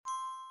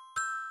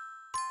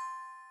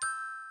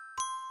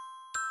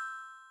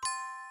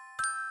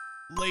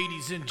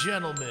Ladies and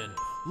gentlemen,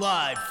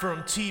 live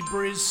from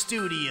T-Briz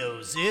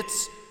Studios,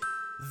 it's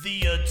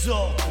the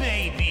Adult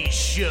Baby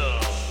Show.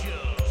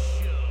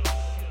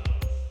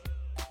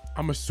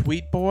 I'm a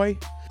sweet boy.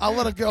 I'll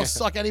let a girl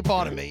suck any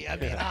part of me. I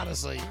mean,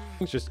 honestly.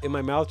 It's just in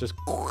my mouth, just.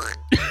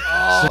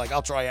 Oh, like,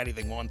 I'll try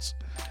anything once.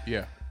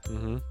 Yeah.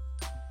 Mm-hmm.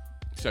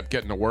 Except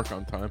getting to work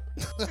on time.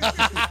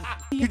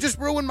 You just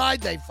ruined my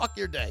day. Fuck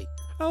your day.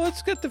 Oh,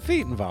 let's get the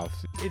feet involved.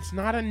 It's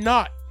not a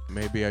nut.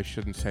 Maybe I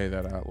shouldn't say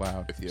that out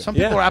loud with you. Some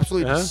people Yeah. are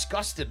absolutely Uh-huh.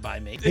 disgusted by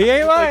me. He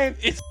ain't lying.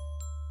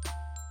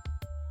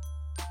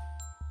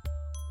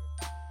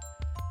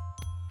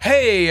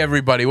 Hey,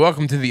 everybody.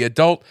 Welcome to the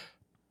Adult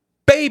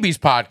Babies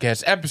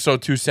Podcast,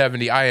 episode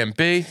 270. I am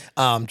B.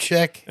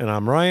 Chick. And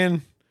I'm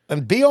Ryan.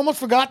 And B almost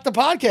forgot the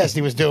podcast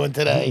he was doing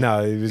today.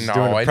 No, he was No,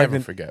 doing a I pregnant.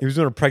 never forget. He was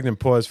doing a pregnant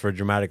pause for a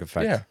dramatic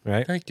effect. Yeah.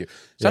 Right. Thank you.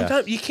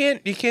 Sometimes you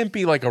can't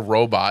be like a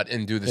robot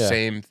and do the Yeah.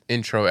 same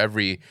intro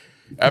every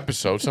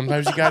episode.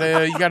 Sometimes you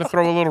gotta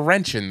throw a little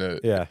wrench in the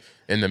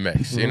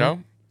mix, you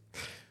know?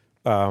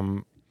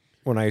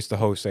 When I used to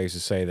host, I used to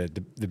say that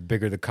the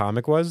bigger the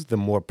comic was, the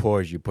more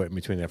pause you put in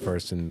between their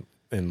first and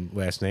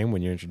last name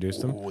when you introduced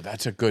them. Oh,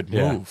 that's a good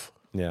Yeah. move.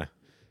 Yeah.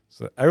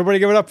 So everybody,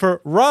 give it up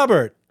for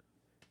Robert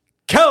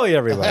Kelly.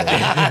 Everybody.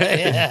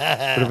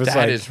 But if it's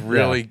That is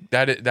really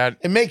that.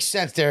 It makes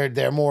sense.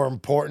 They're more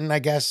important, I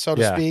guess, so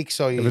to speak.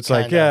 So you if it's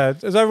kinda... like, yeah,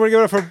 does everybody give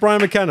it up for Brian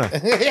McKenna?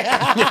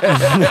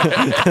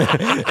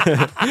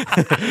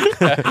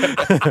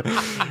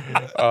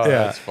 Oh,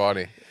 that's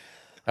funny.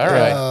 All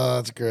right. Oh,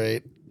 that's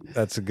great.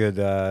 That's a good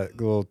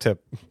little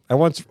tip. I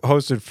once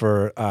hosted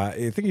for, I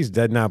think he's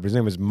dead now, but his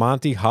name was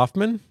Monty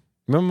Hoffman.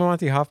 Remember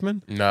Monty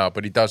Hoffman? No,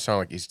 but he does sound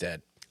like he's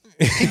dead.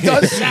 He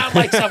does sound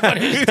like someone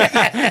who's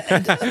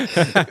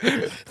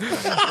dead.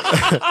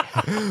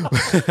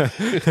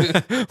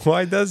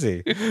 Why does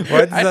he?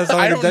 Why does that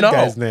sound I like a don't dead know.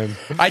 guy's name?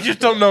 I just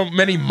don't know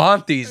many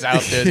Montys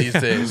out there these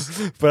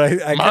days.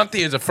 But I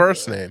Monty is a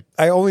first name.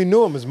 I only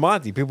knew him as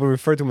Monty. People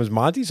referred to him as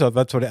Monty, so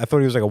that's what I thought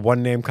he was like a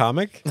one-name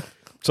comic.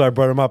 So I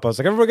brought him up. I was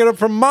like, "Everybody get up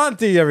for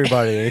Monty,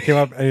 everybody!" And he came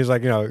up and he's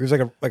like, he was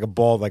like a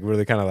bald, like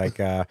really kind of like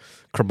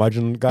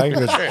curmudgeon guy. He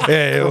goes,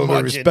 "Hey, a little bit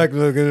of respect.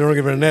 You don't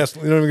give it a last.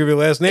 You don't even give your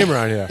last name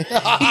around here."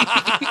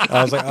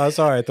 I was like, "Oh,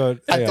 sorry. I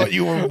thought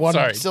you were one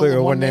Sorry.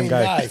 still one-name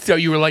guy. So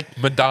you were like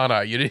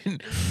Madonna. You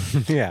didn't.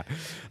 yeah." I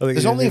think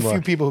There's he only a didn't few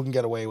anymore. people who can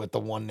get away with the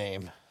one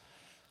name.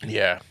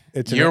 Yeah,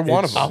 It's you're an-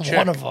 one of it's- them. I'm Chick.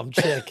 one of them,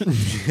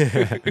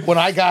 Chick. When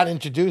I got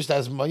introduced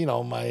as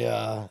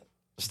my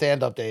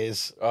stand-up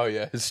days, Oh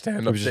yeah, his It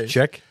stand-up was just days.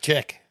 Chick.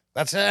 Chick.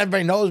 That's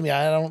everybody knows me.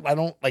 I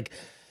don't like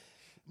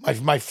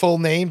my full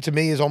name. To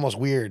me is almost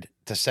weird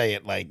to say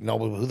it. Like, no,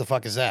 who the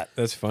fuck is that?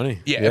 That's funny.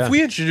 Yeah, if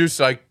we introduced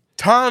like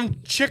Tom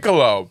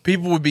Chickalo,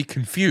 people would be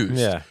confused.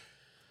 Yeah,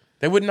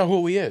 they wouldn't know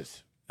who he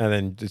is. and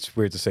then it's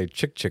weird to say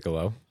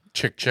Chickalo.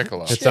 Chick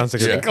Chickalo. It sounds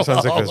like Chickalo. it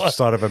sounds like the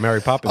start of a Mary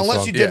Poppins Unless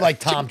song. you did Yeah. like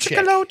Tom Chick,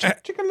 Chickalo,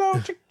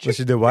 Chickalo, Unless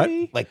you did what?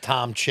 like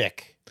Tom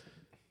Chick.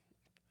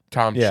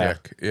 Tom Yeah.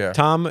 Chick. Yeah.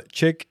 Tom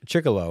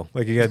Chickalo.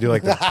 Like you gotta do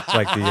like the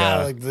like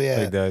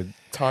the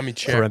Tommy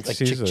Chick. Like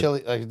parentheses. Chick or-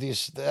 Chili, like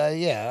these.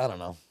 Yeah, I don't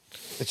know.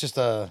 It's just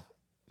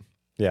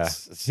Yeah,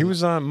 It's- he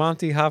was on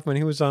Monty Hoffman.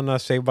 He was on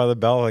Saved by the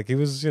Bell. Like he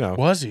was,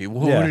 Was he?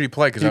 Who Yeah. did he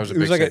play? Because I was a he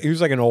big was like fan. he was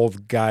like an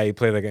old guy. He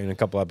played like in a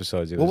couple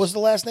episodes. He what was the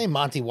last name?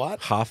 Monty what?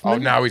 Hoffman? Oh,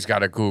 now he's got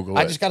to Google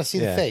it. I just got to see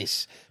the Yeah.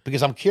 face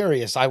because I'm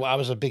curious. I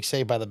was a big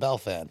Saved by the Bell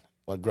fan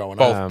when growing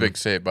Both up. big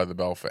Saved by the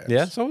Bell fans.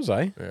 Yeah, so was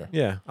I.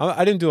 Yeah.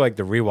 I didn't do like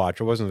the rewatch.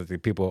 It wasn't like the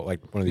people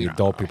like one of the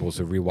adult people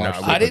who rewatched. No,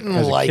 it, I but didn't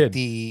as a like kid,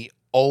 the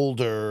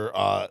older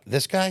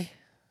this guy.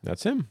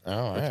 That's him. Oh,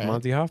 That's all right.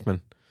 Monty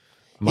Hoffman.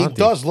 He Monty.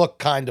 does look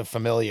kind of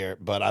familiar,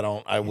 but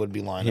I would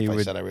be lying if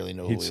I said I really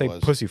knew who He'd he say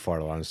was. pussy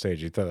fart a lot on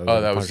stage. He thought Oh,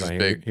 that was punchline. his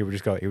big- He would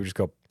just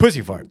go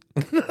pussy fart.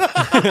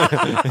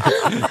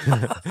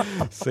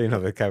 So you know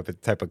the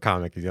type of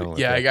comic he's dealing with.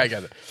 Yeah, there. I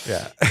got it.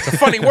 yeah. It's a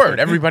funny word.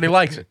 Everybody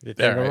likes it. You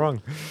can't All go right.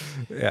 wrong.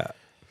 Yeah.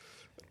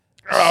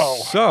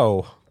 Oh.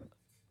 So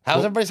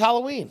How's everybody's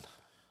Halloween?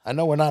 I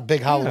know we're not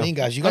big Halloween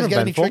guys. You guys get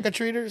any uneventful. trick or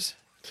treaters?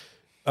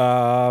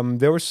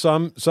 there were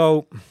some.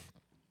 So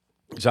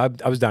I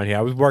was down here.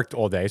 I was worked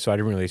all day, so I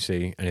didn't really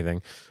see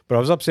anything. But I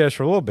was upstairs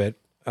for a little bit,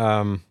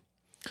 and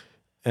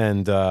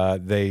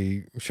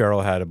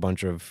Cheryl had a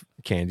bunch of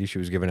candy she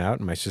was giving out,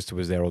 and my sister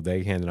was there all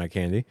day handing out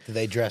candy. Did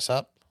they dress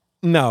up?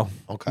 No,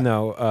 Okay.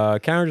 no.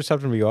 Karen just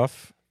happened to be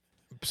off,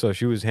 so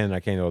she was handing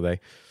out candy all day.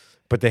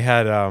 But they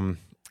had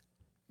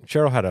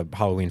Cheryl had a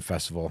Halloween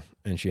festival,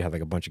 and she had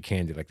like a bunch of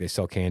candy. Like they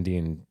sell candy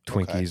and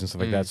Twinkies and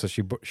stuff like that. So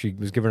she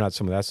was giving out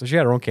some of that. So she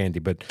had her own candy,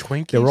 but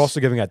Twinkies? they were also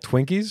giving out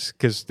Twinkies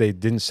because they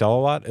didn't sell a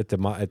lot at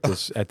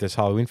this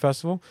Halloween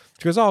festival.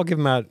 She goes, "Oh, I'll give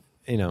them out,"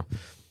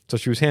 So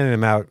she was handing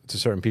them out to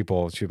certain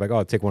people. She was like, "Oh,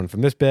 I'll take one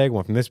from this bag,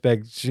 one from this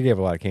bag." She gave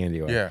a lot of candy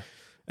away. Yeah.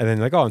 And then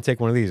like, "Oh, I'll take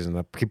one of these," and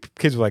the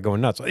kids were like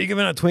going nuts. "Are you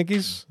giving out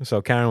Twinkies?"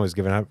 So Karen was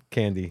giving out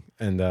candy,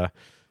 and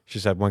She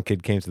said one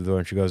kid came to the door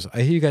and she goes,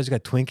 "I hear you guys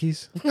got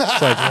Twinkies."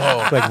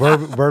 It's like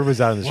word was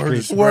out in the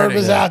street. Word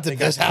was out They that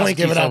got this house Twinkies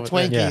giving out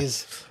over there.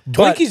 Twinkies.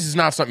 But- Twinkies is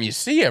not something you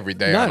see every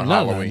day on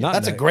Halloween.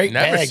 That's a great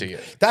Never bag. see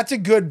it. That's a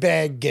good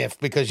bag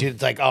gift because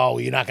it's like, oh,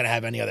 you're not going to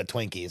have any other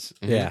Twinkies.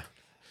 Yeah.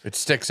 It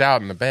sticks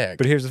out in the bag.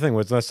 But here's the thing: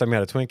 what's the last time you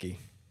had a Twinkie?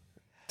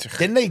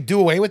 Didn't they do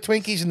away with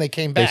Twinkies and they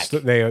came back?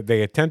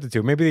 They attempted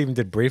to. Maybe they even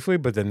did briefly,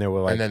 but then they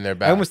were like, And then they're I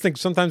back. almost think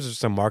sometimes it's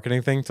some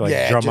marketing thing to like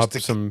Yeah, drum just up to-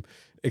 some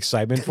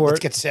excitement for Let's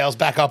it. get sales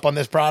back up on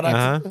this product.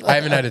 I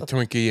haven't had a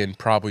Twinkie in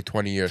probably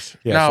 20 years.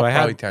 Yeah, no, so I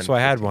probably had 10. so I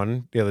had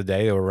one the other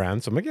day. They were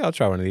around, so I'm like, yeah, I'll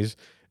try one of these.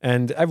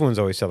 And everyone's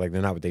always said like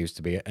they're not what they used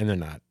to be, and they're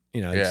not.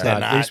 You know, it's Yeah. not.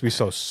 They're They used to not be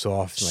so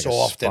soft, like a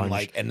Soft and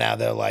sponge. and now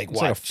they're like, It's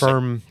what? like a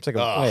firm. It's like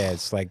a Ugh. yeah.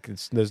 It's like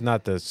there's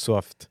not the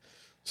soft.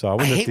 So I I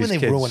wonder hate if when these they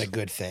kids, ruin a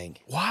good thing.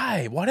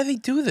 Why? Why do they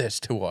do this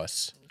to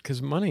us?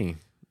 because money.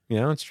 You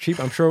know, it's cheap.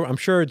 I'm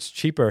sure it's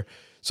cheaper.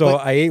 So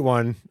I ate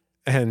one,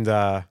 and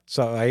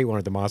so I ate one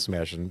at the Monster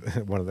Mash, and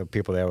one of the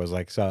people there was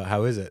like, "So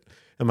how is it?"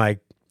 I'm like,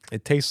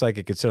 "It tastes like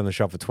it could sit on the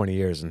shelf for 20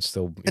 years and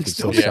still you could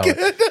still still sell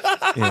it."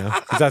 You know,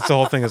 'cause that's the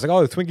whole thing. It's like,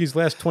 "Oh, the Twinkies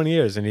last 20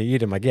 years," and you eat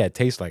them. Like, yeah, it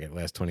tastes like it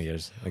lasts 20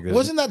 years. Like,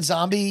 Wasn't that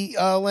Zombie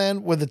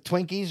Land where the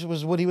Twinkies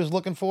was what he was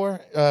looking for?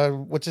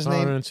 What's his I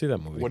name? didn't see that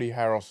movie. Woody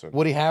Harrelson.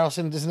 Woody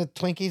Harrelson. Isn't it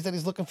Twinkies that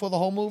he's looking for the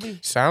whole movie?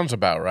 Sounds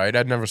about right.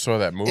 I never saw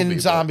that movie. In but-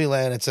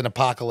 Zombieland, it's an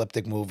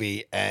apocalyptic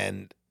movie,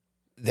 and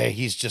there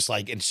he's just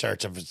like in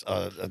search of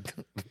a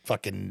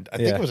fucking. I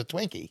think Yeah. it was a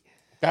Twinkie.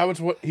 That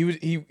was what he was.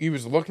 He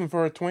was looking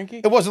for a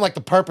Twinkie. It wasn't like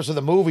the purpose of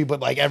the movie, but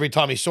like every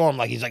time he saw him,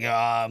 like he's like,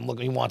 I'm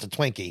looking. He wants a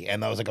Twinkie,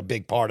 and that was like a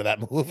big part of that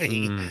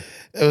movie.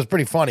 It was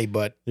pretty funny,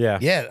 but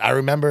Yeah. I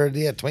remember.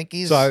 Yeah,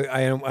 Twinkies. So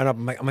I went up.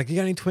 I'm like, you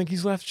got any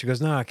Twinkies left? She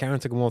goes, nah. Karen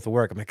took them all to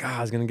work. I'm like,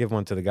 I was gonna give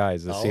one to the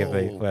guys to see if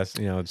they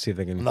Oh. see if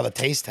they can. Another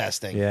taste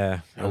testing.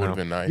 Yeah, That would've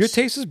been nice. Your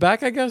taste is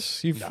back, I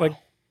guess. You've like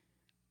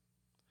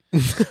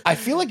I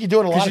feel like you're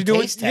doing a lot of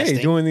taste testing.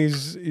 you're doing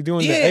these. You're doing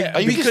the Yeah, egg.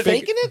 Are you just because-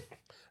 faking it?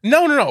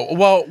 No.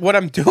 Well, what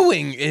I'm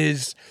doing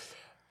is,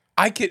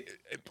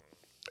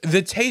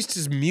 the taste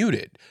is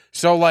muted.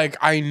 So like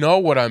I know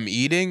what I'm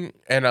eating,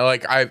 and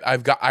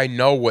I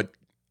know what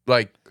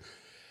like.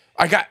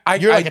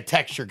 You're like a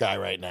texture guy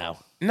right now.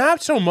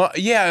 Not so much.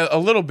 Yeah, a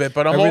little bit,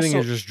 but I'm Everything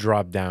also is just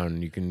dropped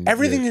down. You can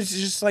everything is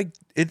just like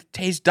it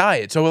tastes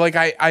diet. So like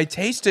I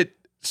taste it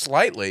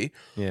slightly.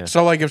 Yeah.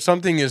 So like if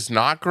something is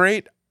not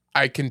great,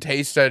 I can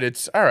taste that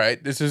it's all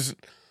right. This is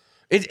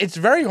it's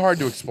very hard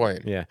to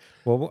explain. Yeah.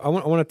 Well, I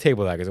want to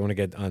table that because I want to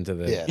get onto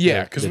the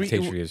Yeah, 'cause the we-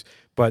 taste reviews.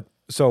 But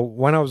so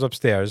when I was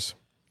upstairs,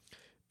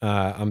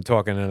 I'm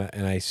talking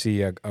and I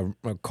see a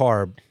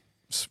car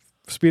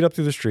speed up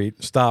through the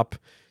street, stop.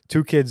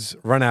 Two kids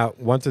run out,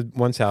 one to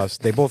one's house.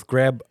 They both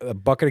grab a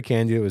bucket of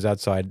candy that was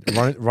outside,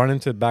 run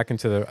back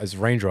into his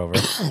Range Rover.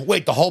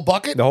 Wait, the whole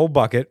bucket? The whole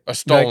bucket. A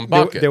stolen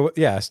bucket.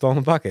 Yeah, a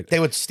stolen bucket. They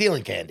were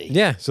stealing candy.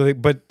 Yeah. So,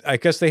 but I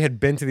guess they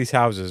had been to these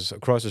houses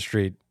across the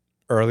street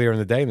earlier in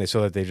the day, and they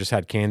saw that they just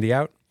had candy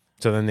out.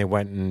 So then they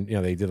went and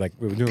they did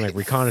we were doing like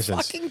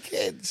reconnaissance Fucking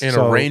kids. In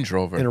a Range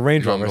Rover. In a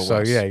Range Rover. So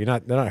nonetheless. yeah,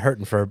 they're not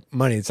hurting for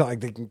money. It's not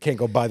like they can't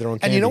go buy their own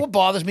And candy. you know what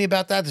bothers me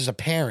about that? There's a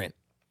parent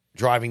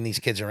driving these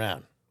kids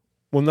around.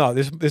 Well, no,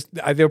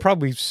 they were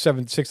probably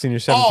 16 or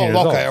 17 years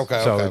old. okay, So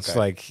okay, it's okay.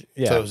 like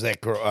yeah. So it was that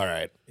girl. All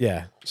right.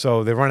 Yeah.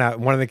 So they run out.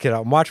 One of the kids,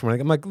 I'm watching.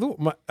 I'm like, look,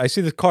 I see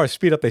the car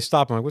speed up. They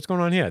stop. I'm like, what's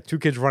going on here? Two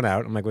kids run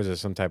out. I'm like, was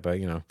this some type of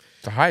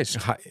It's a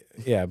heist.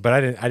 Yeah, but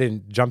I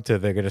didn't jump to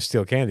they're gonna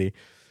steal candy.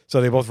 So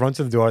they both run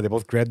to the door. They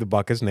both grab the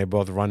buckets and they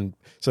both run.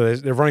 So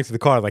they're running to the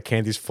car like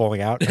candy's falling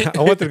out.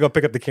 I wanted to go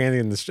pick up the candy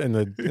in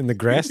the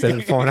grass that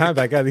had fallen out. I'm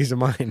like, oh, these are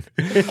mine.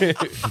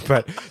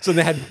 But so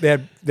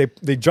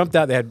they jumped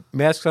out. They had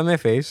masks on their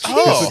face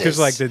because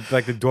like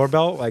the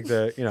doorbell, like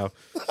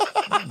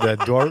the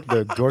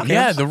door cams.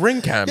 Yeah, the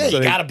ring camera. Yeah,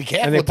 you gotta be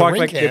careful And they with the parked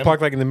ring like they cam.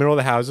 parked like in the middle of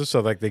the houses, so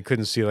like they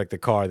couldn't see like the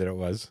car that it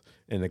was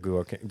in the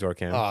door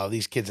cam. Oh,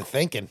 these kids are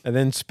thinking. And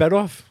then sped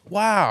off.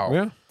 Wow.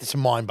 Yeah, It's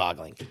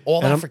mind-boggling.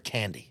 All that for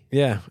candy.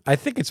 yeah. I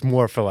think it's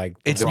more for like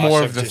It's rush more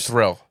of of the just-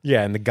 thrill.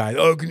 yeah, and the guy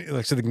so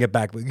they can get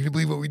back. Like, can you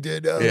believe what we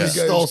did? Oh, Yeah. you guys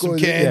Stole some scored."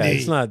 candy. Yeah,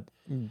 it's not.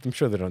 I'm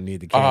sure they don't need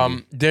the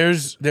candy.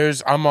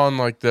 There's I'm on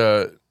like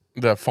the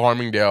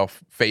Farmingdale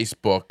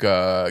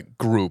Facebook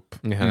group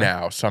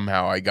now.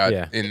 Somehow I got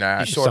Yeah. in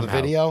that. You saw somehow.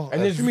 the video?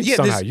 And there's, I mean, yeah,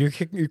 somehow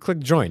there's- you click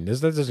join. That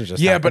doesn't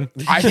just yeah, happen.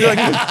 but I feel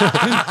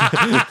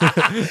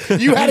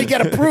like You had to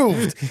get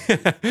approved.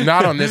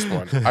 not on this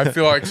one. I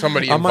feel like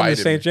somebody I'm on the invited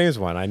St. me. James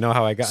one. I know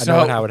how I got. I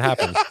So- know how it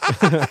happened.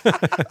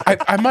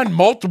 I'm on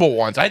multiple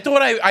ones. I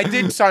thought I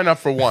did sign up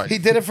for one, He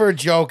did it for a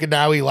joke, and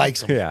now he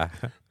likes them. Yeah.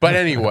 but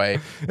anyway,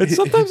 And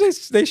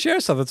sometimes they share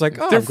something. It's like,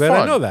 oh, They're I'm glad I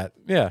fun. know that.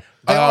 Yeah.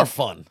 They are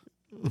fun.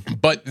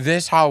 but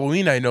this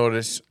Halloween I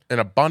noticed an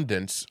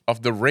abundance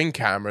of the ring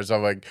cameras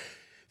of like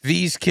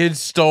these kids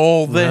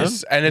stole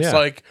this, and it's Yeah.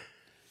 like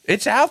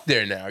it's out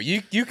there now.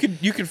 You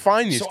could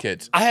find these So,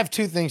 kids. I have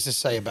two things to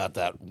say about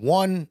that.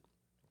 One,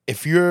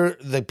 if you're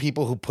the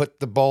people who put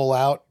the bowl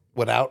out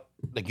without,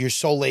 like, you're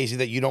so lazy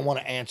that you don't want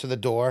to answer the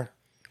door.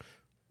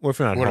 Or if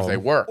you're not What home. if they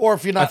were? Or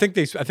if you're not, I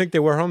think they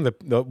were home.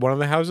 One of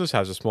the houses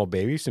has a small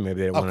baby, so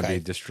maybe they don't want to Okay.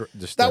 be disturbed.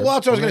 that's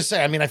what I was going to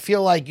say. I mean, I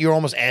feel like you're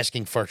almost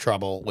asking for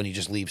trouble when you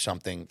just leave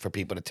something for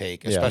people to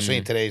take, especially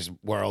in today's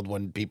world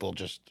when people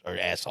just are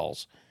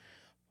assholes.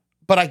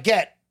 But I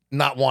get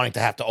not wanting to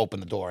have to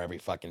open the door every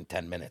fucking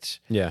 10 minutes.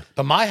 Yeah.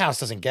 But my house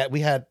doesn't get. We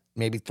had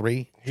maybe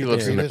 3. He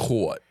lives in the trick-or-treaters.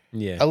 court.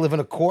 Yeah. I live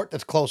in a court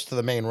that's close to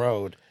the main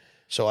road,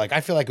 so like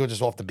I feel like we're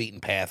just off the beaten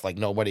path. Like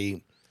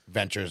nobody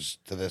ventures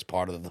to this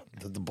part of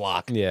the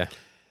block. Yeah.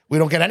 We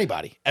don't get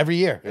anybody every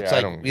year. It's Yeah,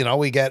 I like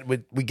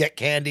don't- we get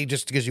candy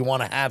just because you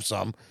want to have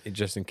some.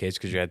 Just in case,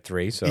 because you had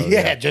 3. So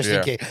Yeah, just in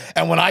Yeah. case.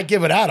 And when I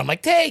give it out, I'm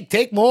like,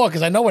 take more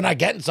because I know we're not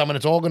getting some, and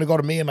it's all going to go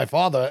to me and my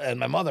father and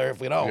my mother if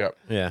we don't. Yep.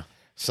 Yeah.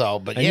 So,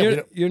 but And yeah, we you're,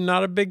 don't- you're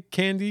not a big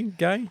candy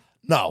guy?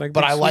 no, like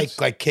but big I sweets?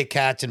 like Kit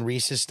Kats and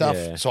Reese's stuff.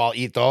 Yeah. So I'll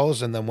eat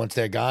those, and then once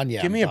they're gone,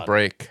 yeah, Give I'm me a done.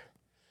 break.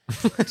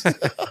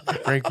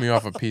 Break me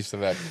off a piece of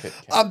that Kit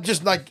Kat. I'm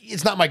just like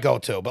it's not my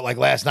go-to, but like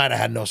last night I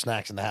had no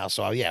snacks in the house,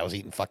 so I was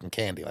eating fucking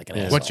candy like an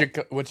asshole.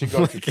 What's your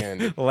go-to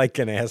candy? Like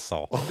an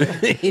asshole.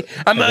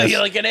 I'm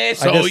like an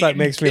asshole. I guess that eating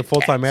makes me a Kit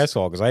full-time Kats.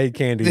 asshole because I eat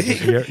candy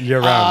just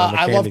year round. I'm a I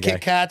candy love guy.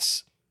 Kit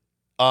Kats.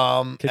 Kit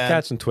and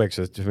Kats and Twix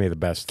are to me the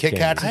best. Kit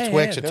Kats candy. and Yeah,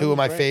 Twix yeah, are those two are of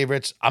my great.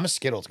 favorites. I'm a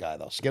Skittles guy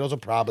though. Skittles are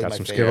probably Got my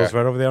some favorite. Skittles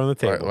right over there on the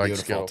table. Like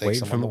Beautiful. Skittles. Take Waiting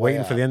some for, on the way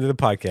waiting for out. the end of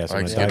the podcast.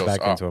 I'm Like going to dive Skittles.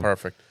 back Oh, into them.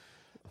 perfect.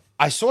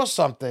 I saw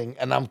something,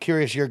 and I'm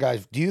curious, your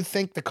guys. Do you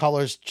think the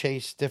colors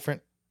chase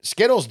different?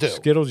 Skittles do,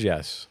 Skittles,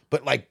 yes.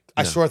 but like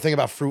I saw a thing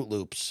about Fruit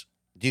Loops.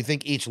 Do you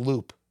think each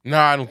loop No,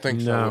 I don't think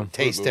No. so. Fruit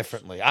tastes Loops.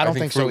 differently? I don't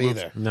think so Fruit Loops-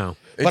 either. No.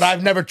 But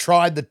I've never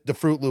tried the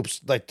Fruit Loops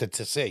like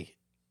to see.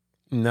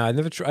 No, I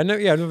never tried. I've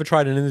never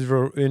tried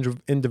an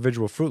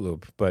individual Fruit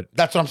Loop, but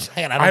That's what I'm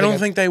saying. I don't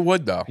think they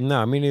would though.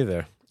 no, me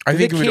neither. I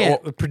think they it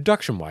would can't.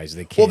 Production-wise,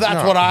 they can't. Well,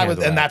 that's what I was,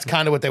 handle and that. that's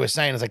kind of what they were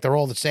saying. Is like they're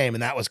all the same,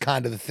 and that was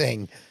kind of the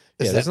thing.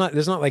 is Yeah, that-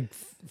 there's not like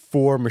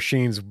 4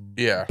 machines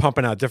Yeah.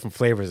 pumping out different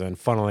flavors and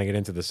funneling it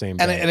into the same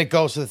and bag. it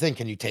goes to the thing.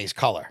 Can you taste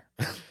color?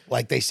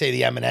 Like they say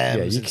the M&Ms yeah,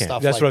 you and can't.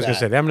 stuff That's like what I was that. gonna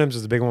say. The M&Ms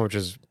is the big one, which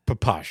is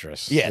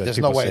preposterous. Yeah, that there's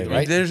people no way, say that.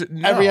 right? There's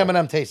Every no.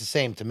 M&M tastes the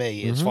same to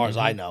me, as far as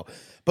I know.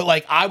 But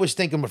like I was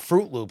thinking with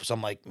Fruit Loops,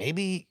 I'm like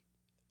maybe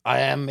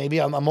I'm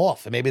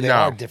off, and maybe they No.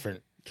 are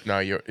different. No,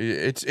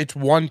 it's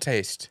one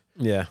taste.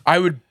 Yeah, I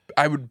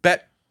would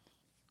bet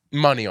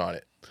money on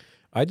it.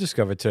 I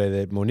discovered today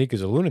that Monique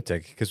is a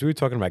lunatic because we were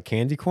talking about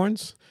candy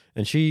corns,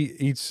 and she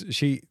eats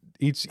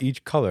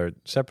each color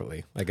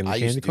separately, like in the I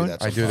candy used to do corn.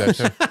 that. I do that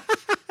too.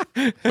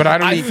 But I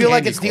don't. I eat feel like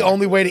candy it's the corn.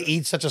 only way to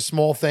eat such a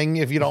small thing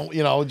if you don't,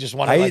 just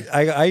want to like.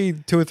 I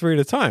eat 2 or 3 at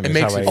a time. is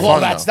makes how it I fun. eat. Well,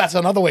 though. that's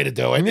another way to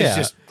do it. Yeah. It's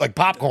just like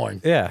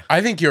popcorn. Yeah.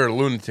 I think you're a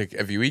lunatic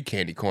if you eat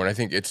candy corn. I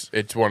think it's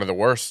one of the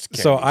worst.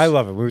 So candies. I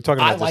love it. We were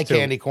talking I about like this too.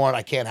 candy corn.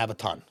 I can't have a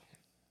ton.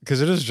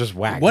 Because it is just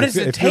wax. What does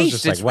it feels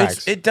taste? just like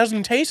wax. It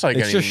doesn't taste like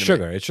It's anything. just to me.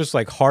 sugar. It's just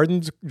like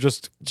hardened,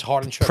 just It's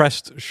hard and sugar.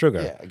 pressed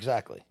sugar. Yeah,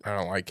 exactly. I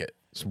don't like it.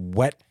 It's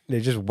wet. They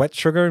just wet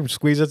sugar and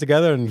squeeze it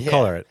together and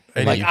color it.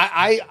 And Like you-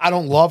 I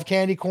don't love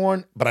candy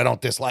corn, but I don't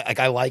dislike. Like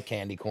I like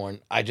candy corn.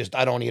 I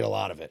don't eat a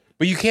lot of it.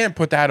 But you can't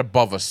put that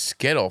above a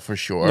Skittle for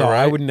sure. No,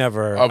 right? I would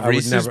never. Of I would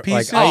Reese's never,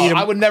 Pieces? Like, I eat 'em-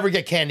 I would never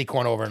get candy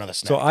corn over another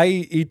snack. so I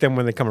eat them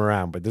when they come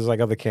around, but there's like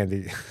other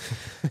candy.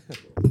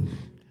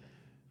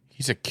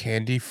 He's a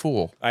candy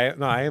fool. I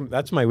am.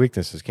 That's my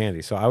weakness is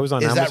candy. So I was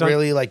on Is Amazon. that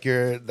really like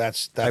your?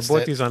 That's I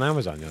bought it? these on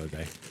Amazon the other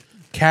day.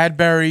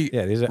 Cadbury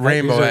Yeah, these are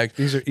rainbow these are, egg.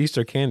 These are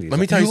Easter candies. Let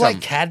me tell You you like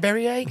something.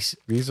 Cadbury eggs?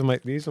 These are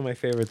my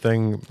favorite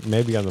thing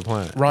maybe on the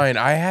planet. Ryan,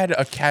 I had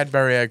a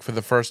Cadbury egg for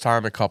the first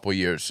time a couple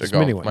years It's ago.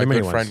 mini one. My the mini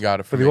good ones. friend got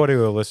it for the me.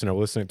 audio listener.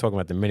 We're talking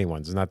about the mini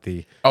ones, not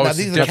the. Oh, Now it's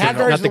these are different.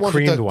 Cadbury's not are the the ones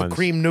with creamed the ones.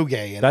 cream nougat.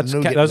 And That's the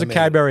nougat those are in the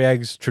middle. Cadbury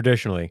eggs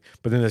traditionally,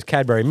 but then there's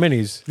Cadbury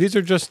minis.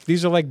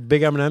 These are like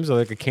big M&Ms, they're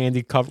like a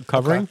candy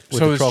covering. with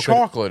So the there's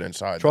chocolate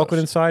inside. chocolate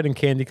those. inside and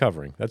candy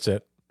covering. That's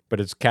it. But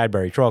it's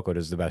Cadbury chocolate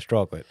is the best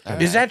chocolate.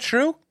 Is that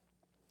true?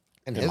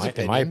 In In his my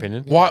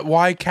opinion. opinion.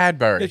 Why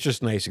Cadbury? It's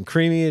just nice and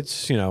creamy.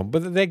 It's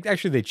but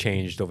they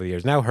changed over the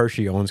years. Now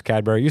Hershey owns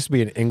Cadbury. It used to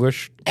be an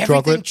English Everything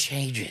chocolate.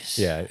 changes.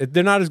 Yeah,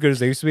 they're not as good as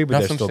they used to be, but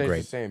Nothing they're still stays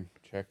great. the same.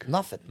 Check.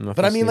 Nothing. Nothing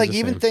But I mean, stays like the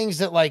even same. things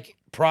that like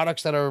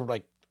products that are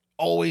like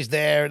always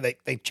there, they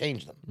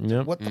change them.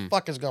 Yeah. What the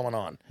fuck is going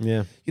on?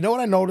 Yeah, You know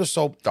what I noticed?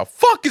 So The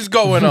fuck is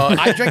going on?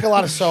 I drink a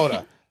lot of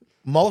soda.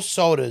 Most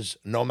sodas,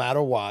 no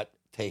matter what,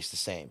 taste the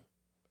same.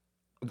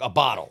 A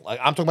bottle. Like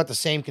I'm talking about the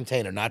same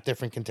container, not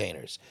different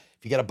containers.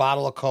 If you get a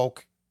bottle of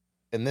Coke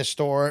in this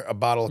store, a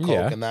bottle of Coke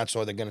Yeah. in that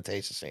store, they're going to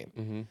taste the same.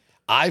 Mm-hmm.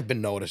 I've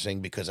been noticing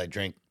because I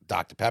drink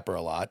Dr. Pepper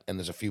a lot, and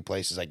there's a few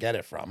places I get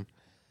it from.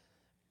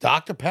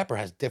 Dr. Pepper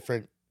has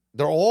different.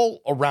 They're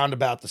all around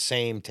about the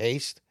same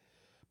taste,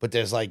 but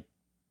there's like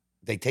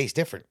they taste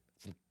different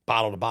from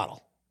bottle to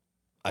bottle.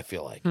 I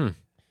feel like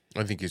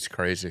I think it's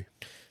crazy.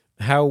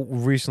 how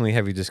recently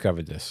have you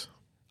discovered this?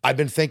 I've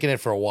been thinking it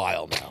for a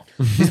while now.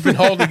 He's been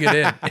holding it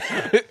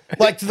in.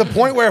 Like to the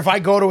point where if I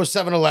go to a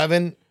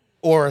 7-Eleven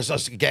or a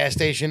gas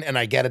station and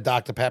I get a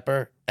Dr.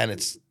 Pepper and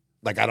it's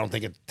like I don't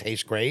think it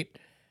tastes great,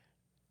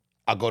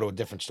 I'll go to a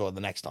different store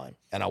the next time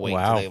and I'll wait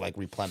Wow. until they like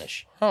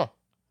replenish. Huh.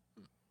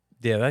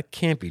 Yeah, that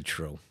can't be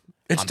true.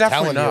 It's I'm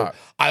definitely telling not. you,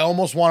 I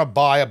almost want to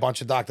buy a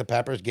bunch of Dr.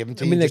 Peppers, give them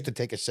to you just to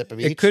take a sip of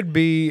each. It could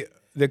be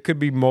there could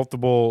be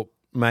multiple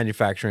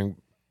manufacturing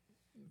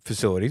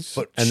facilities,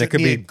 but and should there could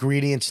the be.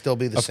 ingredients still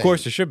be the Of same?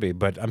 course, it should be,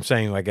 but I'm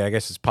saying like I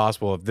guess it's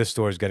possible if this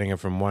store is getting it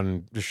from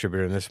one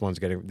distributor and this one's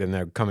getting, then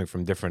they're coming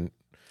from different.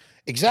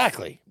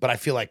 Exactly. But I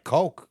feel like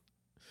Coke,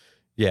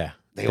 Yeah,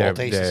 they all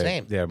taste the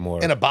same. They're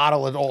more. In a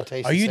bottle, it all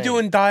tastes Are the you same.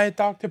 doing Diet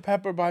Dr.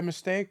 Pepper by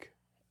mistake?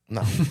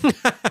 No.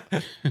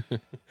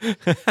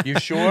 You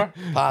sure?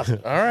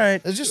 Positive. All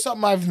right. It's just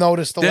something I've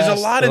noticed There's a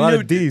lot a of lot new.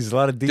 of D's, a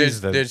lot of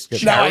D's. There's that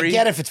get- Now, I cherry.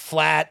 get if it's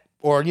flat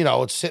or,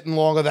 it's sitting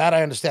longer. That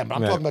I understand. But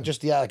I'm Yeah. talking about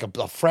just, like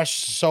a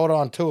fresh soda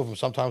on two of them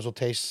sometimes will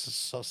taste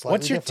so slightly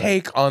What's your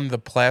different. take on the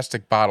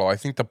plastic bottle? I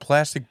think the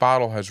plastic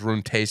bottle has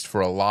ruined taste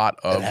for a lot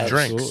of has.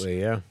 drinks.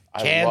 Absolutely, yeah.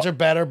 Cans are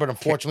better, but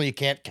unfortunately you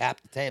can't cap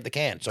the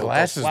can. So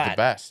Glass it is goes the flat.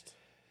 best.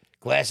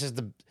 Glass is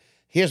the.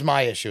 Here's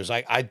my issues.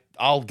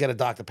 I'll get a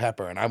Dr.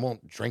 Pepper and I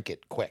won't drink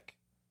it quick.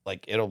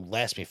 Like it'll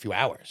last me a few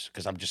hours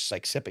because I'm just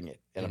like sipping it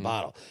in a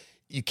bottle.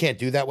 You can't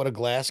do that with a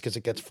glass because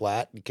it gets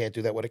flat. You can't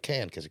do that with a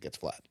can because it gets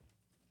flat.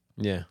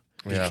 Yeah.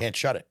 Yeah. You can't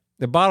shut it.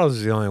 The bottles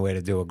is the only way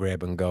to do a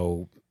grab and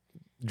go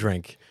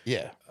drink.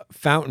 Yeah.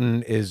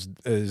 Fountain is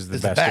the It's the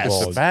best best. of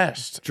all. The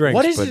best. Drinks,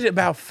 what is but- it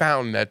about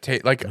fountain that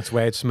tastes like? That's the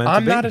way it's meant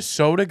I'm to be. not a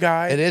soda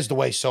guy, It is the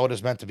way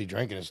soda's meant to be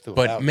drinking. Is through a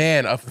but fountain.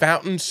 man, a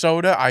fountain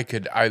soda,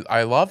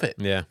 I love it.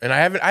 Yeah. And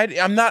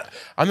I'm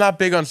not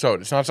big on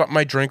soda. It's not something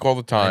I drink all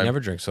the time. I never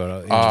drink soda.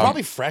 It's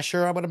probably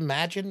fresher, I would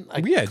imagine. I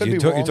yeah, could you're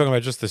be talking wrong.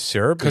 about just the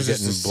syrup because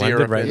is it's getting the blended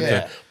syrup, right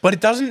Yeah. into. But it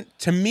doesn't.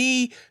 To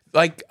me,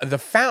 like the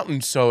fountain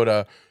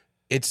soda,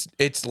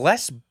 it's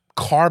less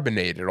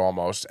carbonated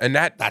almost, and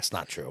That's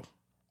not true.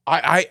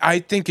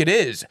 I think it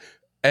is,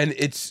 and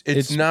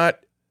it's not.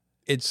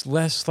 It's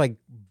less like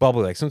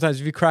bubbly. Like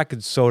sometimes if you crack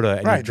a soda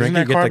and Right, you drink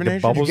isn't it, you that get like the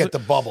carbonation? bubbles. You get the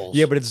bubbles.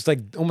 Yeah, but it's like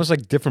almost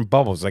like different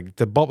bubbles. Like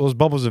those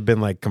bubbles have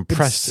been like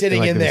compressed,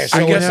 sitting like, in there, it's so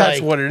I it's guess that's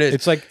like- what it is.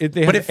 It's like they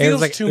But have, it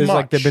feels like, too it's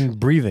like they've much. been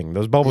breathing.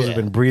 Those bubbles have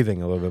Yeah. been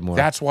breathing a little bit more.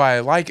 That's why I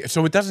like it.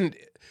 So it doesn't.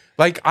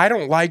 Like, I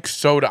don't like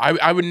soda.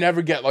 I would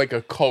never get like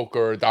a Coke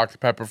or a Dr.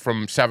 Pepper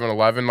from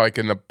 7-Eleven, like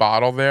in the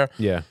bottle there.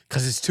 Yeah.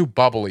 Because it's too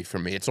bubbly for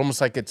me. It's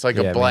almost like it's like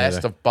Yeah, a me blast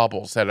neither. of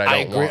bubbles that I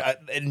I don't agree. want.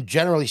 And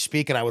generally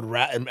speaking, I would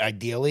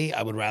ideally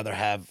I would rather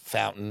have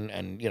fountain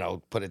and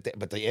put it.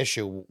 But the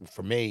issue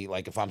for me,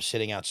 like if I'm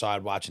sitting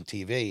outside watching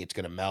TV, it's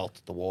gonna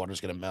melt. The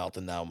water's gonna melt,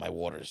 and now my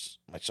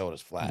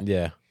soda's flat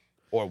Yeah.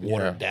 or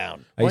watered Yeah.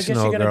 down. I Well, I used to guess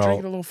know you a gotta drink it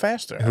a girl little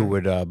faster. who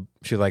would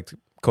she liked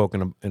Coke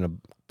in a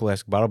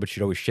plastic bottle, but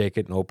she'd always shake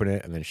it and open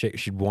it and then shake.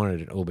 She'd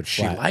wanted it a little bit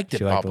She flat. liked it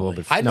a little bubbly.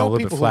 bit. I no, know a little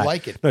people bit who flat.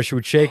 like it. No, she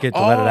would shake it to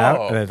let it out,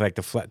 Oh. and then like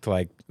the flat to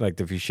like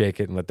if you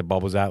shake it and let the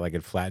bubbles out, like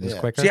it flattens Yeah.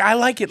 quicker. See, I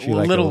like it She a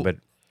liked it a little little bit.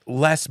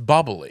 less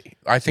bubbly.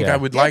 I think Yeah. I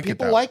would Yeah, like it.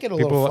 people Though. like it a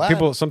little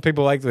flat. Some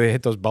people like they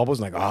hit those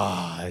bubbles and like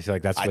I feel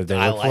like that's what they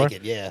I look like for.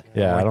 it. Yeah.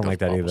 Yeah, I don't those like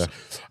that bubbles. either.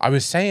 I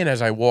was saying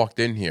as I walked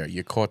in here,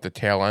 you caught the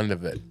tail end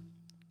of it.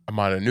 I'm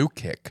on a new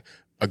kick,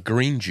 a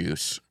green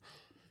juice,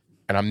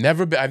 and I've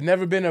never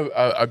been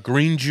a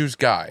green juice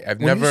guy. I've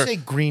When never. you say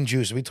green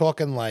juice, are we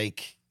talking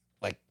like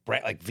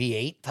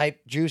V8 type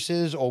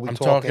juices, or are we I'm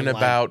talking talking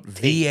about like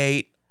tea?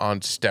 V8 on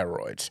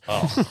steroids.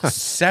 Oh.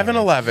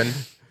 7-Eleven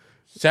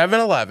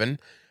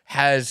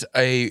has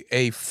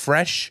a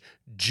fresh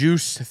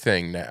juice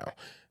thing now.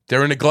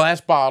 They're in a glass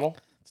bottle.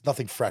 There's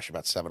nothing fresh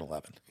about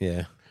 7-Eleven.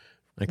 Yeah,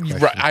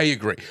 Right, I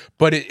agree,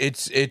 but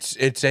it's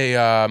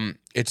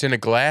in a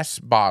glass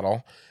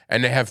bottle,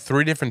 and they have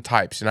 3 different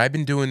types. And I've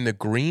been doing the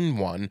green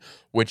one,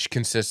 which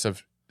consists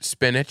of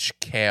spinach,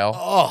 kale,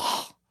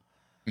 Oh,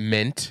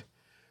 mint,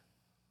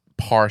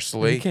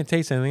 parsley. You can't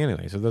taste anything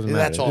anyway, so it doesn't Yeah,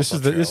 matter. that's This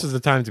also is true. the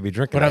time to be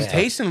drinking. But I'm it.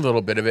 tasting a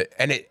little bit of it,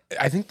 and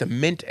I think the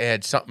mint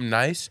adds something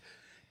nice,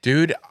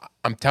 dude.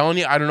 I'm telling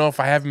you, I don't know if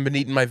I haven't been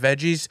eating my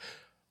veggies,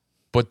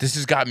 but this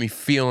has got me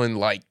feeling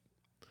like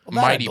well,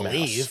 that Mighty I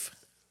believe. Mouse.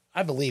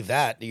 I believe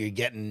that you're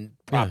getting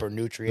proper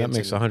nutrients. That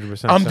makes and-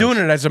 100%. I'm doing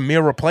it as a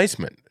meal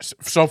replacement.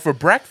 So for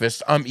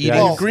breakfast, I'm eating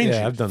Well, green yeah,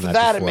 juice. I've done For that.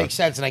 that, before. it makes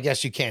sense, and I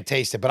guess you can't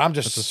taste it. But I'm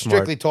just That's a smart-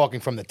 strictly talking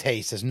from the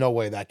taste. There's no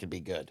way that could be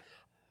good.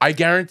 I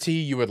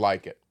guarantee you would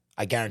like it.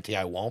 I guarantee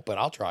I won't, but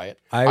I'll try it.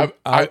 I'll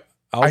I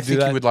do think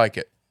that. you would like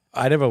it.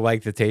 I never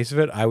liked the taste of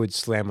it. I would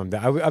slam them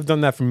down. I've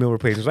done that for meal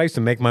replacements. I used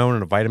to make my own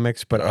in a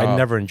Vitamix, but I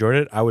never enjoyed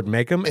it. I would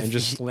make them and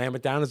just slam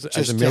it down as Just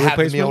a to meal have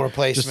the replacement, meal just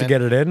to replacement.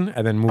 get it in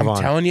and then move I'm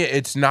on. telling you,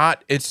 it's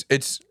not. It's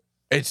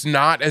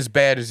not as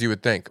bad as you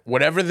would think.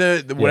 Whatever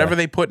whatever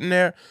they put in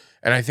there,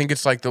 and I think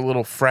it's like the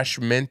little fresh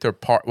mint or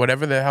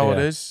whatever the hell it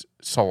Yeah. is,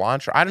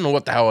 cilantro. I don't know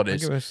what the hell it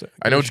is. give it a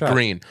I know give it's it a shot.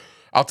 green.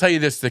 I'll tell you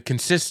this: the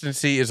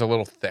consistency is a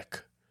little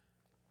thick.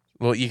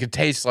 Well, you can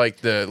taste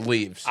like the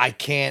leaves. I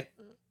can't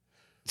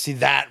see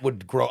that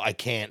would grow. I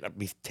can't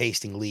be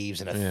tasting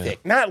leaves in a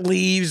thick. Not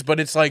leaves,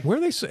 but it's like, Where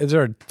are they? Is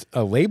there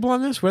a label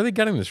on this? Where are they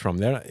getting this from?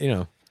 They're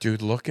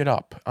dude, look it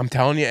up. I'm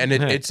telling you, and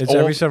it's it's all,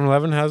 every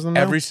 7-Eleven has them.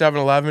 Now? every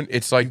 7-Eleven.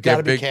 It's like You got they're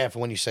to be big.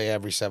 careful when you say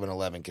every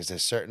 7-Eleven because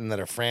there's certain that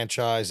are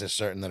franchised, there's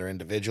certain that are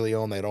individually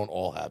owned. They don't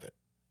all have it.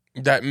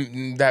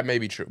 That may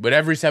be true, but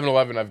every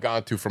 7-Eleven I've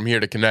gone to from here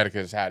to Connecticut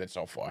has had it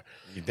so far.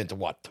 You've been to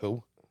what,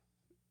 2?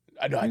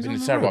 I know I've been to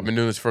several. I've been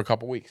doing this for a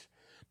couple weeks,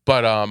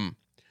 but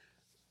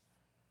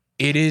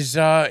it is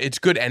it's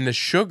good. And the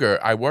sugar,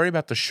 I worry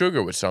about the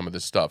sugar with some of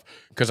this stuff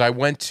because I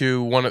went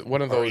to one of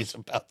those. Worries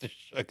about the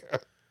sugar.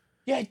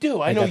 Yeah, I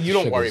do. I know got you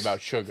the don't worry sugars.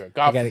 about sugar.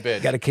 God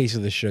forbid. Got a case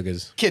of the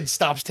sugars. Kid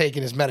stops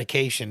taking his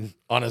medication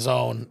on his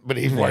own, but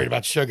he's worried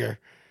about sugar.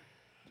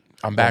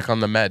 I'm back on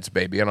the meds,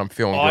 baby, and I'm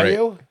feeling Are great.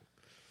 you?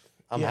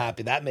 I'm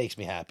happy. That makes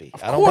me happy.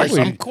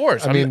 Of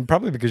course. I mean,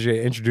 probably because you're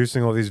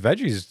introducing all these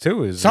veggies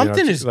too. Is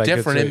Something it's is like,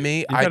 different it's in me.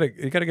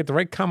 You gotta get the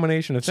right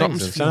combination of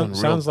things. Something's It feeling real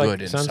sounds like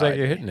good sounds inside like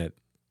you're me. hitting it.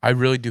 I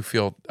really do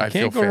feel. I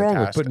feel Can't go wrong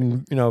with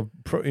fantastic.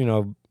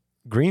 putting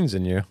greens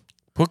in you.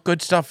 Put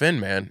good stuff in,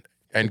 man,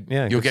 and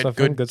Yeah, you'll good get stuff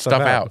in, good good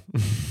stuff stuff out.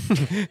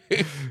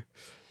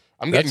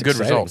 I'm getting good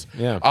exciting. results.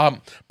 Yeah.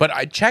 But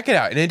I check it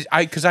out, and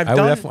because I've I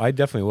done.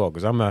 definitely will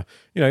because I'm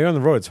you're on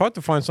the road. It's hard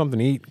to find something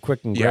to eat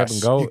quick and grab Yes.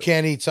 and go. You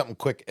can't eat something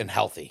quick and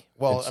healthy.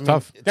 Well, It's I mean,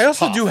 tough. it's They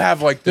also tough. do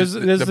have like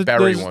the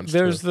berry ones.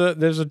 There's too.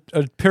 there's a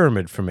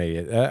pyramid for me.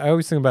 I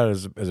always think about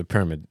it as a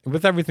pyramid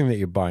with everything that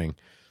you're buying.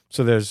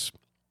 So there's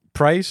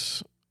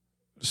price,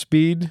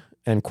 speed,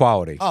 and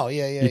quality. Oh,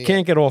 yeah. You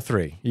can't get all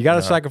three. You got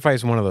to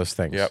sacrifice one of those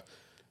things. Yep.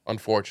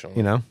 Unfortunately,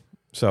 You know,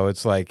 so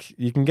it's like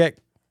you can get,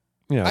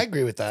 I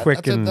agree with that.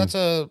 quick That's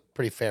a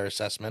pretty fair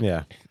assessment.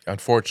 yeah,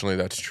 unfortunately,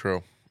 that's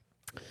true.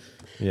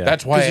 yeah.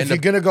 That's why I Because if end you're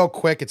up. going to go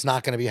quick, it's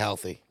not going to be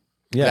healthy.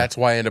 yeah. That's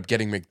why I end up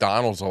getting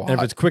McDonald's a lot. And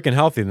if it's quick and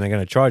healthy, then they're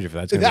going to charge you for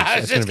that. It's gonna be, I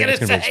was it's gonna just be, going it's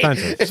to gonna say, be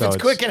expensive. if So it's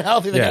quick and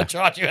healthy, they're yeah. going to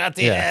charge you at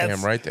the Yeah. end.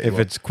 Damn right they If will.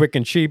 it's quick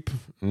and cheap,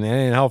 it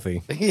ain't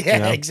healthy. Yeah, you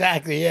know?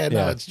 exactly. Yeah, no,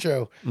 Yeah. it's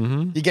true.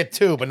 You get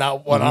 2, but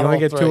not one You out of only all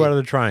get 3. 2 out of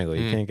the triangle.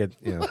 Mm. You can't get,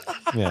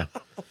 yeah.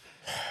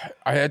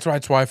 That's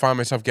why I find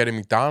myself getting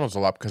McDonald's a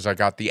lot because I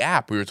got the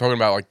app. We were talking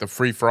about like the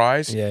free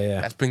fries. Yeah,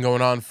 yeah. That's been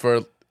going on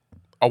for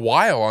a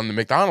while on the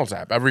McDonald's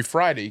app. Every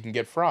Friday you can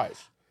get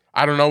fries.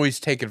 I don't always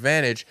take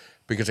advantage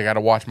because I got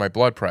to watch my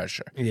blood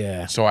pressure.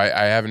 Yeah. So I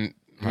haven't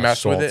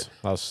messed with it.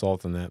 A lot of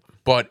salt in that.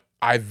 But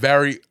I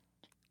very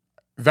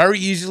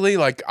easily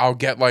like I'll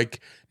get like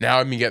now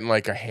I've been getting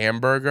like a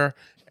hamburger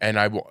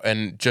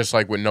and just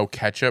like with no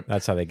ketchup.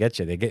 That's how they get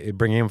you. They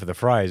bring you in for the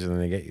fries and then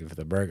they get you for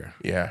the burger.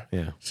 Yeah.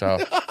 Yeah. So,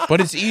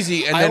 but it's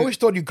easy. And I then always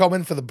thought you come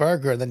in for the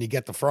burger and then you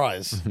get the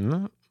fries.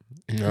 no.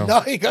 No,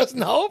 he goes,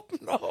 no.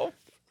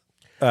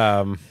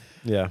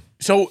 Yeah.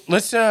 So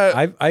let's.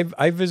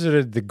 I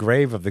visited the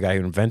grave of the guy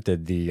who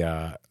invented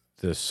the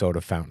soda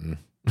fountain.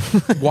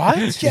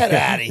 What? Get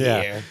out of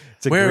Yeah. here.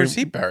 It's a Where is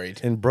he buried?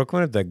 In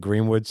Brooklyn at the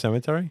Greenwood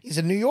Cemetery. He's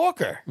a New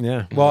Yorker.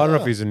 Yeah. Well, I don't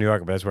know if he's in New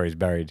York, but that's where he's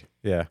buried.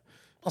 Yeah.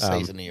 I'll say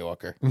he's a New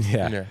Yorker.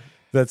 Yeah. Yeah.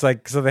 That's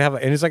like so they have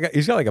and he's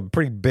got like a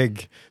pretty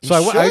big. So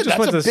You I should. just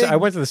went That's to a big- I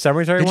went to the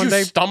cemetery Did one you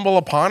day. stumble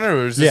upon it,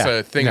 or is this Yeah.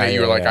 a thing No, that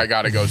you were yeah, like, yeah. I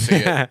gotta go see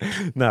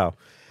it? No,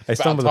 I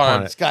stumbled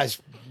upon This it. guy's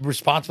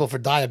responsible for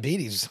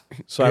diabetes.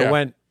 So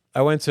Yeah.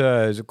 I went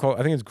to is it called,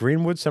 I think it's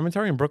Greenwood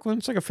Cemetery in Brooklyn.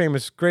 It's like a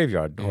famous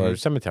graveyard or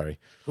cemetery.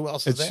 Who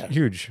else is It's there?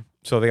 huge.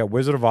 So they got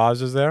Wizard of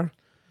Oz is there,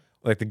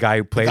 like the guy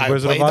who played Guy who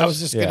Wizard played- of Oz. I was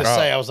just gonna Yeah.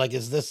 say, I was like,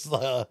 is this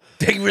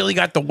They really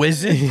got the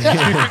wizard.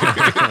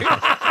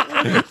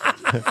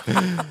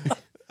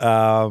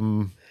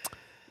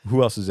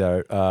 Who else is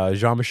there?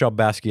 Jean-Michel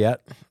Basquiat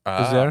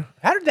is there.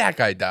 How did that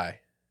guy die?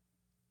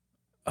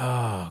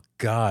 Oh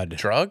God,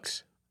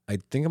 Drugs? I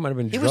think it might have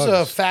been he drugs.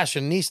 was a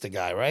fashionista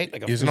guy, right?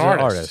 Like a, He's He an was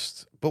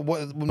artist. but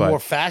what, more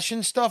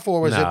fashion stuff,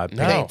 or was Nah, it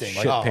no, painting?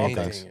 shit Like,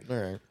 paintings. okay.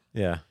 All right.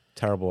 Yeah,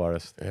 terrible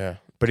artist. Yeah.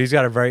 But he's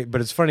got a very.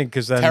 But it's funny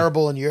because then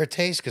Terrible in your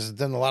taste, because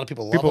then a lot of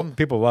people love him.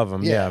 people love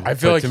him. Yeah. Yeah, I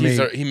feel But like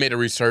to me, he made a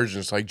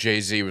resurgence. Like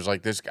Jay-Z was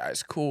like, this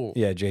guy's cool.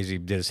 yeah, Jay-Z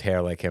did his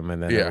hair like him,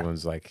 and then Yeah.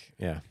 everyone's like,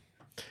 yeah.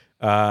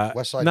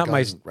 West Side Not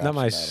my, Gun not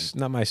my, raps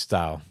not my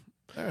style.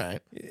 All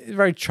right. It's a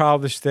very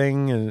childish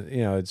thing, and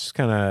it's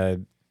kind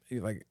of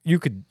like you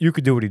could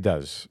do what he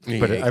does, but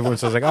Yeah. everyone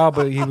says like, oh,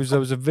 but there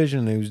was a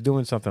vision, he was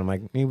doing something. I'm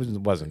like, he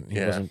wasn't. He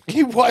Yeah. wasn't.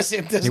 He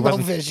wasn't. There's He no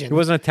wasn't. vision. He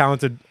wasn't a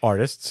talented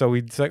artist, so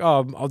he's like,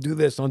 oh, I'll do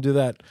this, I'll do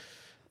that.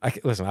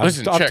 Listen,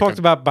 Listen, I've check talked it.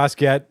 about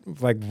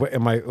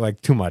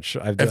Basquiat too much.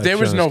 If there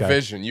was no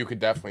vision, you could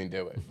definitely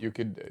do it. You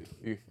could.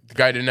 The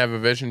guy didn't have a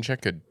vision.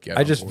 Chick could get.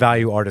 I on just board.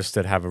 value artists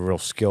that have a real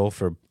skill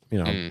for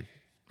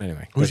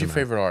Anyway, Who's doesn't your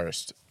favorite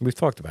artist? matter. We've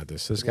talked about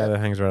this. This guy that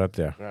hangs right up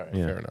there. All right,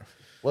 Yeah. fair enough.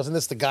 Wasn't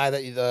this the guy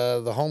that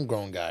the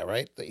homegrown guy,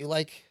 right? That you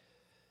like?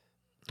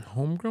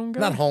 Homegrown guy.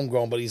 Not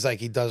homegrown, but he's like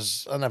he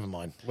does. Oh, never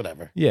mind.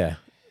 Whatever. Yeah.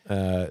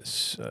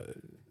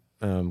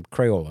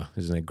 Crayola.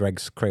 His name,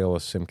 Greg's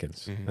Crayola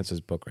Simpkins. Mm-hmm. That's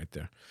his book right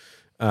there.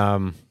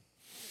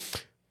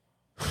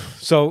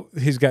 So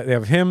they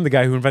have him, the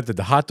guy who invented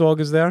the hot dog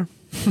is there.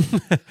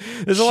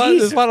 There's a lot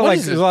Jesus, of what like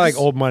is there's a lot of this?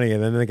 like old money,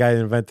 and then the guy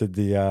who invented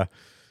the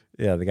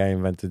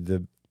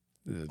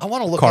I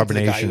want to look into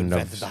the guy who Carbonation of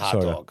invented the hot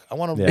soda. dog. I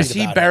want to. Yeah. Is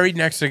he buried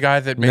next to the guy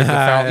that made the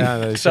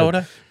fountain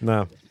soda?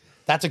 No.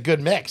 That's a good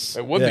mix.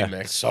 It would Yeah. be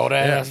mixed. Soda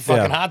and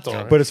fucking Yeah. hot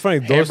dog. But it's funny,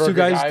 those two Hamburger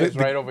guys, guy is the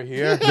right over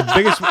here.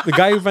 the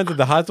guy who invented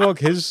the hot dog,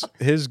 his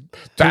tombstone,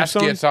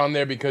 Basket's on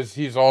there because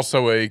he's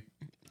also a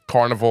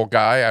carnival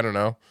guy. I don't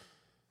know.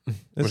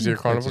 Was he a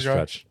carnival It's guy?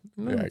 stretch.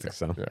 No, I Yeah, don't I think guess.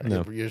 so. Yeah.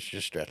 No. You're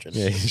just stretching.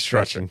 Yeah, he's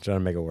stretching, trying to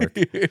make it work.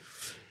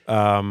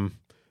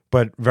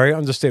 But very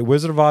understated.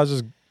 Wizard of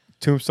Oz's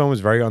tombstone was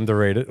very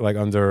underrated, like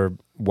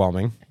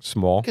underwhelming,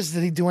 small. Because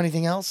did he do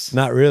anything else?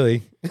 Not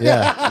really.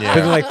 Yeah. Yeah.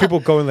 But then, like people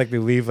go and like they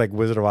leave like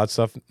Wizard of Oz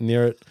stuff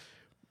near it.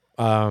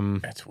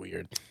 That's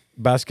weird.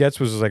 Basquiat's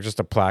was like just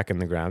a plaque in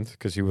the ground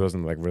because he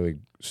wasn't like really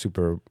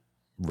super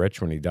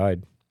rich when he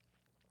died.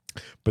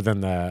 But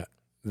then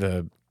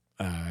the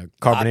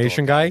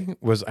carbonation guy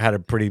had a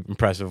pretty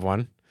impressive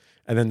one,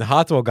 and then the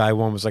hot dog guy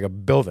one was like a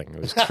building. It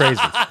was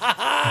crazy.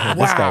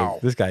 Wow.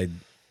 This guy,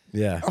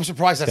 yeah. I'm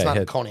surprised that's Guy not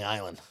in hit. Coney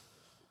Island.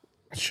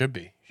 It should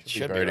be.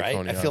 Should be, buried at right?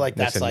 Coney I feel Island. like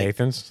that's in like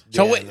Nathan's.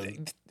 So Yeah,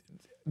 wait,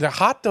 the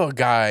hot dog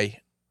guy.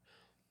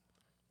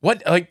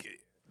 What like?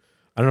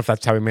 I don't know if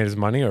that's how he made his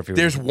money or if he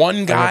There's was,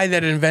 one guy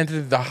that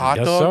invented the hot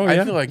guess dog. so,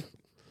 yeah. I feel like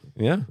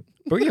yeah.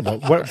 But yeah,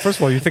 but what, first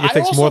of all, you think it I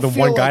takes also more than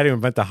feel one guy like- to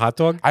invent the hot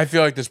dog?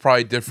 there's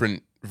probably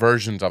different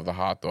versions of the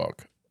hot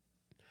dog.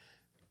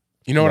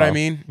 You know what I Well,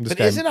 mean? This But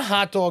guy- isn't a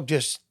hot dog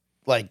just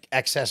like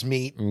excess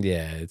meat?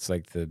 yeah, it's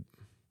like the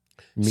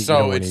meat you So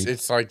don't wanna eat.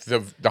 it's like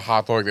the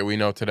hot dog that we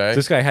know today.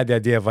 This guy had the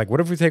idea of like, what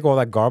if we take all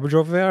that garbage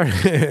over there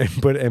and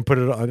put it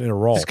in a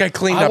roll? This guy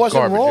cleaned I up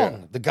wasn't garbage. wrong.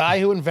 Yeah. The guy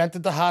who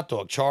invented the hot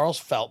dog, Charles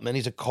Feltman,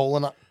 he's a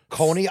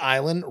Coney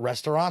Island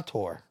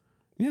restaurateur.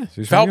 Yeah, so he's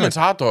from New Feldman's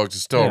York. hot dogs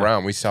is still Yeah.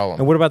 around. We sell them.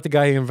 And what about the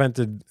guy who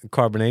invented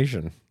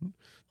carbonation?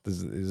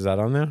 Is that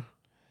on there?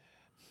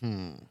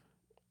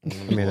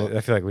 I mean,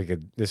 I feel like we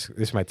could.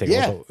 This might take. a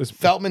Yeah, little, this,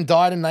 Feltman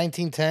died in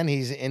 1910.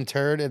 He's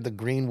interred at the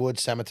Greenwood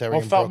Cemetery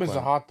Well, in Feldman's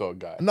Brooklyn. a hot dog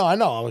guy. No, I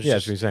know. I was yeah,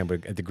 just. that's what he's saying.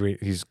 But at the Green,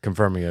 he's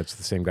confirming it's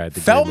the same guy. At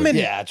the Feldman,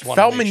 Greenwood. Yeah, I just wanted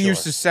to Feldman make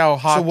used sure. to sell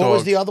hot So dogs. what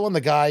was the other one? The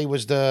guy who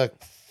was the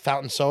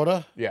fountain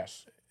soda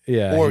Yes.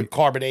 Yeah, or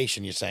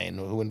carbonation? You're saying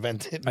who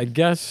invented? I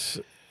guess.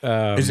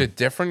 Is it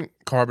different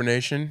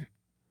carbonation?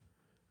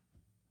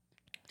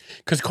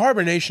 Because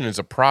carbonation is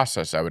a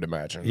process, I would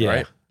imagine, Yeah,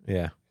 right?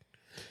 yeah.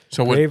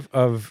 So what?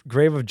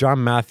 Grave of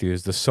John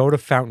Matthews, the Soda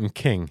Fountain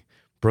King,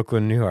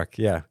 Brooklyn, New York.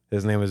 Yeah,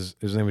 his name was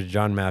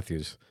John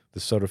Matthews, the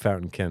Soda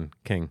Fountain King,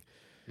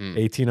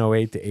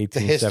 1808 to The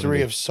 1870.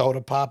 history of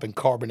soda pop and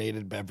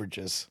carbonated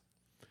beverages.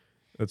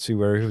 Let's see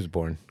where he was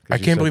born. 'Cause I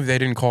you can't said- believe they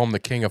didn't call him the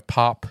king of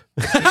pop.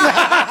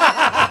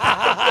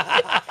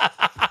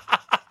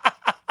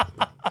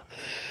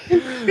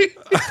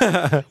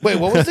 Wait,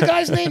 what was the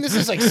guy's name? This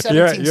is like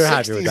You're happy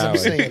 1760s. with that I'm one.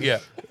 saying. Yeah.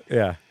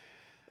 Yeah,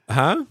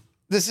 huh?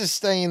 This is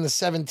staying the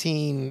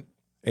 17.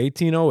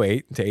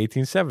 1808 to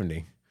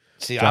 1870.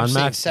 See, John I'm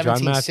saying Math- John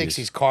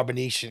 1760s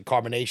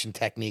carbonation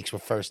techniques were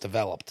first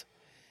developed.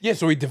 Yeah,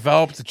 so he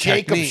developed a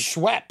Jacob technique.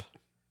 Schwepp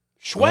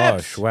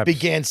Schweppes. Oh, Schweppes.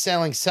 began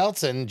selling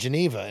seltzer in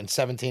Geneva in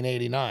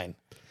 1789.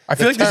 I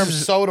feel The like term this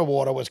is soda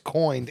water was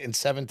coined in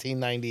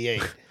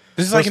 1798.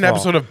 this is like First an of all,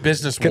 episode of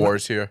Business can I-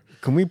 Wars here.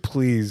 Can you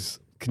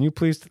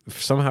please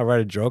somehow write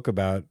a joke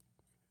about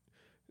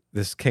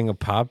this king of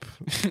pop?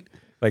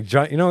 Like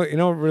John, you know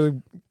what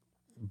really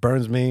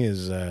burns me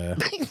is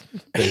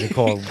they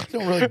call It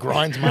don't really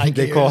grind my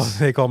gears.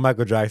 they call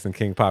Michael Jackson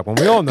King Pop. When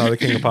we all know the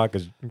king of pop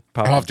is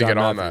pop. I'll have to John get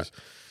on Matthews.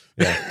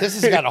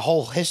 This has got a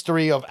whole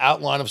history of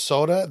outline of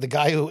soda. The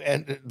guy who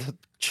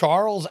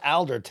Charles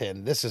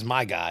Alderton, this is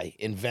my guy,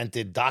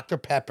 invented Dr.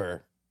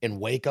 Pepper in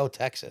Waco,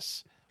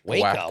 Texas.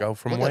 Wacko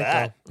from Look at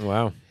Waco. that.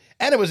 Wow,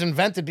 And it was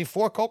invented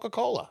before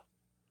Coca-Cola.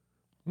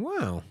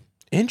 wow,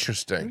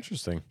 Interesting.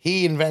 interesting.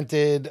 He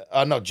invented,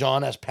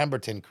 John S.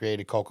 Pemberton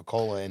created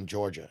Coca-Cola in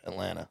Georgia,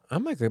 Atlanta. I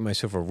might get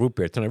myself a root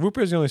beer tonight. Root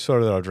beer is the only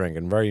soda that I'll drink,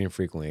 and very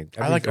infrequently.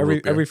 I like a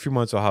root beer. every few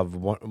months I'll have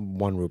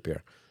one root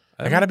beer.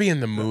 I gotta be in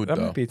the mood That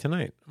though. might be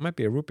tonight. It might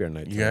be a root beer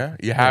night. tonight. Yeah,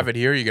 you have it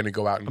here. You're gonna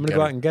go out and I'm gonna get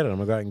go it. out and get it. I'm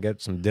gonna go out and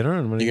get some dinner.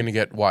 And You're gonna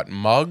get what,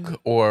 mug,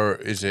 or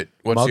is it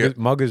what's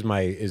Mug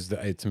is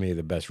to me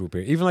the best root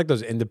beer. Even like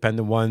those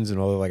independent ones and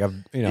all. Like I've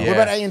Yeah. What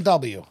about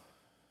A&W?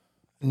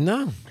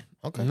 no,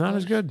 Okay. not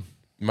as good.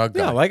 mug?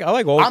 Yeah, guy? I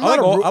like all I'm not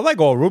a root- I like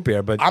all root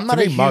beer, but I'm not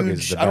to a me, Mug is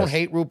huge. the I don't best.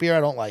 hate root beer.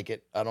 I don't like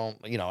it. I don't.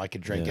 I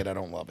could drink it. I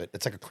don't love it.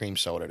 It's like a cream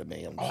soda to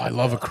me. Oh, I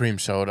love a cream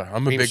soda.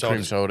 I'm a Cream big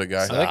cream soda's- soda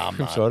guy. I like I'm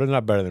cream not. soda.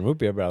 Not better than root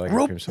beer, but I like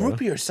cream soda. Root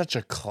beer is such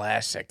a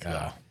classic,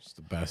 though. It's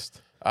the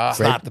best. It's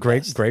not the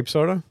best. Grape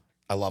soda.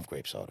 I love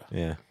grape soda.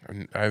 Yeah.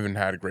 I haven't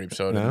had a grape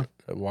soda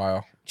in a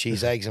while.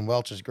 Cheese, eggs, and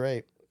Welch is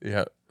great.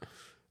 Yeah.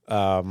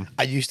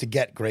 I used to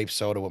get grape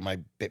soda with my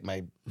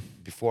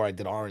before I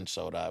did orange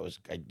soda.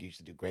 I used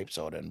to do grape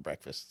soda and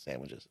breakfast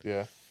sandwiches.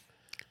 Yeah.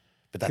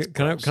 But that's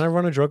Can I gross.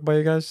 run a joke by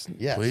you guys?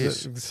 Yes.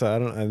 Please. So I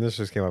don't. And this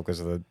just came up because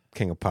of the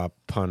King of Pop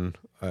pun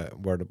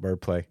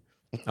wordplay.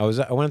 I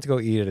wanted to go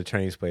eat at a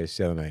Chinese place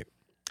the other night,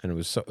 and it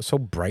was so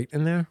bright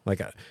in there.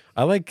 Like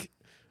I like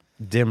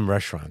dim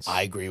restaurants.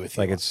 I agree with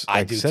you. Like it's I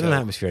like do set too. an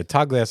atmosphere.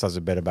 Todd Glass has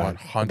a bit about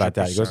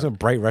that. He goes to a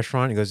bright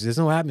restaurant. He goes, "There's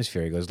no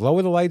atmosphere." He goes,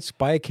 "Lower the lights,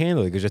 buy a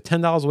candle." He goes, "You're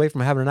 $10 away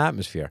from having an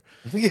atmosphere."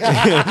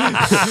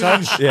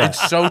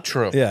 It's so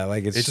true. Yeah,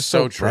 like it's just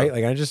so so true. bright.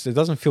 Like it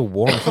doesn't feel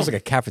warm. It feels like a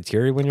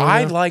cafeteria when you're.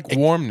 I in there. like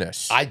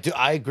warmness. I do.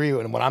 I agree.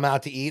 And when I'm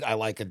out to eat, I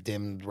like a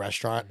dimmed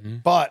restaurant, Mm-hmm.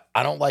 but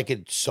I don't like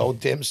it so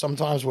dim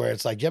sometimes. Where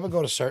it's like, you ever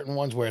go to certain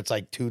ones where it's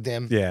like too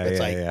dim? Yeah, it's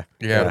yeah, like,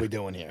 yeah. What are we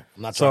doing here?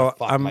 I'm not. trying So to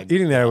fuck I'm my,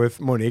 eating there with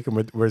Monique,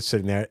 and we're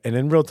sitting there, and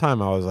in real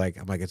time, I'm like,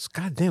 it's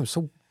goddamn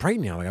so bright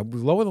now. Like, I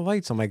lower the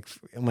lights. I'm like,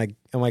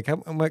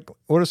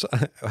 order.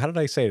 How did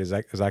I say it?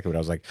 Exactly what I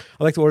was like.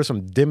 I'd like to order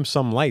some dim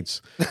sum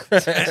lights,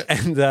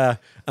 and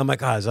I'm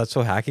like, is that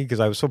so hacky? Because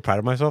I was so proud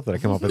of myself that I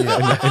came up with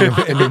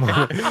in the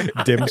moment,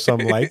 dim sum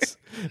lights.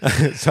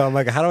 So I'm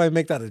like, how do I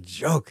make that a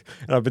joke?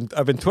 And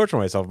I've been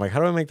torturing myself. I'm like, how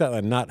do I make that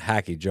a not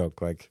hacky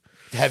joke? Like.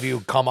 Have you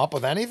come up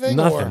with anything?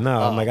 Nothing. Or?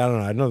 No, I'm like, I don't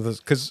know. I know this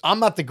because I'm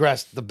not the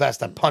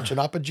best at punching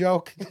up a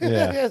joke.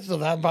 Yeah. So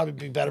that'd probably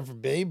be better for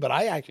me. But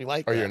I actually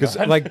like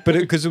that.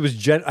 because it was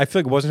I feel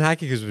like it wasn't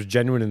hacky because it was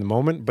genuine in the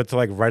moment. But to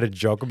like write a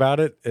joke about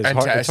it is And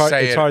hard. to It's hard,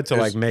 say it's it hard to is-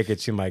 like make it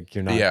seem like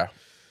you're not. yeah.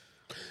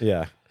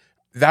 Yeah.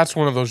 That's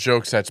one of those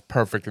jokes that's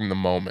perfect in the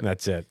moment.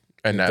 That's it.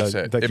 And that's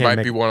it. That It can't might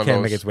make- be one of can't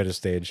those. make its way to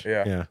stage.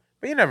 Yeah. Yeah.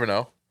 But you never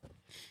know.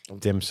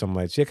 Dim sum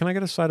lights. Yeah. Can I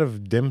get a side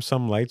of dim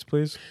sum lights,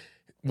 please?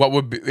 What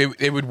would be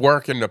it would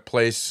work in a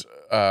place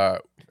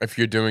if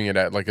you're doing it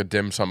at like a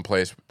dim sum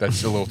place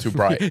that's a little too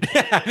bright.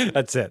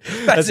 That's it.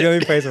 That's the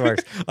only place it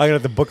works. I'm gonna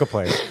have to book a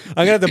place.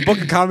 I'm gonna have to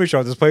book a comedy show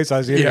at this place I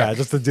was eating at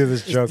just to do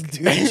this joke.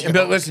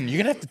 But listen, you're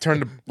gonna have to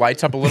turn the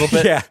lights up a little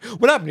bit. Yeah.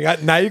 What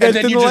happened? Now you guys And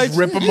then dim you the just lights?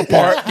 rip them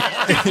apart.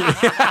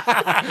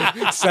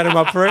 Set them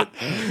up for it.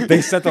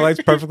 They set the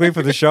lights perfectly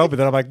for the show, but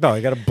then I'm like, no,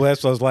 you got to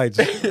blast those lights.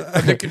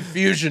 The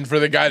confusion for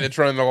the guy that's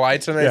running the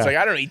lights, and Yeah. it's like,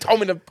 I don't know. He told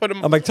me to put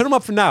them. I'm like, turn them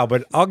up for now,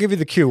 but I'll give you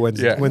the cue when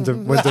to Yeah. when to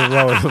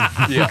lower them.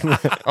 Yeah,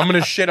 I'm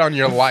gonna shit on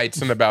your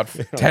lights in about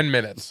 10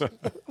 minutes.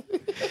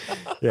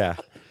 Yeah,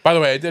 By the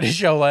way, I did a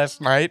show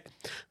last night,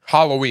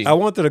 Halloween. I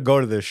wanted to go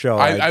to this show.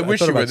 I wish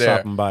thought you were about there.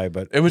 stopping by,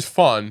 but It was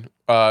fun.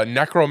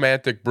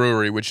 Necromantic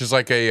Brewery, which is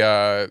like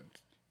a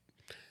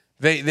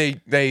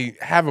they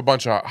have a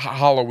bunch of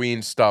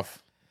Halloween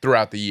stuff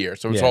throughout the year,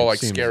 so it's Yeah, all it like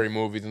seems- scary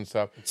movies and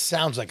stuff.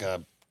 Sounds like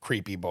a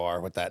creepy bar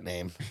with that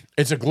name.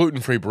 It's a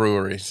gluten-free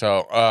brewery,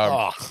 so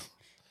Ugh,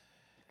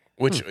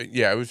 which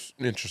yeah, it was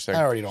interesting.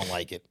 I already don't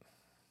like it.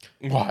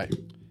 Why?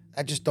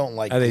 I just don't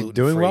like. are they doing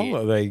gluten-free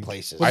well? Are they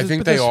places? I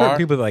think but there's they certain are.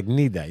 people that like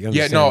need that. You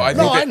Yeah, understand no, that, I right?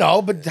 think No, that- I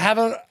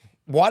know, but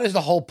why does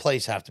the whole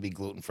place have to be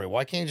gluten free?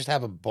 Why can't you just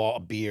have a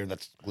beer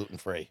that's gluten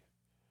free?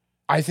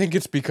 I think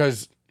it's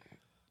because,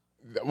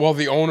 well,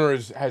 the owner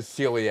has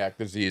celiac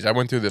disease. I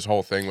went through this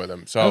whole thing with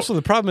him. So Also,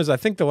 the problem is, I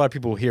think that a lot of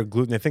people hear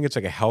gluten. They think it's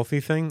like a healthy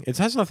thing. It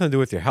has nothing to do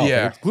with your health.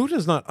 Yeah. Like, gluten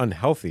is not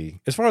unhealthy,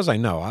 as far as I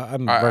know.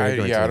 I'm I- very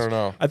ignorant. yeah, to I this. don't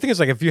know. I think it's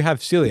like if you have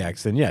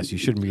celiacs, then yes, you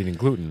shouldn't be eating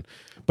gluten.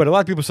 But a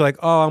lot of people say like,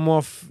 "Oh, I'm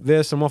off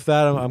this, I'm off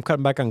that, I'm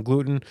cutting back on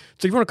gluten."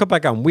 So if you want to cut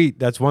back on wheat,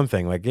 that's one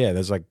thing. Like, yeah,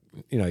 there's like,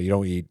 you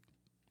don't eat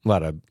a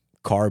lot of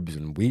carbs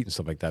and wheat and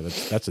stuff like that.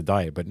 That's a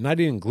diet. But not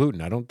eating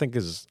gluten, I don't think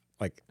is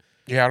like.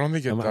 yeah, I don't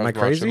think it does Am I much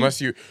crazy?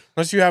 unless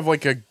you have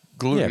like a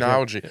gluten Yeah,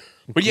 allergy.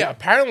 But yeah,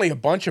 apparently a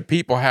bunch of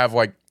people have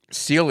like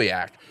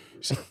celiac,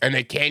 and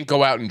they can't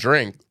go out and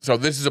drink. So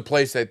this is a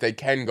place that they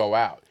can go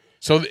out.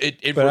 So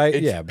it's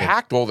but-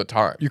 packed all the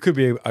time. You could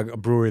be a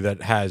brewery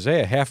that has,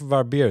 half of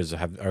our beers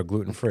are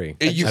gluten free.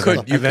 You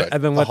could. And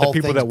then let the whole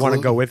people thing's that want to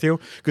go gluten. with you,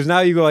 because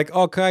now you go like,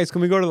 oh guys,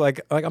 can we go to like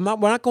we're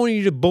not going to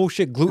eat a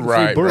bullshit gluten free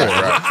Right, brewery.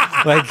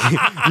 right, Like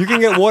you can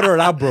get water at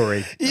our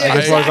brewery. Yeah,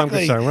 as far as I'm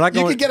concerned, we're not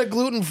You going. could get a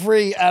gluten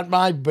free at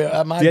my the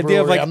brewery.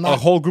 idea of like I'm a not.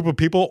 whole group of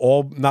people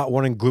all not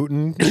wanting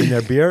gluten in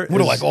their beer.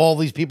 What, is- like all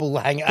these people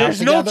hang out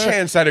There's no together?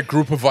 chance that a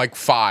group of like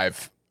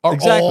 5. Are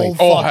Exactly.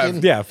 all have-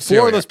 fucking, yeah, 4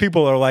 celiac. of those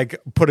people are like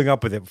putting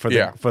up with it for the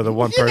Yeah. for the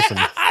one person.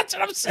 That's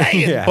what I'm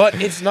saying. Yeah. But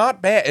it's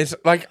not bad. It's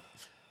like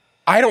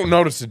I don't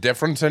notice a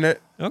difference in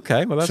it.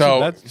 Okay, well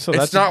So, that's it's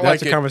that's not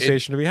like a it-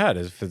 conversation to be had.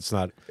 If it's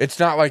not. It's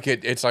not like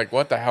it's like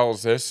what the hell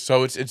is this?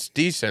 So it's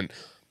decent,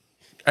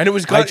 and it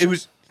was good. It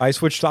was I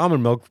switched to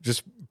almond milk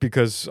just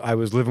because I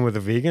was living with a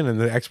vegan and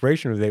the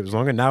expiration date was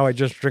longer. Now I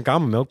just drink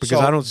almond milk because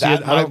So I don't see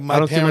it. I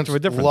don't see much of a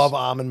difference. Love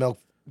almond milk.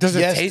 does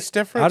it Yes, taste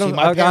different? I don't. See,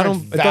 my I don't.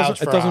 parents It vouch doesn't.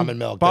 It for doesn't almond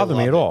milk. They bother me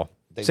love at it. all.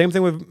 They- Same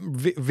thing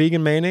with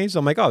vegan mayonnaise.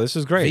 I'm like, oh, this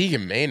is great.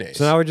 vegan mayonnaise.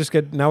 So now I just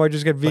get But vegan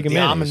the mayonnaise.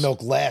 almond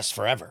milk lasts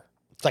forever.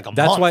 It's like a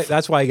That's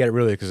month. why I get it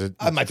really because it.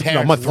 My it's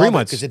parents a month, love 3 it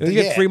months. 'cause You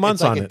get 3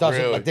 months it's like on it it.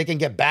 doesn't Really? like they can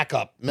get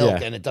backup milk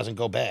Yeah. and it doesn't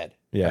go bad.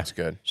 Yeah, That's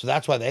good. So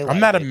that's why they like I'm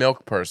not a it.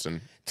 milk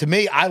person. To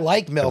me, I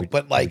like milk,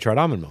 but I like tried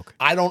almond milk.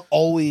 I don't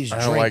always I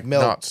drink don't like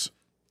milk. nuts.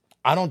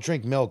 I don't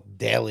drink milk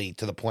daily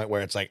to the point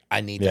where it's like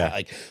I need Yeah. that.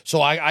 Like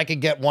so I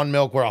could get one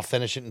milk where I'll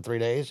finish it in 3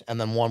 days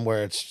and then one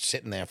where it's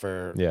sitting there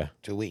for Yeah.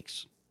 2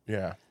 weeks.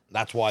 Yeah.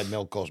 That's why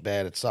milk goes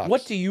bad. It sucks.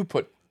 What do you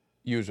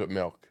use with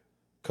milk?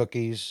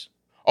 Cookies?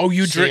 Oh,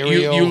 you drink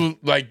Cereal.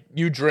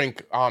 you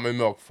drink almond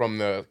milk from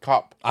the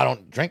cup, I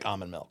don't drink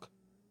almond milk.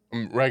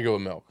 regular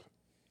milk.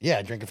 Yeah,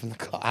 I drink it from the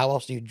cup. How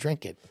else do you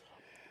drink it?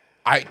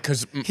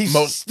 Because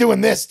He's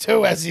doing this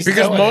too as he's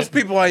because doing most it.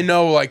 people I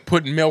know like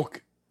put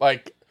milk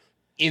like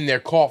in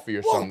their coffee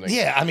or something.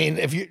 Yeah, I mean,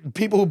 if you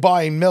people who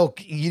buy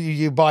milk,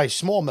 you buy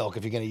small milk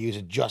if you're going to use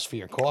it just for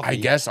your coffee. I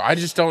guess I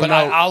just don't But know.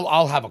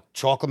 I'll have a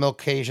chocolate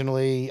milk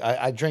occasionally.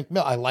 I drink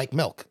milk. I like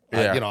milk.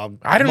 Yeah.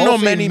 I don't know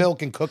mostly many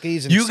milk and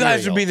cookies. And you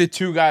guys cereal. would be the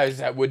two guys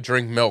that would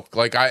drink milk.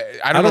 Like I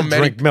I don't know don't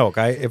many. drink milk.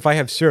 If I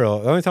have cereal,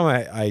 the only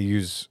time I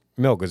use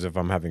milk is if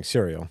I'm having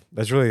cereal.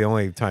 That's really the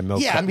only time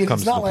milk Yeah, I mean,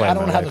 comes it's not to like play I in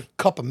don't my have life.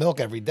 a cup of milk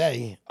every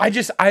day. I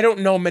don't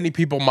know many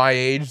people my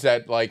age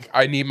that like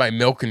I need my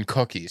milk and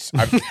cookies.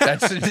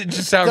 It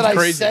just sounds Did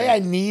crazy. I say I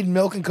need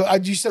milk and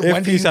cookies? You said If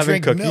when do you he's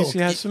having drink cookies, milk? he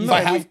has some If milk.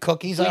 I have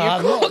cookies, I Your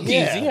have milk. cookies,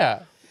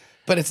 yeah.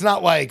 But it's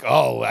not like,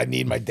 oh, I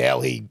need my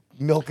daily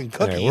milk and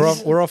cookies.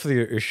 Okay, we're off of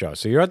your show.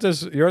 So you're at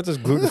this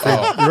gluten free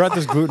you're at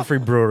this gluten free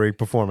brewery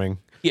performing.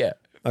 Yeah.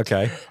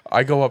 Okay.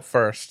 I go up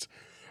first.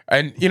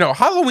 And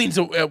Halloween's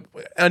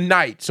a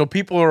night, so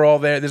people are all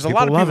there. There's a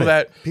lot of love people it.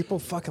 that People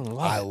fucking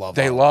love I it. love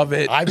they Halloween. love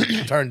it.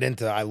 I've turned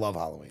into I love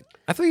Halloween.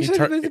 I thought you said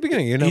at the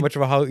beginning you're not much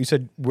of a Halloween. You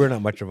said we're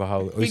not much of a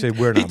Halloween. You said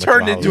we're not he much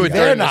turned of a into Halloween a guy.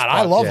 They're during this not.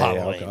 I love Yeah,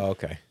 Halloween.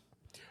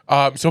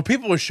 okay. So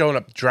people were showing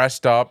up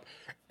dressed up.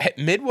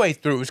 Midway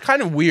through, it was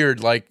kind of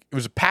weird. Like it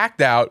was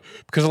packed out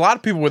because a lot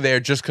of people were there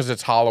just because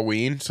it's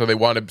Halloween, so they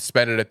want to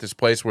spend it at this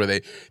place where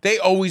they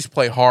always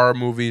play horror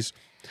movies.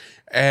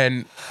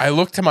 And I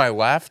look to my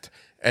left,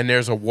 and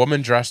there's a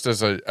woman dressed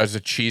as a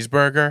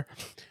cheeseburger.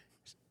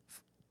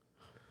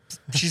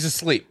 She's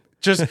asleep,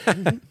 just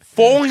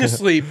falling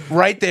asleep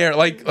right there.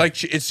 Like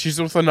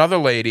she's with another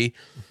lady.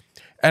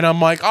 And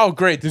I'm like, oh,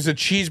 great. There's a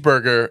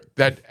cheeseburger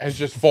that has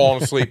just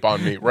fallen asleep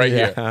on me right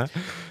here.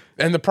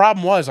 And the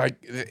problem was,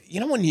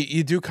 when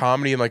you do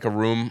comedy in like a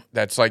room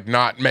that's like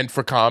not meant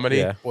for comedy,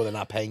 Yeah. Or they're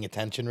not paying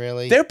attention,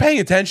 really. they're paying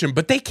attention,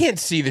 but they can't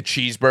see the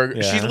cheeseburger.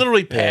 Yeah. She's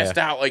literally passed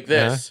out like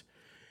this.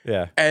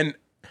 Yeah. And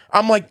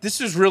I'm like, this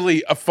is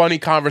really a funny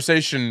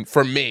conversation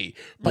for me,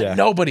 but Yeah.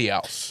 nobody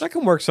else. That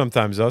can work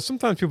sometimes though.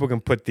 Sometimes people can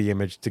put the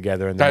image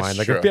together in their That's mind.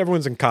 Like true. if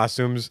everyone's in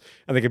costumes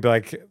and they could be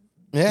like,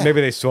 Yeah.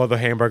 maybe they saw the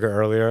hamburger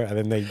earlier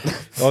and then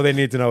all they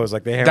need to know is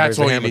like the hamburger. That's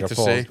all you hamburger need to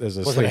falls, see. is Was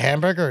it asleep. a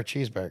hamburger or a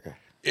cheeseburger?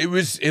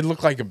 It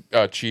looked like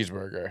a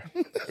cheeseburger.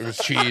 It was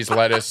cheese,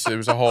 lettuce. It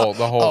was the whole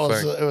Oh,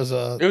 thing. it was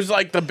a It was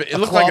like it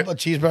looked club, like a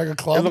cheeseburger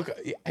club.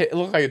 it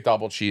looked like a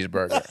double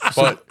cheeseburger.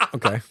 But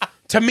Okay.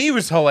 to me, it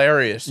was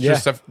hilarious. Yeah.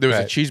 Just if there was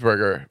Right. a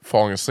cheeseburger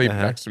falling asleep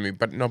next to me,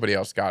 but nobody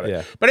else got it.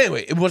 Yeah. But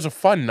anyway, it was a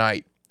fun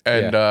night.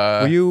 And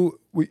Were you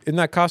in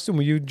that costume?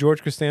 Were you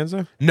George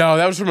Costanza? no,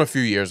 that was from a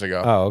few years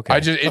ago. Oh, okay.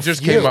 It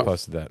just few. came up.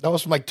 Posted that. That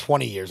was from like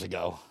 20 years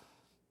ago.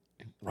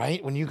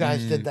 Right? When you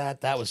guys did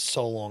that was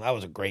so long. That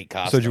was a great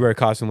costume. So did you wear a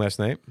costume last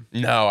night?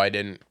 No, I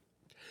didn't.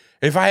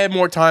 If I had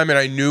more time and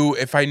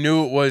if I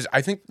knew it was,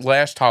 I think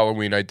last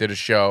Halloween I did a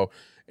show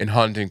in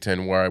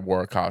Huntington where I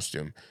wore a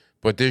costume.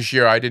 But this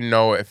year I didn't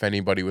know if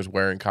anybody was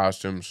wearing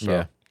costumes, so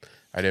Yeah.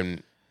 I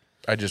didn't.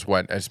 I just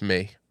went as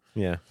me.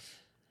 Yeah.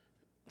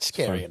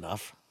 Scary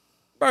enough.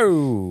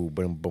 Boom,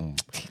 boom, boom.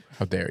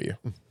 How dare you?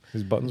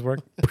 His buttons work.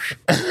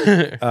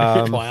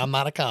 That's why I'm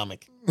not a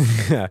comic.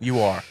 You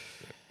are.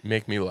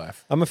 Make me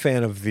laugh. I'm a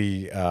fan of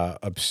the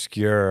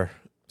obscure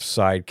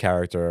side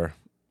character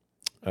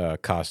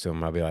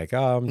costume. I'll be like,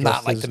 oh, I'm Not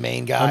dressed like as- the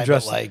main guy, I'm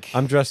dressed, but like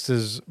I'm dressed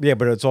as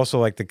but it's also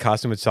like the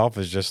costume itself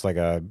is just like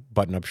a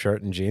button-up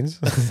shirt and jeans.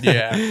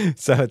 Yeah.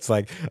 So it's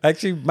like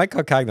actually Mike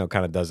Calcagno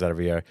kind of does that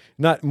every year.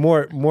 Not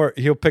more.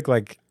 He'll pick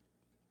like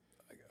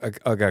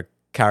a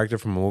character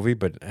from a movie,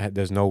 but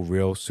there's no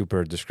real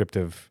super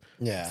descriptive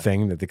Yeah.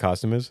 thing that the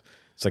costume is.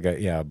 It's like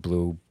a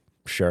blue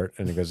shirt,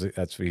 and he goes,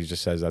 "That's what he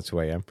just says. That's who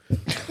I am."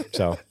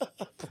 So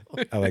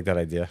I like that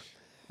idea.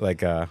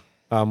 Like I'm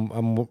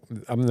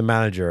the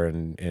manager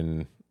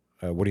in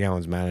Woody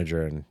Allen's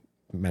manager in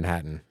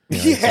Manhattan. You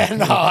know, Yeah,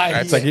 no,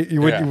 it's like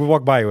you would Yeah.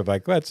 walk by, you would be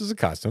like, well, this is a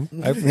costume.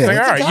 Like, It's all a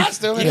right,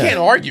 costume, you yeah. can't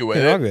argue with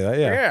Can't it. argue with that,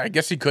 yeah. I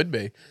guess he could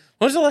be.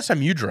 When was the last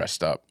time you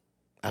dressed up?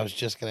 I was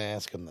just gonna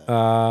ask him that.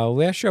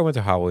 Last year I went to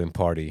a Halloween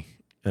party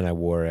and I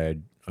wore a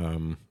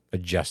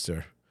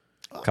jester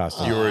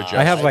costume. You were a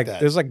I have like like that.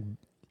 there's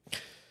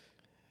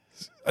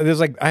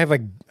like I have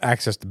like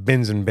access to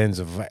bins and bins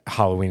of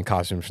Halloween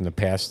costumes from the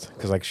past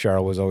because like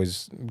Cheryl was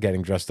always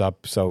getting dressed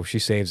up, so she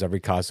saves every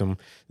costume.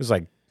 There's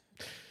like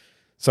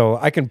so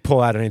I can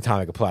pull out anytime.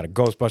 I can pull out a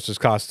Ghostbusters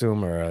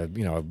costume or a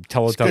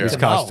Teletubbies to know.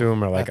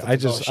 costume or I like have to I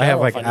go just to I have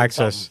Cheryl like if I need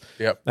access. something.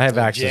 Yep. I have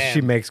a access. jam.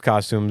 She makes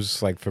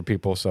costumes like for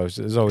people, so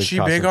there's always She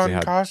costumes big they on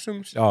had.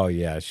 costumes? Oh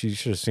yeah, she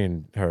should have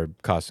seen her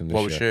costume this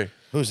What was year. she?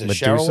 Who's this?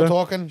 Medusa? Cheryl we're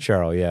talking?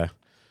 Cheryl, yeah.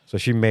 So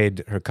she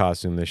made her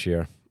costume this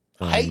year.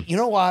 You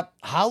know what?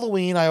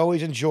 Halloween, I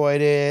always enjoyed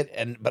it,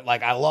 but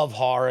like I love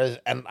horrors,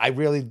 and I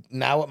really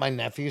now with my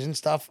nephews and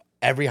stuff.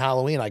 Every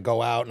Halloween, I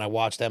go out and I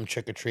watch them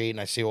trick or treat, and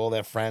I see all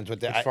their friends with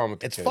their. It's fun with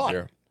the it's kids, fun.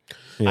 yeah.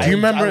 Yeah. Do you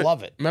remember? I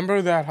love it.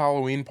 Remember that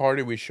Halloween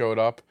party we showed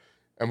up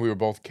and we were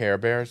both Care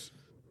Bears?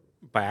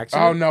 By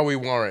accident? Oh no, we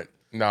weren't.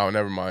 No,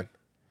 never mind.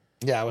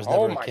 Yeah, I was never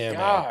Oh a my Care Bear.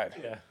 god.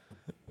 Yeah.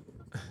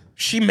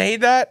 She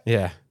made that?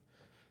 Yeah.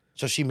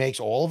 So she makes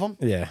all of them.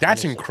 Yeah.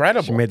 That's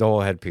incredible. She made the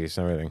whole headpiece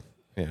and everything.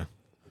 Yeah.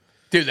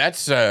 Dude,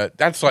 that's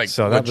like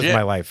So that legit. was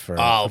my life for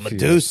Oh, a few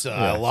years. Medusa.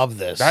 I love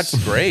this. That's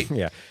great.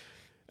 Yeah.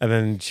 And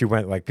then she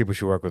went like people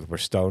she worked with were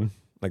Stone.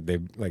 Like they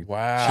like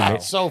Wow. she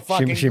That's so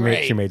fucking she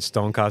great. made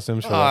Stone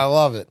costumes for Oh, I them.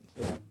 love it.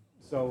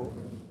 So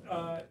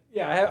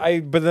yeah,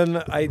 but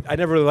then I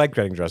never really liked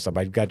getting dressed up.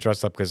 I got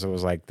dressed up because it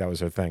was like that was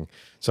her thing.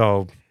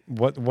 So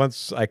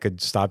once I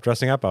could stop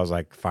dressing up, I was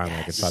like, finally,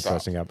 I could stop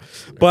dressing up.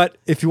 But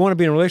if you want to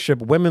be in a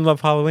relationship, women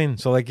love Halloween.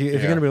 So like, if you're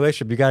gonna be in a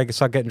relationship, you gotta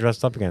start getting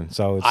dressed up again.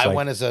 So it's I like,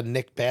 went as a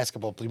Nick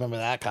basketball player. Remember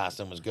that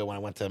costume was good when I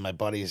went to my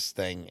buddy's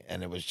thing,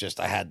 and it was just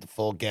I had the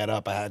full get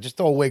up. I had just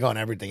throw a wig on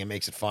everything. It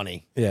makes it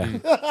funny. yeah,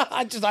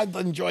 I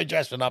enjoy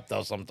dressing up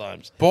though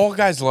sometimes. Bald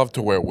guys love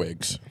to wear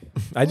wigs.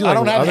 I do. I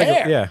don't have like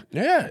hair. Yeah.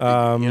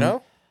 Yeah. You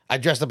know? I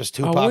dressed up as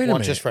Oh, Tupac wait a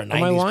once just minute. for a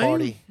Am I 90s lying?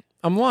 party.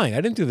 I'm lying.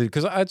 I didn't do the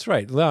because that's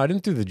right. No, I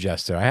didn't do the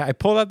jester. I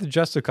pulled out the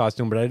jester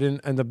costume, but I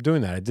didn't end up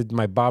doing that. I did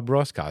my Bob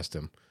Ross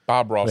costume.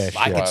 Bob Ross. Yeah,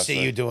 I could classic.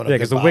 see you doing a Yeah, good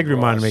because the Bob wig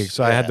reminded me. Ross.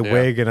 So I had the Yeah.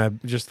 wig, and I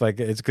just like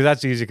it's because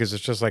that's easy because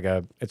it's just like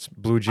it's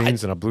blue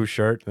jeans and a blue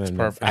shirt. And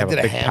perfect. I I have did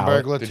a big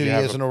palette. Hamburglar Did 2 you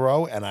have years a- in a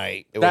row,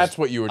 and That's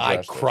what you were I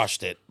dressed as.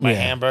 crushed it. My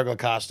Yeah. Hamburglar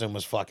costume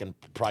was fucking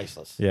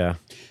priceless. Yeah.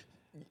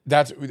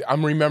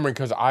 I'm remembering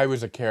because I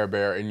was a Care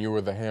Bear and you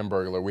were the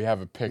Hamburglar. We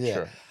have a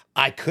picture.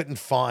 I couldn't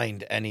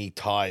find any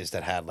ties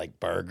that had like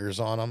burgers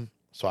on them,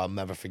 so I'll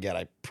never forget.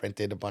 I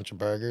printed a bunch of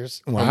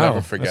burgers Wow.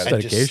 never forget That's it.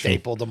 and just dedication.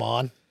 stapled them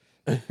on.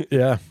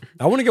 Yeah,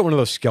 I want to get one of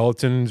those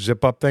skeleton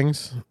zip up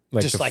things,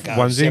 like Just the like a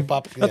onesie. zip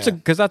up, That's yeah.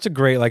 because that's a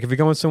great like if you're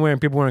going somewhere and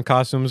people wearing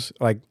costumes.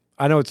 Like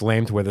I know it's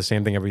lame to wear the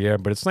same thing every year,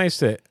 but it's nice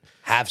to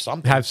Have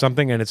something. have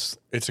something and it's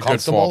It's a good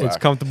Comfortable. fallback. it's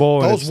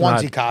comfortable. and Those it's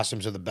onesie not,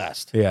 costumes are the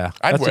best. yeah,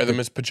 I'd that's a wear them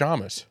good- as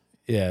pajamas.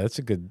 Yeah, that's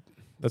a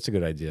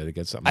good idea to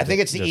get something. I think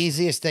that it's the just-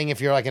 easiest thing if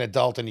you're like an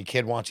adult and your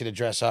kid wants you to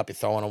dress up. You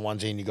throw on a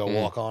onesie and you go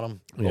walk on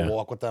them. Go Yeah.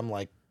 walk with them.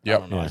 Like I Yep.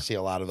 don't know. I see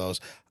a lot of those.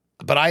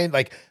 But I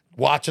like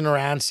watching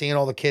around, seeing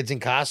all the kids in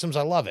costumes.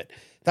 I love it.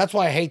 That's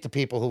why I hate the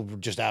people who are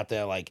just out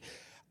there. Like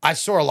I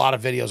saw a lot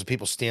of videos of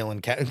people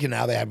stealing. You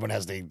know, everyone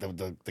has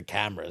the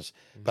cameras.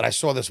 But I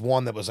saw this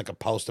one that was like a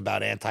post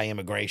about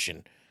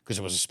anti-immigration because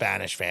it was a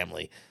Spanish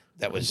family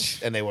that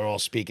was, and they were all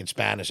speaking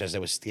Spanish as they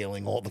were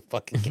stealing all the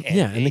fucking candy.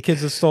 Yeah, and the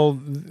kids that stole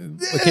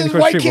the Candy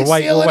Crush white Treat were kids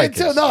white, stealing white it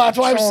too. kids. No, that's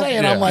what I'm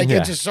saying. I'm like, Yeah.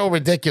 it's just so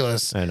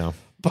ridiculous. I know.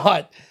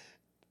 But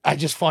I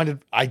just find it.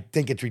 I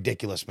think it's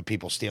ridiculous for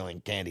people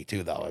stealing candy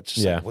too, though. It's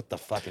just Yeah. like, what the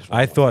fuck is wrong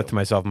I with thought you? to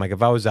myself, I'm like,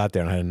 if I was out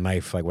there and I had a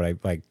knife, like what I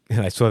like,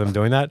 and I saw them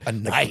doing that, A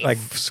knife?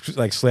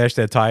 like slash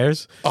their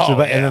tires. Oh,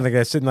 and yeah. then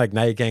they're sitting like,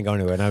 now you can't go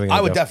anywhere. Now we're gonna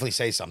I would go. definitely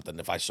say something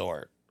if I saw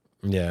it.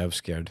 Yeah, I was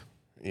scared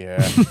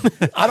Yeah.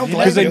 I don't blame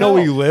because they you. know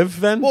where you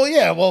live. Then Well,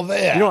 yeah. Well,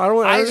 yeah. You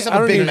know, I just don't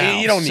have a big need-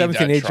 mouth. You don't need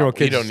 17, that 18-year-old trouble.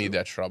 You kids- don't need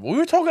that trouble. We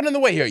were talking on the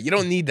way here. You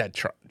don't need that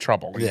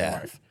trouble in your Yeah.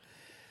 life.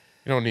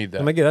 You don't need that.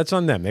 I'm like, yeah, that's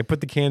on them. They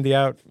put the candy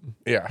out.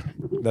 yeah.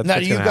 That's Now,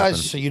 what's you gonna guys, happen.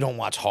 so you don't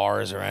watch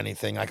horrors or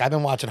anything? Like I've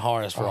been watching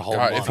horrors for a whole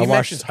God, month. if I you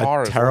watched mentions a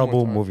horrors one terrible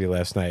more time. movie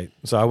last night.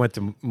 So I went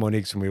to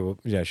Monique's and we were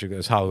she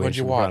goes Halloween. What'd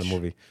you so we put on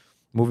watch?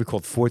 A movie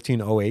called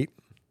 1408.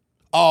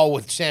 Oh,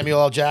 with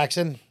Samuel L.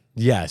 Jackson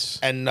Yes,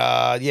 and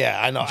yeah,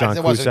 I know. John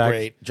It wasn't Cusack.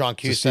 great. John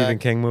it's a Stephen Cusack.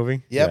 King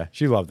movie. Yep. Yeah,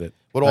 she loved it.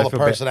 With all I the feel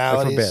bad. I feel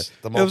personalities,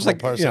 bad. the it was multiple like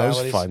it was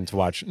personalities. fun to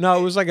watch. No,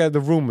 it was like the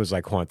room was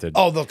like haunted.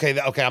 Oh, okay.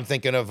 Okay, I'm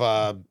thinking of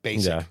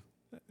Basic. yeah,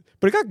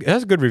 but it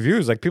has good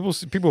reviews. Like people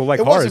like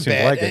It horror wasn't seem to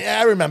bad. like it.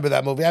 I remember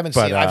that movie. I haven't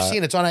But, seen it. I've seen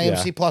it. It's on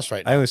AMC yeah. Plus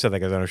right I now. only said that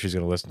because I know she's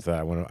going to listen to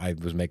that when I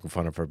was making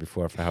fun of her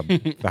before for how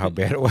for how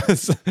bad it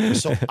was.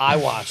 So I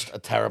watched a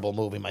terrible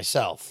movie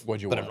myself.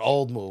 What'd you But watch? an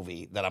old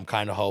movie that I'm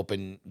kind of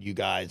hoping you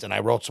guys, and I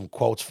wrote some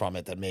quotes from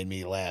it that made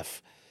me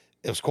laugh.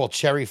 It was called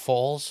Cherry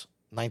Falls,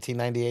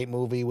 1998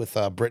 movie with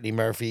Brittany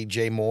Murphy,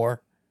 Jay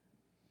Moore.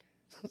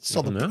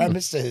 So the No.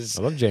 premise is,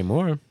 I love Jay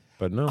Moore,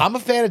 but no. I'm a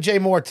fan of Jay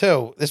Moore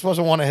too. This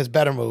wasn't one of his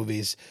better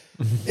movies.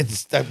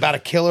 It's about a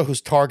killer who's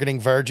targeting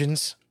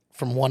virgins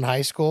from one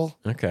high school.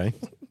 Okay.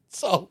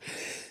 So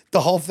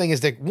the whole thing is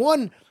that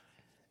one,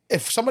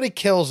 if somebody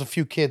kills a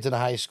few kids in a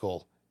high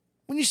school,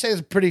 wouldn't you say there's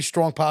a pretty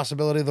strong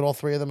possibility that all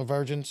three of them are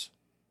virgins?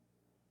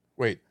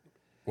 Wait.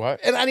 What?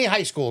 In any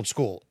high school,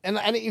 and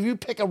if you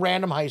pick a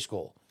random high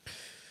school,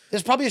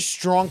 there's probably a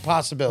strong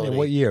possibility. And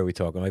what year are we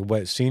talking? Like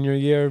what senior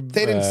year?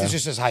 They didn't. It's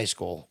just as high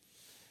school.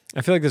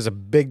 I feel like there's a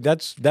big.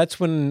 That's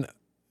when.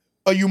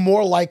 Are you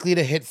more likely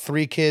to hit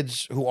 3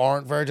 kids who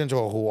aren't virgins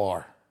or who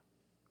are?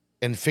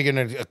 And figuring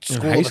a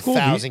school high of school,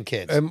 1,000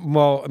 kids.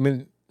 Well, I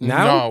mean,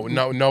 now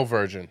No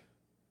virgin.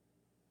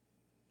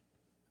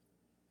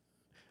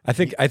 I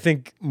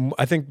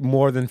think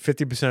more than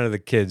 50% of the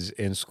kids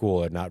in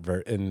school are not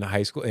in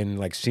high school in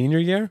like senior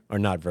year are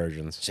not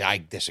virgins. See, I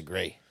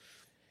disagree.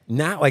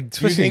 Not like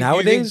especially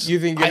nowadays. You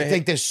think? I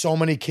think there's so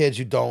many kids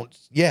who don't.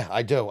 Yeah,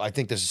 I do. I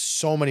think there's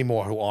so many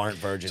more who aren't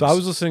virgins. so I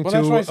was listening Well, to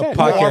that's what I a said.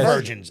 who are podcast.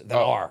 virgins than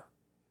are.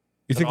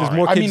 You think All there's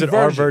more right. I kids mean, that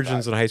are virgin-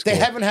 virgins in high school? They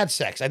haven't had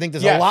sex. I think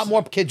there's a Yes. lot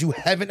more kids who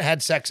haven't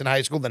had sex in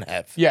high school than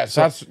have. Yes,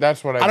 that's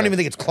what I. I don't meant. even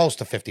think it's close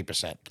to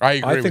 50%. I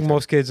agree. I with think you.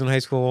 most kids in high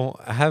school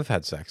have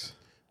had sex.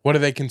 What are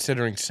they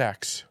considering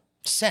sex?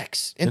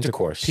 Sex,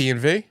 intercourse. P and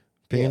V.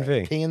 P and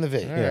V. P and the V.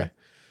 Yeah.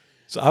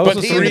 So I was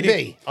But B listening and the to-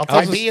 B. I'll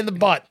take B in the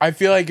butt. I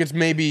feel like it's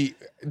maybe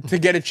to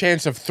get a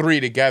chance of 3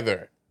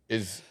 together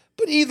is.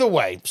 But either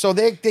way, so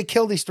they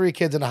killed these 3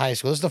 kids in the high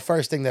school. This is the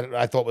first thing that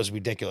I thought was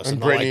ridiculous.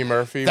 And they're Brittany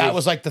Murphy That was-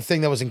 was like the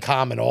thing that was in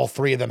common. All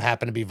 3 of them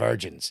happened to be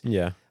virgins.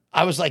 Yeah.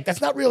 I was like,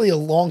 that's not really a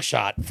long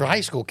shot for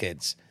high school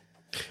kids.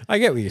 I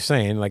get what you're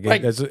saying. Like,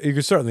 Right.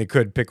 you certainly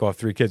could pick off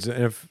 3 kids.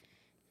 And if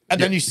And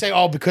then you say,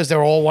 oh, because they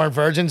all weren't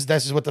virgins,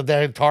 this is what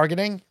they're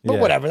targeting. But Yeah.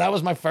 whatever. That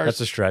was my first.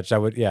 that's a stretch, I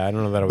would, I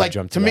don't know that I would like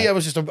jump to to me, that. it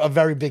was just a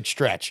very big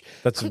stretch.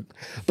 That's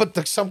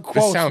But some This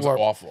quotes sounds were,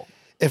 awful.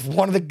 if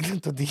one of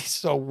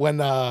so when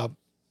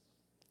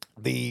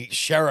the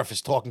sheriff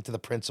is talking to the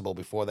principal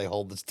before they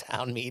hold this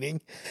town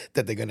meeting,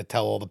 that they're going to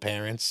tell all the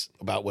parents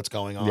about what's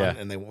going on, Yeah.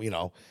 and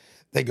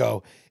they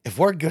go, if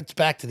word gets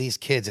back to these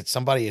kids that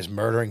somebody is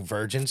murdering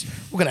virgins,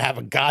 we're going to have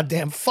a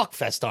goddamn fuck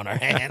fest on our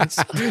hands.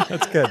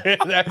 That's good.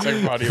 That's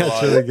a funny That's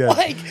line. really good.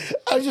 Like,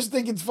 I just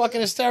think it's fucking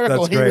hysterical.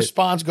 That's And he great.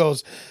 responds,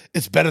 goes,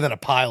 it's better than a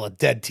pile of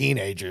dead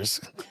teenagers.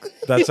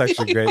 That's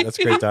actually great. That's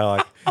great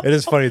dialogue. It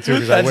is funny too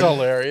because That's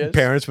hilarious.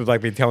 Parents would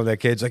like be telling their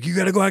kids like, "You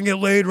got to go out and get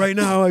laid right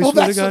now." I Well,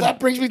 swear to so God. that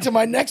brings me to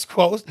my next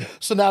quote.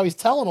 So now he's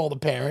telling all the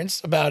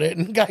parents about it,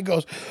 and the guy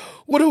goes,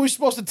 what are we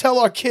supposed to tell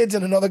our kids?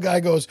 And another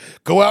guy goes,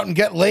 go out and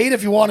get laid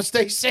if you want to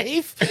stay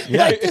safe.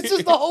 Like, this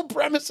is the whole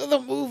premise of the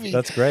movie.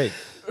 That's great.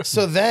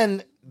 So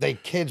then the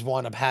kids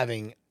wind up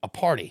having a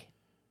party.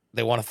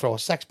 They want to throw a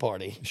sex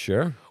party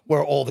Sure.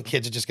 where all the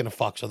kids are just going to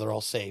fuck so they're all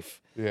safe.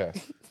 Yeah.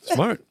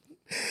 Smart.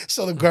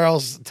 So the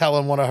girl's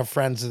telling one of her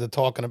friends that they're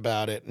talking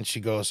about it, and she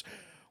goes,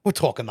 we're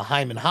talking the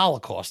Hyman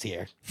Holocaust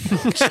here.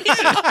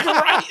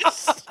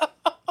 Christ.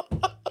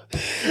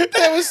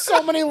 There was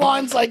so many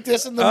lines like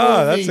this in the movie.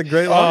 Oh, that's a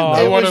great Oh, line.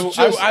 It I, was wanna,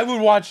 just- I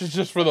would watch it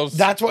just for those.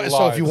 That's what.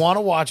 So if you lines. want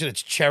to watch it,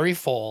 it's Cherry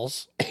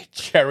Falls.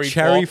 Cherry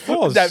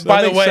Falls. That, That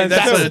by the makes way,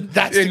 sense.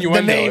 That's the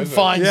innuendo, name. isn't it?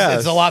 Finds Yes.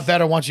 it's a lot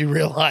better once you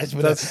realize.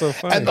 But That's so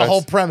funny. And the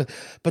whole premise.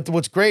 But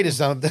what's great is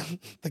I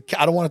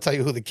don't want to tell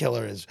you who the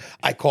killer is.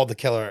 I called the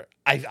killer.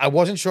 I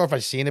wasn't sure if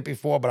I'd seen it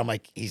before, but I'm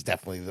like, he's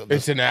definitely the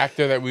It's an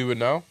actor that we would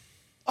know.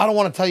 I don't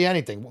want to tell you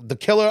anything. The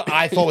killer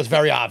I thought was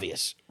very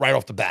obvious right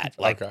off the bat.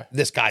 Like Okay.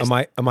 this guy's.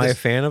 Am I a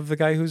fan of the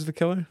guy who's the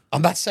killer?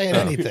 I'm not saying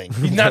anything.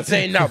 He's not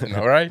saying nothing,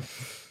 all right?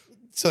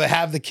 So they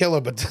have the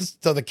killer, but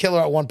so the killer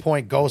at one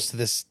point goes to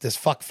this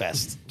fuck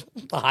fest,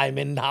 the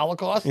Hyman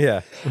Holocaust.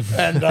 Yeah.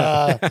 And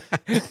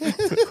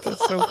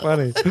That's so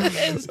funny.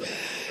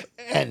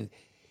 and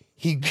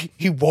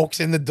he walks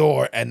in the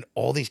door, and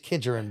all these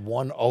kids are in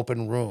one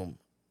open room,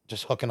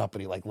 just hooking up,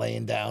 and he like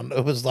laying down.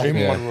 It was like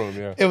In one room,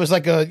 yeah. It was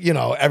like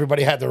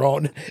everybody had their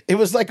own. It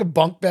was like a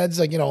bunk beds,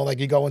 like like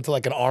you go into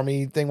like an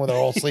army thing where they're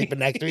all sleeping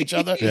next to each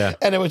other. Yeah.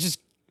 And it was just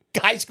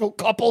high school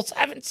couples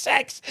having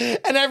sex,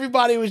 and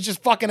everybody was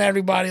just fucking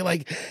everybody.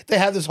 Like they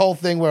had this whole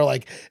thing where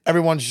like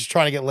everyone's just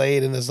trying to get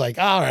laid, and it's like,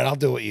 all right, I'll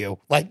do it you.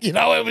 Like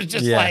it was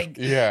just Yeah. like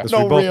Yeah. Yes,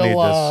 no we both real. need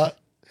this.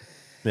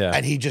 Yeah.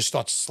 And he just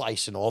starts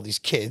slicing all these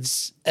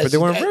kids. But they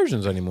weren't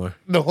virgins anymore.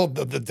 No,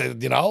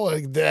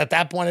 at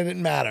that point it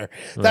didn't matter.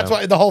 That's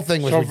why the whole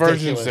thing was So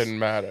ridiculous. versions didn't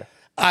matter.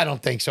 I don't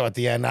think so at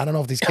the end. I don't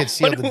know if these kids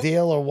sealed the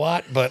deal or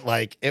what, but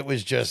like it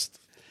was just.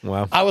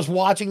 Wow. I was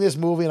watching this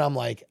movie and I'm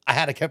like, I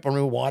had to keep on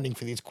rewinding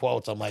for these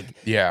quotes. I'm like,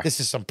 Yeah. this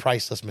is some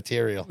priceless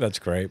material. That's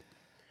great.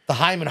 The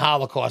Hyman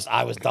Holocaust,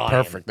 I was dying.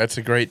 Perfect. That's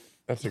a great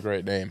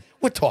name.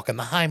 We're talking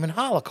the Hyman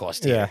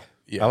Holocaust here. Yeah.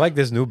 Yeah. I like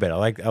this new bit. I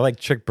like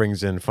Chick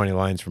brings in funny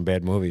lines from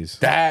bad movies.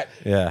 That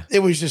Yeah. It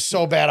was just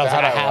so bad. I was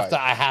That like, I like.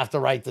 I have to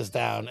write this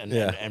down and,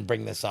 Yeah. and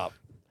bring this up.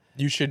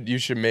 you should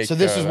make. So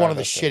this is one of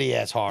the that- shitty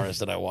ass horrors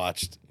that I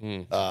watched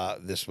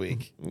this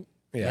week.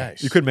 Yeah.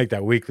 Nice. You could make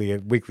that weekly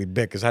bit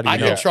because how do you I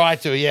know? could try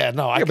to, yeah.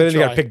 No, I Yeah, could but then you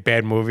try. got to pick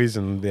bad movies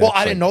and. Well,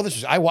 I didn't know this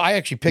was. I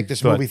actually picked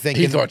this thought- movie He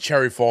thinking. thought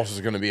Cherry Falls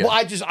was going to be. Well,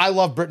 I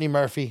love Brittany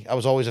Murphy. I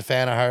was always a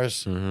fan of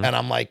hers, and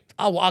I'm like,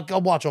 I'll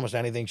watch almost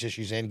anything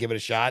she's in, give it a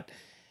shot.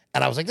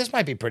 And I was like, this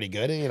might be pretty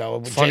good.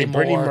 And, Funny, Jay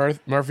Brittany Moore.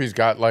 Murphy's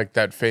got like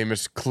that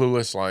famous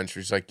Clueless line.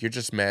 She's like, "You're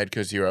just mad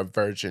because you're a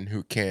virgin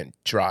who can't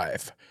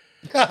drive,"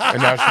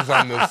 and now she's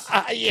on this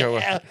killer.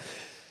 Yeah.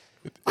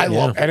 I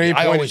love. At any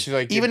I point, always, she's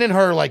like- even in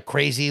her like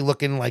crazy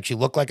looking, like she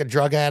looked like a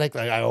drug addict.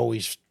 Like I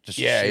always just,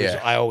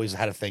 I always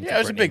had a thing. Yeah, I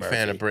was a big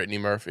fan of Brittany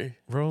Murphy.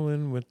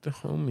 Rolling with the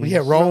homies. Yeah,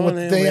 rolling with the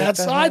Rolling thing with the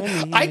outside.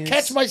 I homies.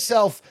 catch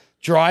myself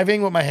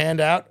driving with my hand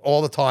out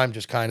all the time,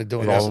 just kind of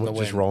doing this in the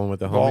wind. Just rolling with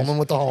the homies. Rolling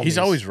with the homies. He's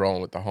always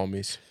rolling with the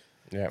homies.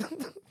 Yeah,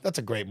 That's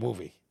a great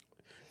movie.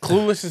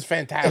 Clueless is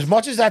fantastic. As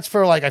much as that's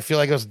for like, I feel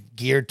like it was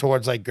geared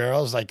towards like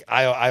girls. Like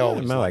I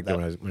always I like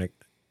loved that when I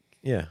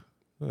yeah,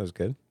 that was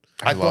good.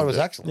 I thought it loved was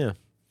it. excellent. Yeah.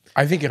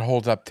 I think it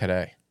holds up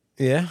today.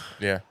 Yeah.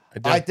 Yeah, I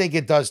do. I think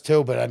it does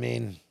too. But I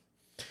mean,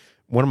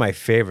 One of my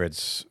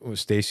favorites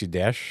was Stacey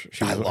Dash.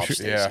 She I was, love she-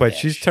 Stacey but Dash.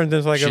 she's turned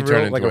into like She a turned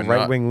real, like into a a nut.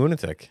 right wing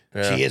lunatic.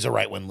 Yeah. she is a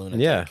right wing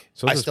lunatic. Yeah,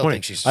 so I it's still funny.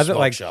 think she's I a thought, smoke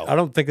like show. I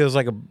don't think there's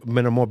like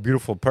been a more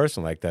beautiful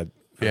person like that.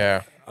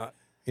 Yeah,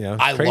 You know,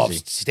 I crazy. love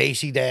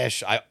Stacey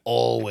Dash. I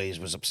always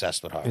was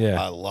obsessed with her. Yeah.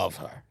 I love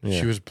her.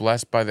 she was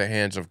blessed by the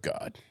hands of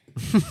God.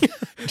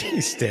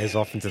 He stares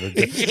off into the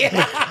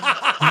distance.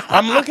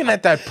 I'm looking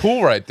at that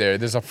pool right there.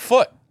 There's a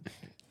foot.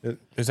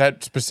 Is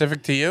that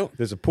specific to you?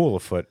 There's a pool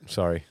of foot.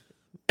 Sorry.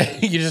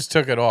 You just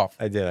took it off.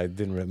 I did. I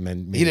didn't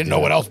mean He didn't know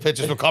what else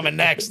pictures were coming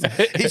next.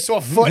 He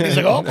saw foot and he's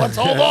like, oh, let's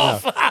hold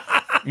off.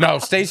 No,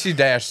 Stacey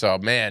Dash, though,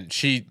 man,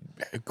 she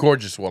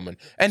gorgeous woman,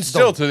 and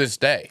still to this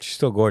day. She's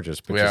still gorgeous.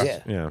 But Yeah.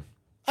 just, yeah.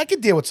 I could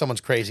deal with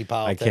someone's crazy I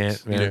politics.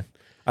 can't, man. Yeah.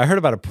 I heard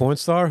about a porn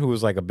star who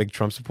was like a big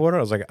Trump supporter.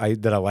 I was like,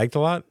 that I liked a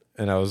lot,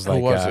 and I was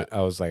like, was it?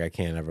 I was like, I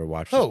can't ever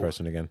watch this Who?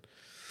 person again.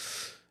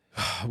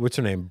 What's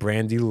her name?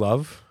 Brandy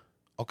Love.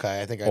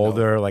 Okay, I think I know.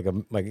 Older,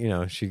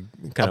 she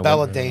kind of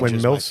Bella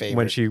Danger's my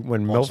when favorite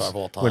when porn star of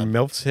all time.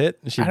 MILFs hit,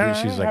 she's I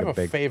like have a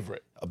big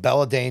favorite.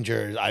 Bella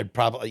Danger, I'd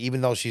probably, even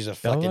though she's a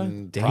Bella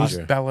fucking Danger. Who's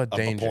Bella a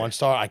Danger? porn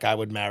star, like I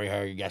would marry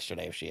her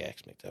yesterday if she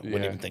asked me to.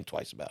 Wouldn't Yeah. even think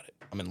twice about it.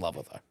 I'm in love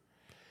with her.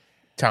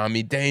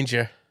 Tommy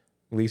Danger.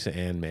 Lisa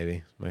Ann,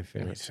 maybe my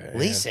favorite.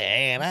 Lisa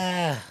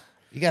Ann,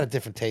 you got a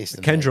different taste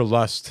than Kendra me.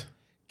 Lust.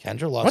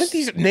 Kendra Lust. What are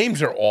these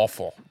names are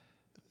awful?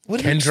 What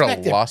do you Kendra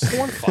expect? They're Lust?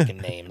 porn fucking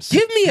names.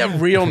 Give me a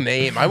real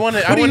name. I want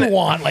to. What do you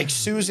want? Like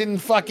Susan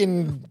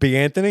fucking. B.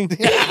 Anthony.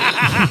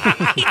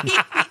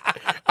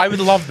 I would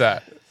love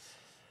that.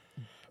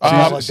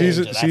 Bella She's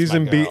Danger, that's she's my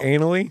in B. girl.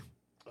 Anally.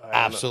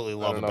 Absolutely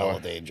love don't know.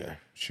 Bella Danger.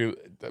 Shoot,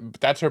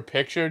 that's her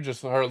picture.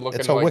 Just her looking.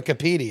 It's a like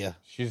Wikipedia.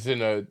 she's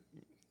in a.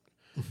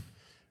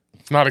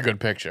 It's not a good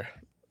picture.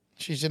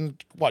 She's in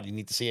what? You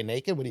need to see her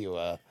naked? What do you?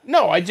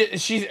 No, I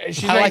just she's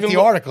I not like even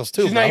the articles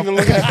too. She's bro. not even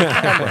looking at the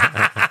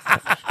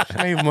camera. She's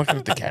not even looking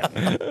at the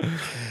camera.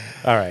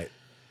 All right.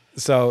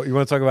 So you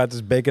want to talk about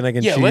this bacon, egg,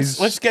 and Yeah, cheese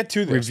let's get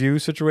to this. review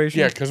situation?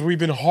 Yeah, because we've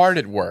been hard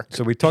at work.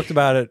 So we talked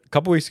about it a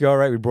couple weeks ago,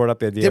 right? We brought up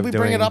the idea. Did of we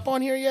bring doing, it up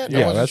on here yet? I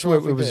Yeah, wasn't that's sure what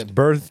if we it was did.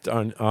 birthed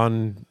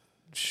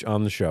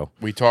on the show.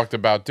 We talked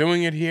about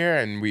doing it here,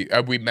 and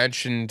we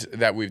mentioned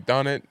that we've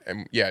done it,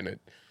 and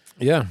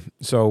Yeah.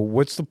 So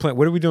what's the plan?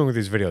 What are we doing with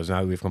these videos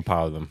now that we've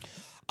compiled them?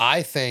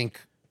 I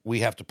think we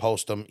have to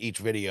post them each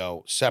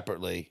video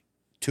separately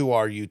to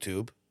our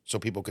YouTube so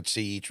people could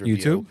see each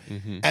review.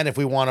 And if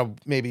we want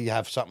to maybe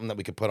have something that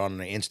we could put on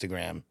the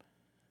Instagram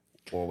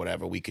or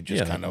whatever, we could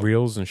just kind of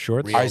reels and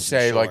shorts. Reels. I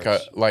say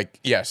shorts.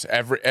 yes,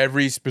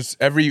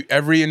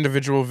 every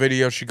individual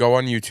video should go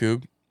on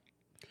YouTube.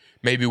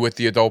 Maybe with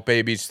the adult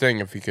babies thing,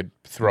 if we could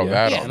throw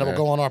that yeah, on and it will there.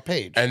 go on our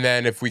page. And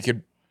then if we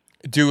could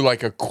do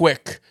like a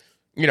quick,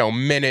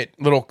 minute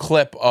little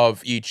clip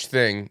of each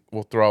thing,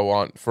 we'll throw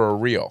on for a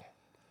reel.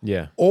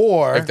 Yeah.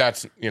 Or If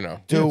that's do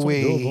it's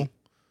we doable.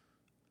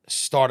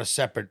 start a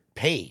separate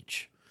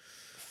page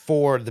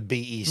for the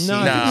BEC? No,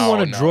 I think we No,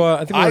 want to no. draw. I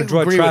think we I want to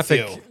draw agree with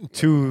traffic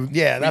to.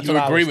 Yeah, that's you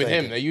what I agree was with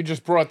thinking. him that you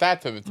just brought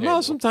that to the table.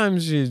 Well,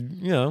 sometimes you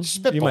know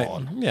you might.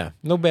 Spitballing. Yeah,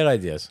 no bad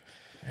ideas.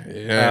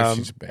 Yeah,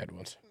 she's a bad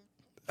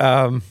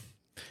one.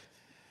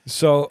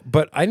 So,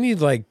 but I need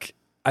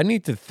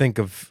to think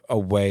of a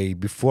way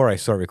before I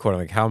start recording.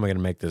 Like, how am I going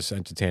to make this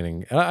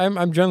entertaining? And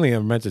I'm generally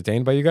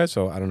entertained by you guys,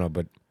 so I don't know.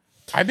 But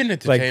I've been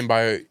entertained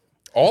by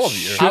all of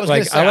you. I was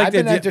Like, gonna say, I like I've the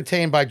been idea-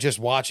 entertained by just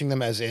watching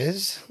them as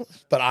is,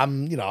 but I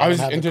was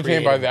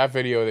entertained by that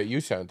video that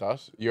you sent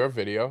us. Your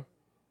video,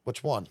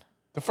 Which one?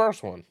 the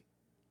first one.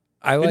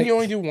 I Didn't like. you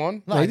only do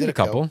one? No, I I did a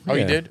couple. Oh, you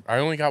Yeah. did? I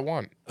only got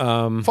one.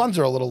 Funds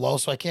are a little low,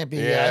 so I can't be.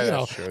 Yeah, you know,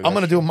 that's true, I'm that's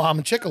gonna do Mom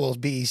and Chickalo's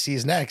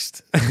BECs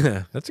next.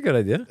 That's a good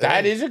idea.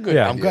 That is a good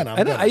Yeah, idea. I'm gonna.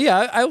 And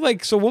I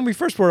like. So when we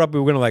first brought it up, we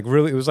were gonna like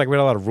really. It was like we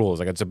had a lot of rules.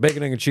 Like it's a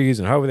bacon egg and cheese,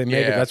 and however they make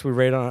it, Yeah. that's what we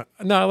rate on.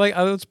 No, I like.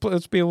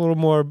 Let's be a little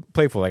more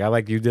playful. Like I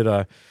like you did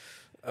a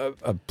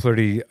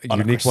pretty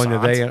unique one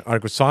croissant. today on a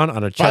croissant on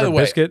a By cheddar the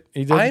way, biscuit.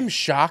 You did. I'm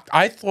shocked.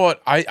 I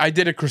thought I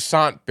did a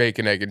croissant,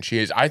 bacon, egg, and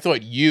cheese. I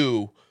thought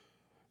you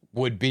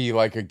would be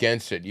like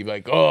against it. You'd be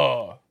like,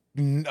 oh.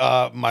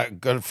 My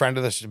good friend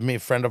of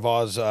friend of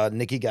ours,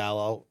 Nikki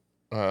Gallo,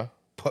 Uh-huh.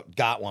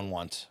 got one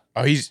once,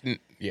 Oh,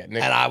 yeah.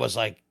 Nick, and I was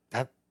like,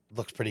 that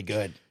looks pretty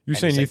good. You And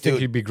saying he's you like, think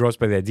 "Dude, you'd be grossed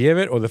by the idea of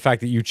it, or the fact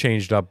that you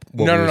changed up?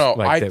 What no.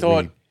 Like, I that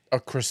thought we- a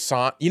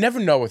croissant. You never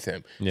know with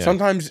him. Yeah.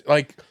 Sometimes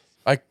like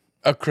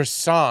a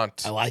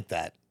croissant. I like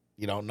that.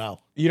 You don't know.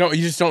 You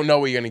just don't know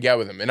what you're gonna get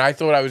with him. And I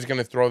thought I was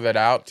gonna throw that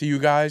out to you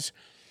guys,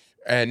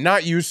 and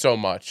not you so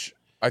much.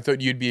 I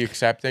thought you'd be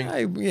accepting, I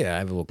have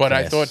a little. but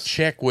I class. thought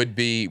Chick would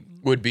be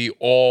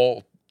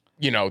all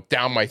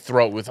down my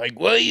throat with like,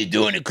 what are you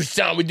doing a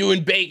croissant? We're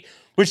doing bake,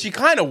 which she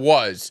kind of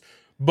was.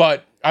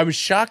 But I was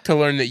shocked to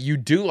learn that you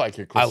do like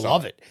a I croissant.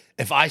 love it.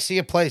 If I see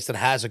a place that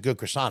has a good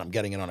croissant, I'm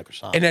getting it on a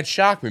croissant. And that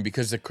shocked me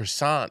because the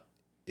croissant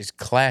is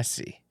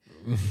classy.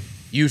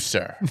 You,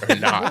 sir, are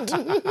not.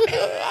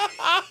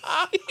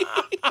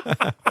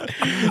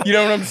 You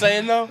know what I'm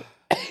saying, though?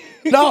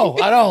 No,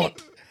 I don't.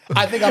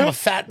 I think I'm a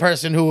fat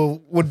person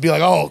who would be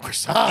like, "Oh,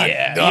 croissant.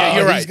 Yeah,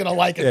 you're right. He's gonna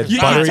like it. Yeah, You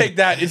croissant. take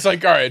that. It's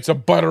like, all right, it's a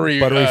buttery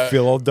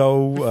phyllo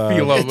dough.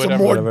 phyllo. It's a whatever,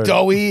 more whatever.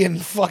 doughy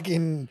and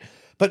fucking.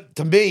 But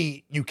to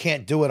me, you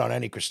can't do it on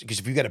any croissant because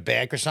if you get a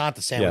bad croissant,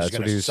 the sandwich Yeah, is that's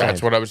gonna what he was suck.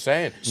 That's what I was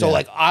saying. So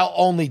like, I'll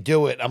only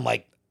do it. I'm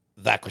like,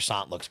 that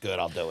croissant looks good.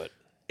 I'll do it.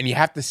 And you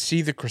have to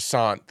see the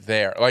croissant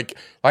there, like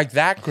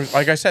that.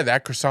 Like I said,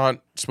 that croissant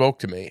spoke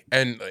to me,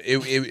 and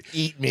it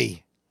Eat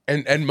me.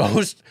 and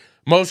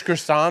Most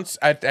croissants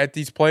at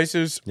these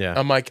places, Yeah.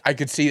 I'm like, I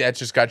could see that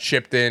just got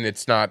shipped in.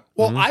 It's not.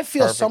 Well, I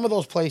feel some of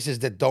those places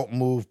that don't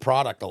move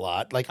product a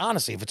lot, like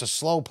honestly, if it's a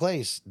slow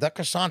place, that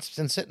croissant's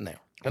been sitting there.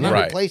 They're not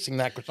Right. replacing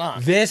that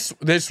croissant. This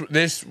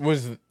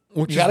was.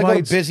 Which You gotta is go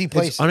why to busy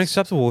places. It's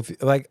unacceptable.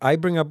 If, like I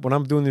bring up when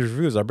I'm doing these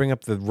reviews, I bring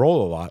up the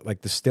roll a lot,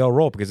 like the stale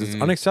roll, because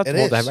it's unacceptable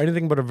It to have is.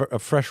 anything but a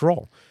fresh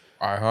roll.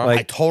 Uh-huh. Like-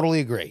 I totally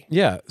agree.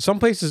 Yeah, some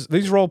places,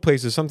 these roll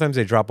places, sometimes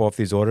they drop off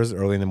these orders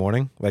early in the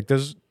morning. Like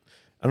there's,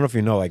 I don't know if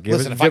you know, like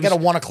Listen, if I get a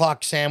 1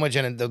 o'clock sandwich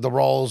and the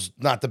roll's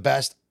not the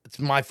best, it's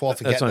my fault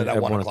for getting it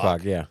at 1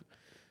 o'clock. yeah.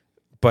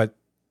 But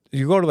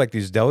you go to like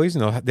these delis,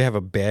 and they have a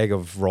bag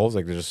of rolls,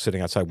 like they're just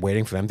sitting outside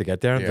waiting for them to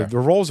get there. Yeah. The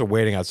rolls are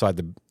waiting outside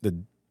the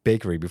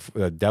bakery before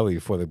the deli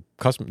before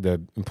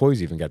the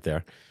employees even get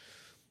there.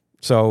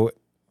 So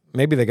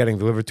maybe they're getting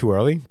delivered too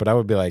early, but I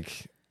would be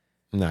like,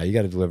 no, you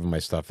got to deliver my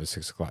stuff at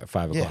 6 o'clock,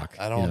 5 Yeah, o'clock.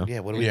 I don't. you know? Yeah,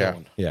 what are we Yeah.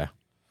 doing? Yeah.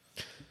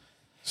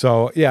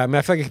 So yeah, I mean,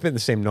 I feel like I keep hitting the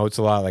same notes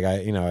a lot. Like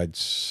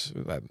it's,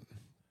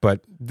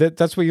 but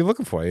that's what you're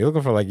looking for. You're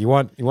looking for like you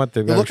want the. You're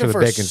make looking sure the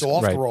for a bacon's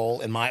soft right.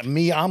 roll.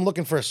 I'm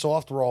looking for a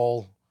soft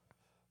roll.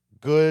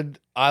 Good.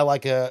 I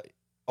like a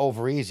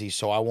over easy,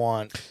 so I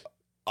want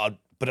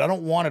but I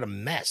don't want it a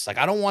mess. Like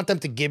I don't want them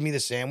to give me the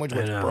sandwich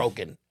where I it's know.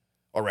 broken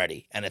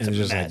already and it's And a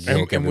it's just, like, mess.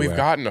 yolk and we've everywhere.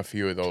 gotten a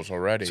few of those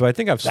already. So I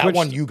think I've switched. That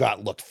one you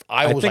got looked.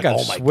 I was think like, I've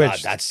oh my god,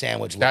 switched. that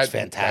sandwich looks That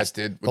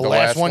fantastic. did- The the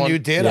last last one one? you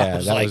did, yeah, I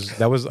was that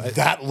like, was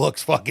that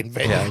looks fucking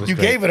fantastic. Yeah, it was You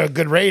great. gave it a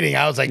good rating.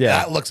 I was like, yeah,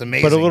 that looks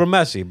amazing. but a little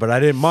messy. But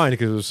I didn't mind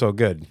because it was so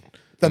good.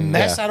 The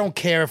mess, Yeah. I don't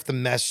care if the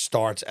mess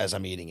starts as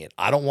I'm eating it.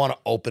 I don't want to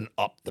open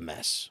up the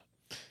mess.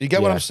 You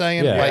get what Yeah. I'm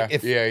saying? Yeah. Like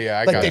if Yeah,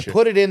 I like got they you.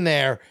 put it in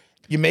there,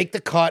 you make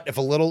the cut. If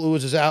a little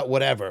oozes out,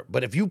 whatever.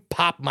 But if you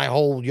pop my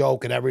whole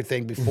yolk and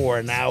everything before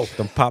and now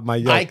Don't pop my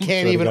yolk. I can't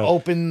Swear to even God.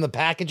 open the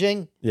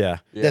packaging. Yeah,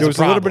 There's there was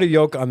a a little bit problem. of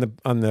yolk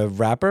on the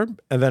wrapper,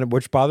 and then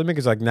which bothered me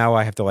because like now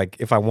I have to like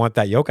if I want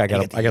that yolk, I get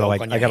gotta the I gotta yolk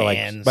like on I your gotta like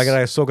hands. I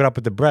gotta soak it up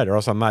with the bread, or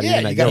else I'm not Yeah,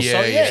 eating that you gotta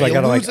yolk. so yeah, So I you're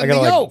gotta like losing I gotta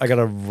the like yolk. I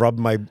gotta rub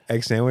my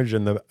egg sandwich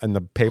in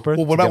the paper.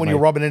 Well, what to about get when you're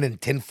my- rubbing it in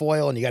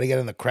tinfoil and you got to get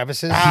in the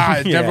crevices?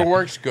 it Yeah. never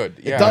works good.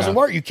 Yeah. It doesn't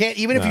work. You can't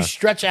even if you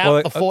stretch out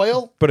Well, the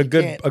foil. But a you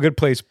good can't. a good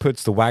place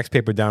puts the wax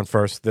paper down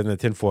first, then the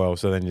tinfoil,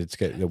 so then you just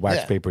get the wax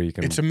Yeah. paper you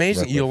can. It's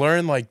amazing. work You with.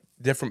 learn like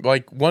different.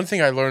 Like one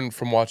thing I learned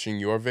from watching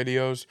your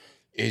videos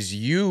is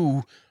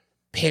you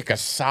pick a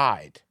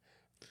side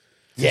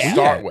to Yeah.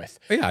 start with.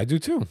 Yeah, I do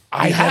too.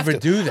 I You have never to.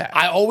 do that.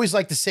 I always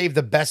like to save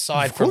the best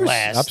side Of for course,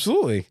 last.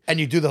 absolutely. And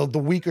you do the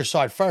weaker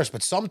side first.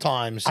 But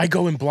sometimes, I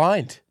go in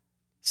blind.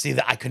 see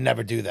that I could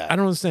never do that. I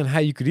don't understand how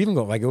you could even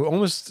go like it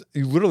almost.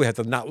 You literally have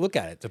to not look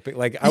at it to pick.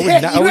 Like I would,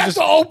 Yeah, I you would have just,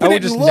 to open I would it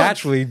and just look.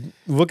 naturally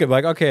look at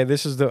like, okay,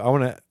 this is the I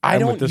want to. I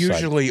don't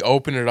usually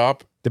open it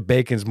up. The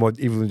bacon's more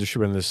evenly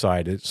distributed on this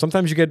side.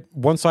 Sometimes you get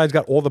one side's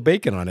got all the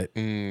bacon on it.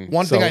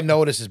 One thing So- I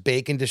notice is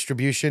bacon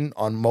distribution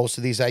on most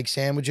of these egg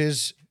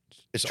sandwiches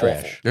is Trash.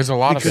 awful. There's a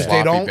lot Because of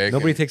they sloppy don't- bacon.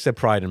 Nobody takes their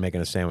pride in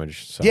making a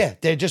sandwich. So. Yeah,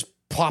 they're just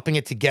plopping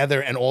it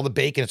together, and all the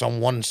bacon is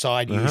on one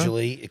side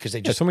usually because they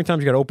Yeah, just so many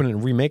times you got to open it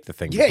and remake the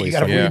thing. yeah before you got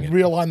to start eating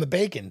realign the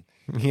bacon.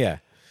 it. Yeah.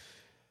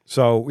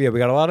 So yeah, we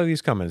got a lot of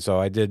these coming. So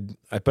I did,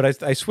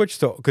 but I switched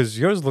to because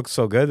yours looked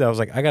so good that I was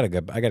like, I gotta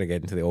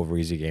get into the over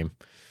easy game.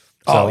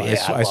 So Oh,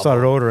 yeah, I I love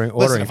started it. ordering.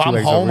 Listen, if two I'm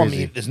eggs home, over I easy.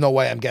 mean, there's no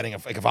way I'm getting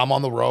like if I'm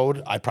on the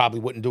road, I probably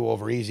wouldn't do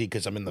over easy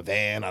because I'm in the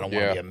van. I don't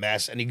want Yeah. to be a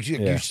mess. And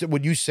Yeah.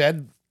 what you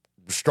said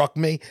struck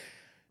me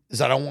is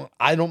I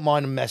don't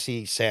mind a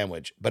messy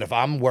sandwich, but if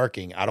I'm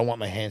working, I don't want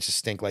my hands to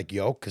stink like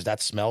yolk because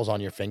that smells on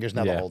your fingers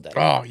now the Yeah. whole day.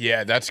 Oh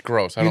yeah, that's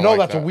gross. I You don't know like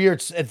that's that. a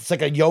weird. It's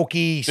like a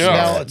yolky Yeah.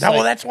 smell. It's Well,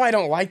 like- that's why I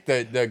don't like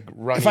the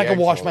runny if I can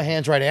eggs wash all my the-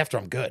 hands right after,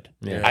 I'm good.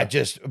 Yeah.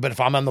 But if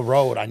I'm on the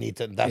road, I need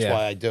to. That's Yeah.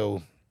 why I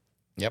do.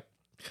 Yep.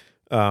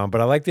 But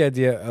I like the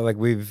idea. Like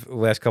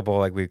last couple,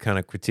 like we kind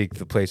of critiqued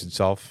the place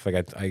itself.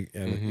 Like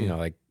you know,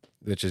 like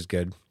which is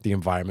good. The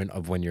environment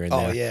of when you're in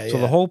Oh, there. yeah, So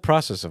yeah. the whole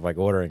process of like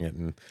ordering it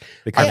and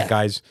the kind Yeah. of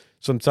guys.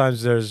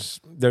 Sometimes there's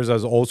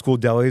those old school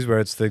delis where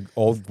it's the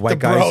old white The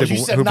guys bros, who've you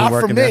been- said who've been not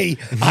for working there. me.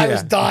 I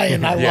was Yeah.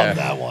 dying. I Yeah. love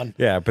that one.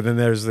 Yeah, but then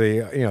there's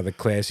the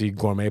classy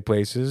gourmet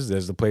places.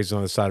 There's the places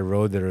on the side of the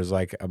road that is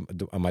like,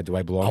 do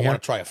I belong I here?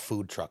 want to try a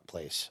food truck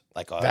place.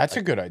 That's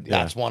a good idea.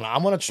 That's one.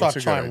 I'm gonna start That's a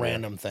good trying idea.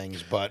 random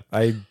things, but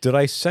Did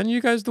I send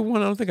you guys the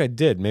one? I don't think I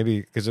did. Maybe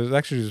because it was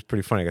actually just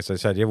pretty funny. Because I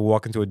said, you ever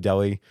walk into a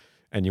deli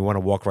and you want to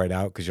walk right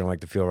out because you don't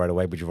like to feel right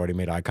away, but you've already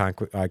made eye contact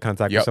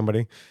with Yep.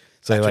 somebody.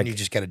 So then like, you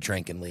just get a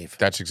drink and leave.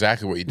 That's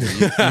exactly what you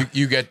do.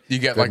 You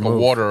get like move. a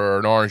water or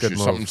an orange Good juice,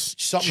 move. something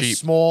Something cheap.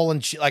 small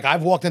and like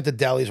I've walked into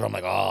delis where I'm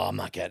like, oh, I'm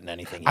not getting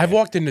anything. I've here.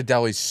 walked into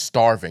delis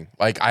starving.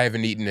 Like I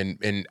haven't eaten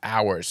in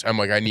hours. I'm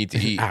like, I need to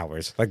eat.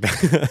 hours like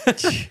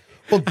that.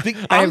 Well, I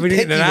I'm haven't picky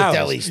eaten in with hours.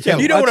 delis Yeah,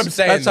 too. You know what that's- I'm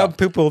saying, That's how though.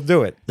 people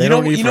do it. They You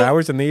know- don't eat you for know-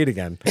 hours and they eat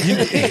again.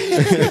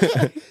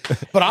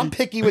 But I'm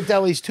picky with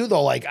delis too,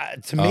 though. Like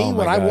to me, Oh, my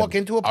when I God. walk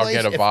into a I'll place,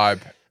 get a if, vibe.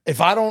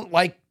 if I don't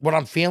like what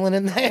I'm feeling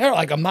in there,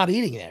 like I'm not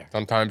eating there.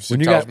 Sometimes When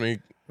it you tells got- me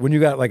when you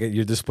got like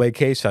your display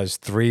case has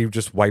 3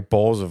 just white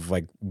bowls of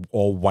like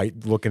all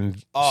white looking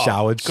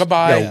salads.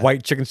 goodbye. You got a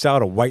white chicken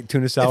salad, a white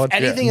tuna salad.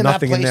 If anything in that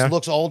nothing in place there.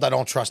 looks old, I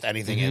don't trust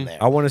anything in there.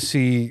 I want to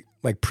see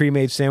like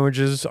pre-made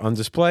sandwiches on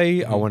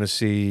display. I want to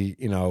see,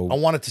 I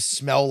want it to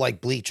smell like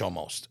bleach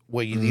almost.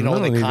 Where you know No,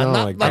 they you kind don't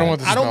not like like, I don't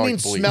want it to I don't smell mean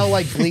like bleach. smell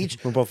like bleach.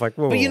 we're both like,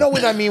 whoa, But you whoa. know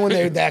what I mean when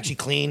they actually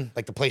clean,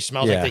 like the place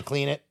smells Yeah. like they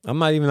clean it. I'm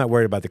not even that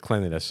worried about the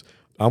cleanliness.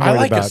 I'm I worried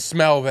like about a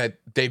smell that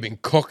they've been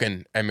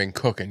cooking and been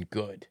cooking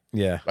good.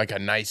 yeah. Like a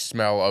nice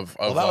smell of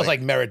Well, that was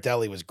like Merritt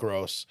Deli was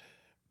gross,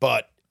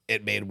 but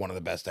it made one of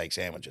the best egg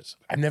sandwiches.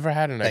 I've never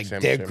had an egg Like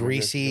sandwich. their sandwich.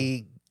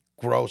 greasy,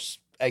 gross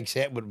egg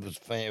sandwich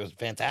it was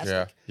fantastic.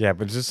 Yeah. Yeah,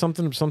 but it's just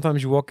something.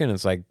 Sometimes you walk in,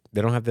 it's like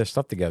they don't have their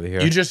stuff together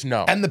here. You just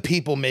know. And the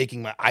people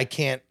making I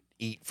can't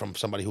eat from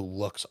somebody who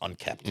looks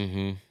unkept.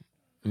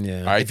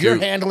 yeah, I If do. you're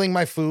handling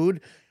my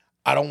food,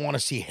 I don't want to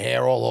see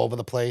hair all over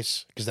the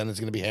place because then it's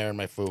going to be hair in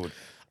my food.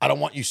 I don't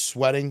want you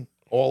sweating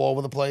all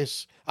over the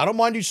place. I don't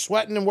mind you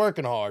sweating and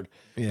working hard,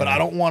 but I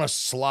don't want a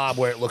slob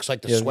where it looks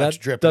like the yeah, sweat's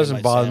that dripping. doesn't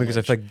in my bother me because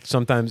I sandwich. feel like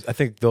sometimes I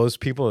think those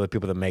people are the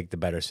people that make the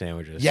better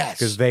sandwiches. Yes.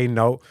 because they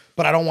know.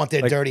 But I don't want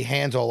their dirty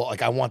hands all.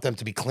 Like I want them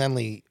to be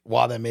cleanly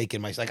while they're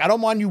making my. Like I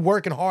don't mind you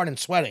working hard and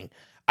sweating.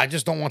 I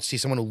just don't want to see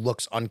someone who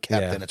looks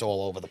unkept Yeah. and it's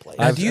all over the place.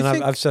 do you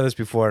think- I've said this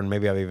before, and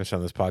maybe I've even said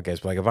on this podcast.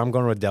 But like, if I'm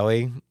going to a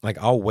deli, like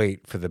I'll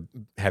wait for the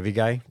heavy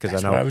guy because I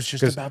That's know. what I was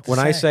just 'cause about to when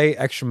I say. say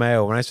extra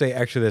mayo, when I say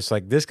extra this,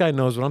 like this guy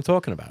knows what I'm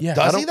talking about. Yeah.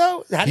 Does he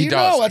though? How do He you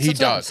does. know? That's He such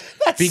a- does.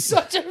 That's Be-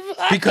 such a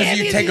because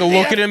you take a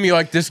look at him, you're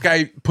like, this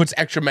guy puts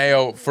extra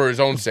mayo for his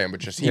own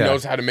sandwiches. He Yeah.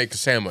 knows how to make a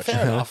sandwich.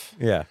 Fair enough.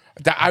 yeah.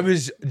 I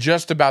was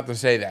just about to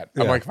say that.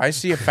 I'm Yeah. like, if I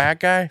see a fat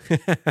guy or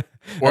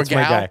That's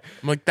my gal, guy.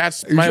 I'm like,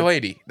 that's my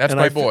lady. That's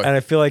my boy. And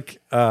I feel like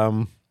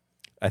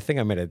I think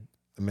I made a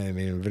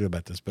video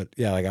about this, but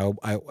yeah, like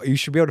you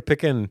should be able to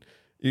pick in.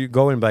 You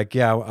go in and be like,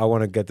 yeah, I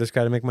want to get this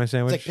guy to make my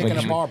sandwich. It's like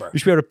picking a barber. You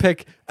should be able to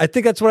pick. I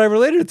think that's what I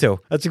related it to.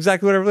 That's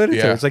exactly what I related to.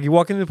 Yeah. It's like you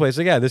walk into the place,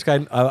 like, yeah, this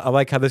guy, I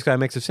like how this guy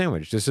makes a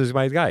sandwich. This is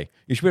my guy.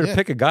 You should be able to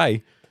pick a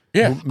guy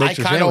Yeah. who makes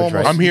I your kinda sandwich, right?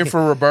 almost- I'm here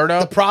for Roberto.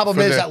 The problem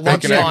for is the at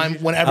bacon, egg.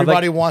 lunchtime when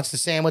everybody wants the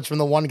sandwich from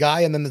the one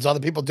guy, and then there's other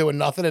people doing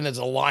nothing, and there's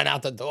a line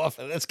out the door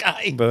for this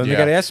guy. But then they Yeah.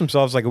 got to ask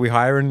themselves, like, are we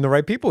hiring the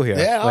right people here?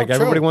 Yeah, like true.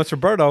 everybody wants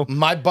Roberto.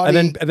 My buddy-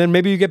 and then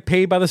maybe you get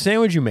paid by the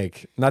sandwich you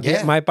make, not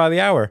Yeah. by the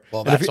hour.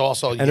 Well, And if that's you-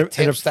 also you and get if-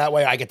 and tips if- that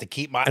way. I get to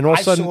keep my. And all of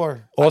I a sudden, saw- all I of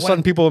a went-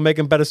 sudden, people are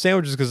making better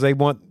sandwiches because they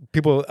want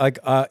people like,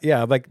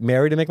 yeah, like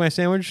Mary to make my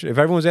sandwich. If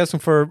everyone's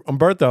asking for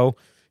Umberto,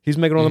 he's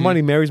making all the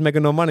money. Mary's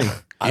making no money.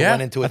 I Yeah.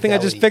 went into a I think I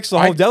just deli. fixed the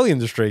whole deli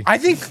industry. I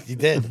think You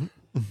did.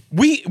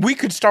 we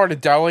could start a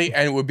deli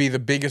and it would be the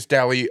biggest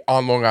deli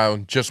on Long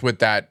Island just with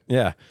that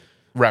yeah,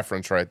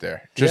 reference right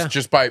there. Just Yeah.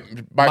 just by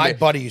My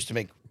buddy used to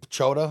make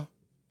chota.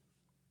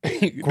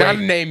 not a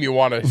name you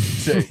want to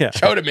say. Yeah.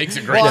 Chota makes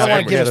a great Well, I don't want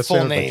sandwich. to give Yeah, his that's full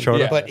fair, but name,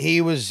 chota. but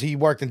he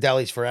worked in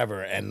delis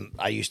forever, and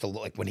I used to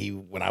like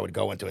when I would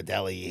go into a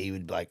deli, he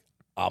would be like,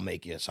 "I'll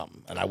make you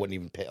something," and I wouldn't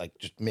even pay, like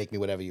just make me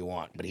whatever you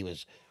want. But he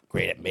was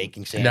great at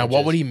making sandwiches. Now,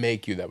 what would he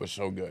make you that was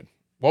so good?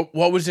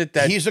 What was it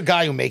that He's a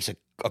guy who makes a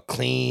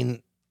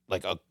clean,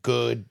 like a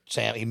good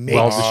sandwich. He makes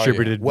well yeah.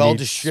 distributed, well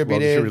meats,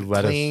 distributed, well-distributed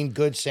lettuce. clean,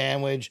 good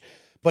sandwich.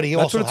 But he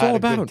That's also what it's had all a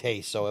good about.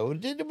 taste. So it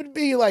would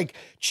be like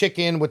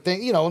chicken with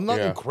nothing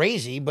Yeah.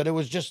 crazy, but it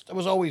was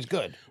always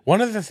good. one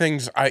of the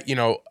things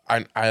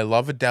I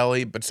love a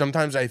deli, but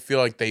sometimes I feel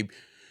like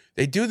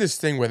they do this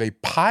thing where they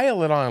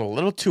pile it on a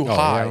little too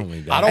high. yeah,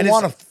 only that. I don't And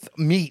it's- want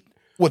meat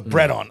with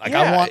bread on. Like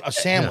I Yeah, want a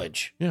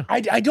sandwich. Yeah.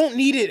 I don't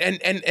need it,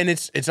 and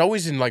it's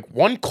always in like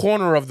one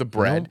corner of the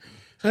bread.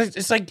 So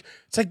it's like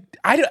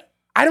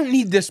I don't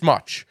need this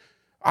much.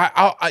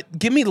 I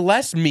give me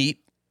less meat,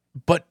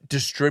 but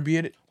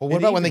distribute it. Well, what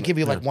about when they give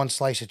you like one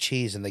slice of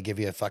cheese and they give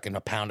you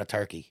a pound of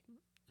turkey?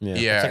 Yeah.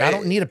 Yeah, It's like I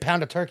don't need a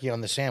pound of turkey on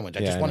the sandwich.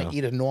 I Yeah, just I want know. to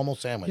eat a normal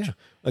sandwich. Yeah.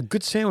 A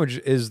good sandwich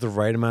is the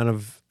right amount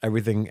of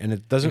everything, and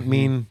it doesn't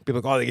mean people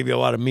are like, oh, they give you a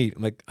lot of meat.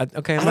 I'm like,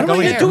 okay, I'm I not don't know going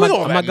what there. to do with I'm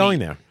all not that going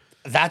meat. there.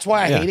 That's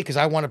why I Yeah. hate it because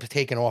I want to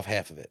taken off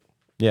half of it.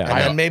 Yeah. And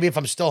then maybe if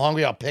I'm still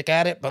hungry, I'll pick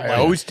at it. But I like,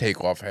 always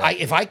take off half.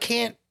 if I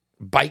can't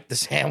bite the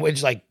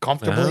sandwich like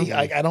comfortably,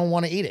 I don't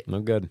want to eat it. No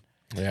good.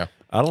 yeah.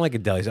 I don't like a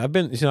delis. I've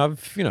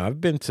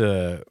been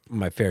to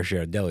my fair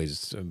share of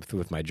delis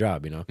with my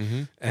job,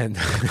 and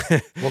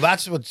Well,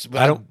 that's what's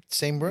I don't-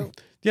 same brew.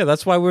 yeah,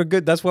 that's why we're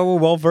good. That's why we're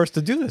well versed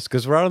to do this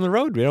because we're out on the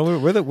road.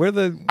 We're the That's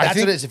think- what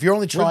it is. If you're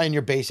only trying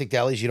your basic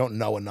delis, you don't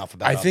know enough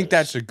about. I think others.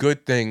 that's a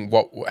good thing.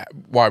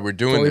 Why we're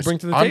doing What we this? bring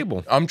to the I'm-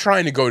 table. I'm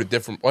trying to go to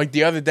different. Like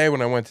the other day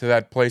when I went to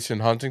that place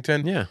in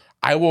Huntington. Yeah.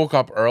 I woke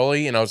up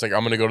early and I was like,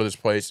 I'm gonna go to this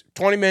place,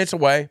 20 minutes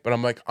away, but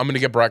I'm like, I'm gonna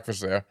get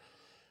breakfast there.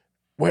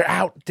 We're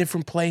out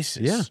different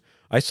places. Yeah.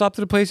 I stopped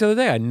at a place the other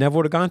day I never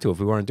would have gone to if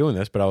we weren't doing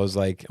this, but I'm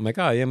like,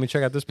 oh yeah, let me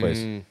check out this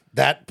place.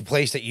 that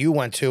place that you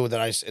went to in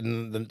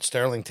the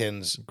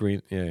Sterlingtons.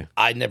 Green, yeah.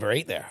 I never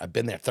ate there. I've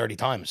been there 30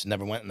 times.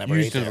 Never went. Never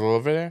You ate used to there. live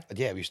over there.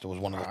 Yeah, we used to. It was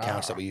one of the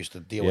accounts that we used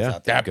to deal Yeah. with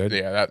out there. That Good.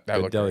 Yeah, that Good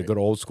looked deli, great. good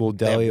old school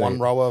They had deli. one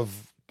row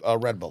of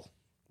Red Bull,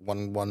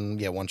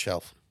 one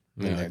shelf.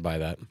 Yeah, I'd buy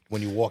that.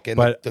 When you walk in,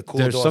 But the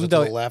cooler there's doors some are to the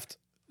deli- left.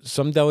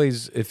 some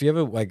delis, if you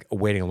ever like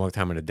waiting a long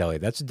time in a deli,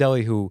 that's a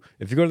deli who,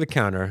 if you go to the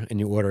counter and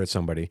you order at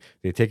somebody,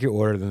 they take your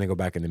order, then they go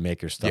back and they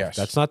make your stuff. Yes.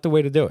 That's not the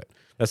way to do it.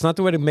 That's not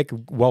the way to make a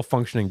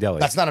well-functioning deli.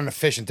 That's not an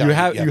efficient deli.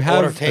 You have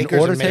order takers an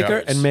order and taker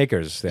makers. and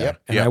makers there.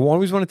 Yep. And I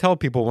always want to tell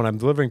people when I'm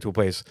delivering to a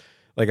place,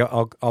 like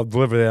I'll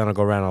deliver there and I'll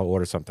go around and I'll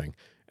order something.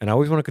 And I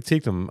always want to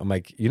critique them. I'm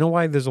like, you know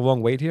why there's a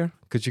long wait here?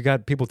 Because you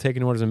got people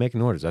taking orders and making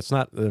orders. That's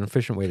not an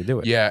efficient way to do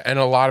it. Yeah, and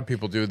a lot of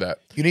people do that.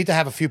 You need to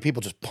have a few people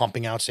just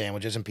pumping out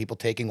sandwiches and people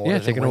taking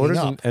orders. Yeah, taking and orders,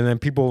 ringing up. and then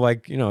people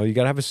like, you know, you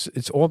got to have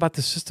it's all about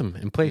the system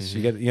in place.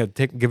 You got, you know,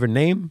 give her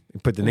name,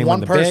 put the name on One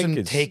the person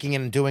bag. taking it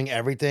and doing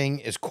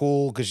everything is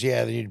cool because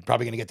then you're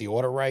probably going to get the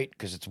order right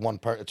because it's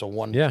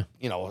Yeah.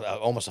 you know,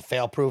 almost a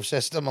fail-proof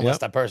system unless Yep.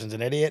 that person's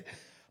an idiot.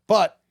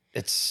 But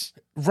it's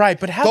Right,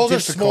 but how those are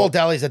difficult? small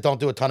delis that don't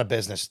do a ton of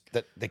business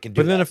that they can do.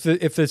 But then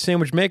that. if the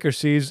sandwich maker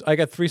sees I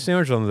got 3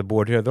 sandwiches on the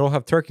board here, they all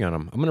have turkey on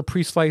them. I'm going to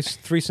pre-slice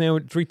 3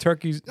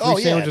 turkeys,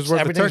 3 sandwiches worth of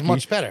everything's turkey.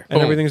 much better. And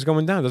Boom. everything's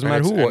going down. Doesn't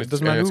matter who. It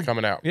doesn't matter it's who.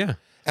 coming out. Yeah.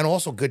 And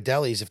also good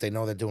delis, if they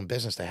know they're doing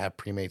business, they have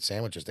pre-made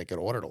sandwiches. They get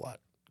ordered a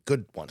lot.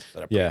 Good ones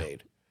that are Yeah.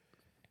 pre-made.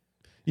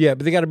 Yeah,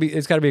 but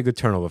it's got to be a good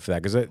turnover for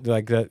that because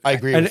like that. I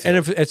agree And, with and you.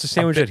 if it's a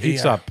sandwich that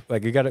heats yeah. up,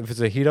 like if it's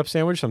a heat up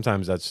sandwich,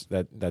 sometimes that's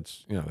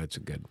you know that's a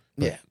good.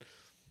 Yeah.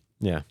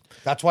 Yeah.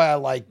 That's why I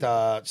liked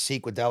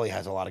Sequa Deli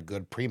has a lot of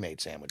good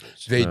pre-made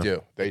sandwiches. They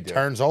do. They do.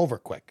 Turns over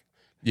quick.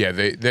 Yeah,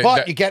 they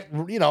But you get,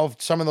 you know,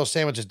 if some of those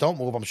sandwiches don't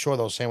move, I'm sure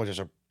those sandwiches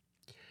are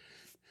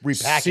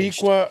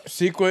repackaged.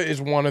 Sequa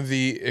is one of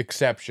the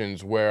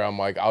exceptions where I'm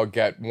like, I'll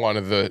get one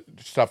of the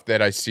stuff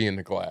that I see in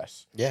the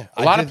glass. Yeah.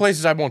 A lot of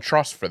places I won't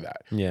trust for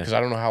that. Yeah. Because I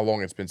don't know how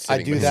long it's been I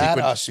sitting. do but that.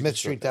 Sequa- Smith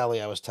Street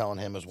Deli, I was telling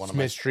him, is one of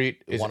my Smith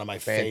Street is one of my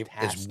favorite. Is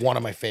fantastic. one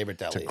of my favorite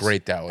delis. It's a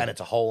great deli. and it's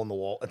a hole in the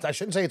wall. I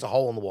shouldn't say it's a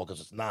hole in the wall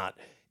because it's not.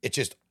 It's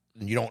just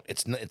you don't.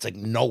 It's like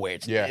nowhere.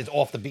 It's Yeah. It's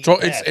off the beat. So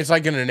it's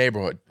like in a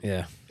neighborhood.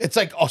 Yeah. It's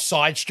like a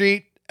side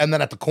street, and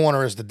then at the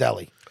corner is the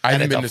deli. I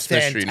and haven't been it's to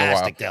Smith Street in a while.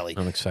 fantastic deli.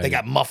 I'm excited. They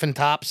got muffin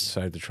tops.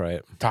 Excited to try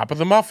it. Top of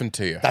the muffin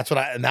to you. That's what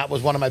and that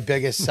was one of my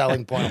biggest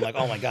selling points. I'm like,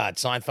 oh my god,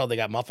 Seinfeld, they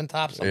got muffin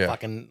tops.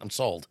 I'm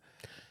sold.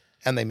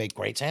 And they make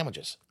great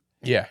sandwiches.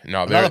 Yeah.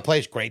 No, Another they're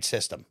place, great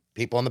system.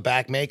 People in the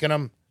back making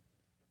them.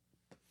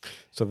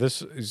 So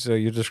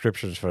your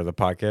descriptions for the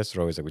podcast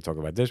are always like we talk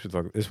about this.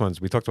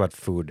 We talked about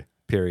food.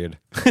 Period.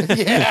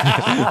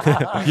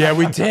 yeah,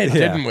 we did,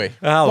 didn't we?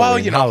 Halloween, well,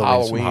 you know, some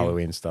Halloween.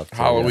 Halloween stuff. too,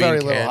 Halloween Very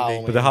candy. little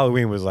Halloween. But the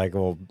Halloween was like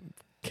all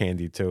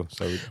candy too.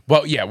 So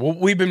Well, yeah. Well,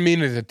 we've been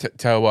meaning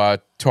to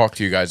talk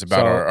to you guys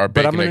about our but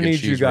bacon, I'm gonna egg, and need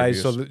cheese you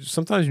guys. reviews. So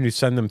sometimes when you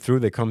send them through,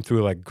 they come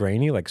through like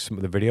grainy, like some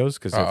of the videos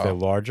because if they're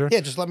larger.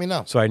 Yeah, just let me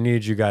know. So I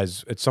need you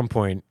guys at some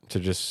point to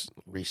just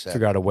Reset.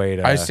 figure out a way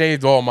to I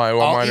saved all mine.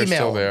 All I'll mine are email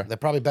still there. them. They're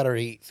probably better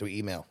to eat through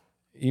email.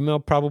 email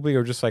probably,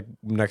 or just like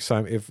next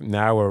time, if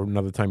now or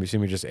another time you see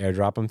me, just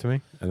airdrop them to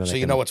me. And then So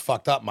you know what's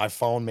fucked up? My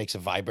phone makes a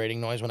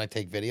vibrating noise when I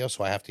take video,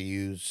 so I have to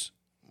use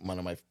one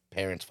of my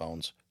parents'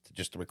 phones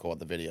to record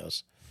the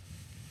videos.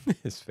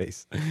 his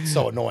face. It's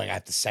so annoying. I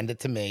have to send it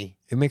to me.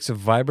 It makes it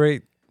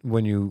vibrate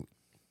when you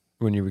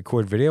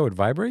record video. It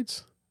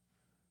vibrates.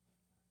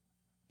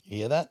 You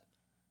hear that?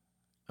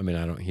 I mean,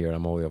 I don't hear it.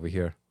 I'm all the way over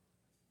here.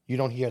 You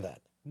don't hear that.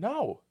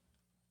 No.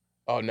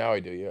 Oh, now I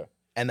do. Yeah.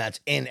 And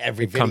that's in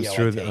every It video. comes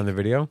through on the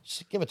video.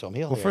 Just give it to him.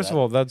 He'll Well, hear first that. of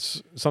all,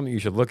 that's something you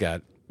should look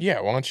at. Yeah.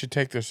 Why don't you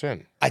take this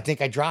in? I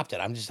think I dropped it.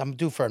 I'm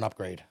due for an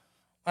upgrade.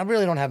 I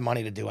really don't have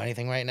money to do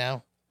anything right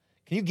now.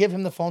 Can you give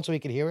him the phone so he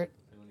can hear it?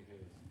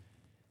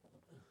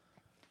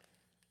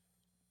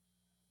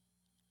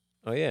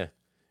 Oh yeah,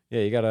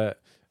 yeah. You gotta.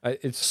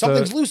 It's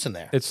Something's loose in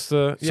there. It's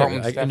the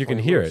Something's and you can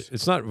definitely hear loose. it.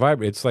 It's not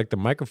vibrate. It's like the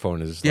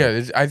microphone is.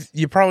 Yeah. like,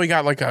 You probably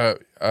got like a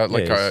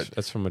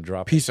that's from a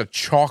drop. piece of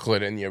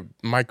chocolate in your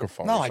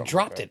microphone. No, or I something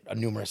dropped like it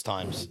numerous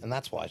times, and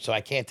that's why. So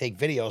I can't take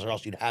videos, or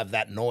else you'd have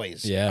that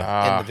noise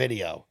Yeah. in the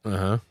video. Uh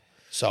huh.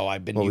 So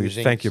I've been Well, we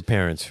using. thank your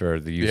parents for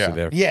the use Yeah. of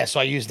their. Yeah, so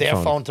I use their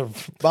phone to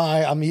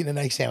buy. I'm eating an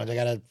egg sandwich. I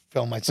gotta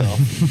film myself,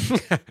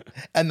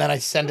 and then I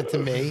send it to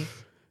me.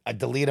 I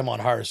delete them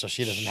on her so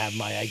she doesn't have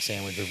my egg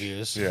sandwich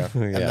reviews. Yeah.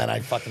 And then I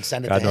fucking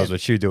send it God to knows him.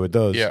 what you do with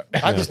those. Yeah.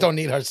 I just don't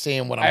need her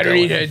seeing what I'm I don't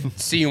doing. need her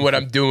seeing what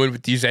I'm doing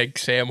with these egg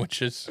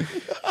sandwiches.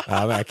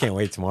 I can't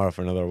wait tomorrow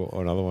for another one.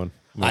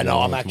 I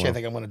know. Another I one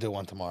think I'm going to do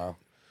one tomorrow.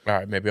 All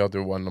right, maybe I'll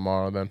do one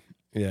tomorrow then.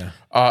 Yeah.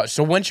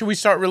 So when should we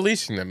start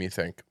releasing them? You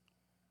think?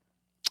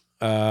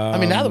 I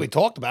mean, now that we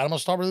talked about them, I'll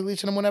start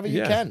releasing them whenever you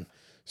yeah. can.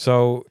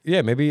 So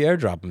yeah, maybe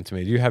airdrop them to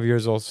me. Do you have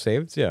yours all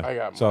saved? Yeah. I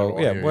got mine So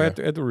all yeah, here, we'll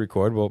yeah. have to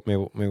record.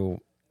 Maybe we'll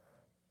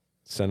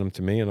send them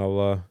to me, and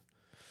we'll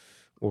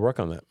work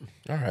on that.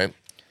 All right.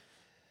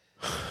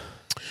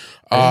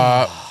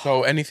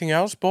 So anything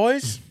else,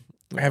 boys?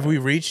 Have we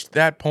reached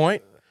that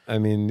point I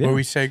mean, where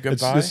we say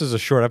goodbye? This is a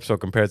short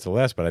episode compared to the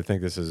last, but I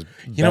think this is.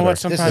 You know what?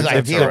 This Sometimes is that's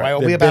ideal, all right? Are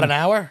They've we about been- an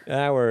hour?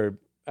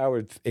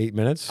 Hour 8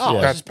 minutes. Oh,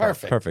 yeah. that's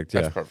perfect. Perfect.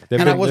 Yeah. That's perfect. They've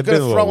And I been- was they've going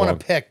been to a throw little in a long.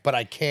 pick, but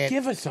I can't.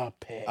 Give us a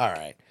pick. All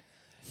right.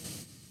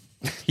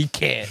 He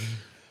can't.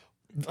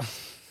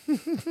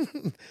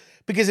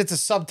 Because it's a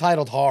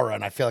subtitled horror,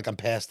 and I feel like I'm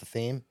past the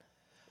theme.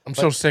 I'm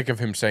so sick of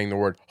him saying the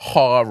word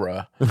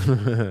horror.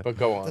 But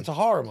go on. It's a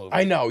horror movie.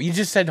 I know. You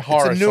just said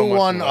horror. It's a new so much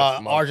one, in the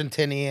last month.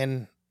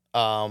 Argentinian.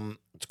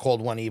 It's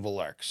called When Evil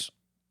Lurks.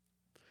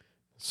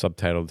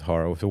 Subtitled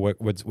horror. So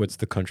what's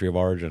the country of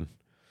origin?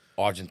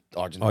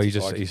 Argentine. Oh,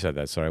 you said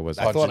that. Sorry, I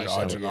wasn't. I thought I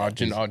said it.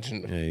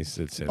 Argentine. Yeah, you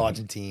said that.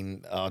 Argentina.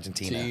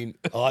 Teen.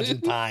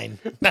 Argentine.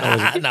 No,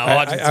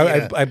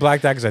 Argentina. I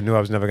blacked out because I knew I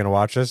was never going to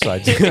watch this. So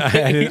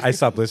I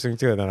stopped listening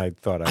to it, and then I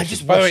thought I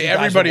should. By the wish way, you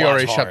guys everybody would watch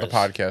already shut the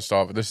horrors. podcast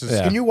off. This is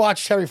Yeah. Can you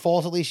watch Cherry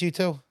Falls at least, you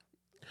two?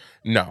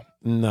 no.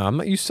 No, I'm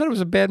not, you said it was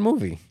a bad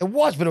movie. It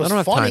was, but it I was don't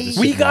have time funny. to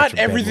So see We watch got a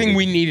bad everything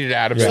movie. we needed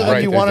out of Yeah. it. then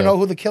Right you there. want to know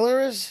who the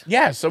killer is?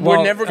 Yes, Well,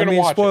 we're never going to I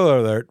mean, watch spoiler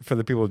alert for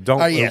the people who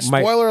don't. Yeah,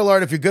 might- spoiler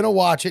alert. If you're going to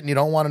watch it and you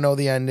don't want to know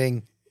the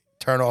ending,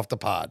 turn off the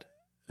pod.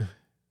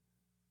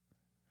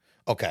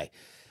 Okay.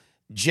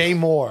 Jay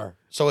Moore.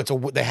 So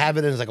they have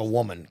it as like a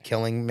woman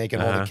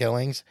making all the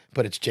killings,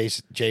 but it's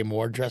Jay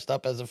Moore dressed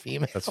up as a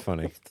female. That's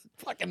funny.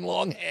 Fucking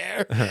long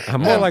hair.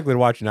 I'm more likely to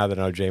watch it now that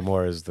I know Jay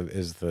Moore is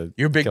the.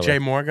 You're a big killer. Jay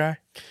Moore guy?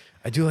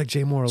 I do like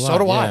Jay Moore a lot. So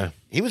do yeah. I.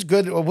 He was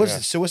good. What was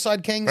it?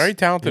 Suicide Kings? Very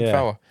talented Yeah.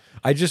 fella.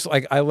 I just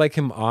I like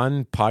him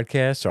on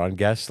podcasts or on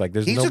guests. Like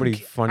there's nobody I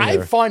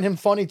funnier. find him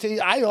funny too.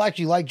 I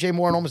actually like Jay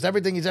Moore in almost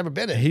everything he's ever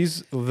been in.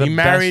 He's the He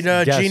married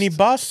best guest. Jeannie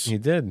Buss. He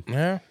did.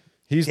 Yeah.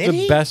 He's Did the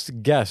he?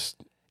 best guest.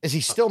 Is he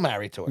still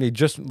married to her? He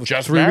just 3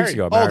 married. weeks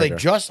ago. Oh, married they her.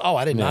 just. Oh,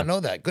 I did Yeah. not know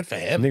that. Good for I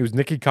him. think it was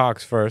Nikki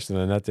Cox first, and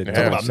then that did. Yeah.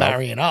 Talk about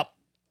marrying up.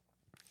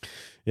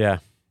 Yeah.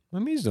 I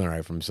mean, he's doing all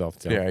right for himself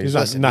too. Yeah, he's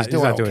listen, not he's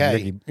doing doing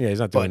okay. Nikki. Yeah, he's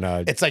not But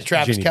doing. it's like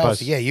Travis Jeannie Kelce.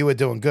 Buss. Yeah, you were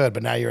doing good,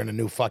 but now you're in a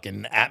new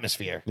fucking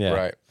atmosphere. Yeah.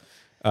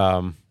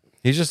 Right.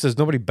 He's just there's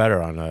nobody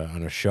better on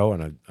a show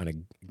on a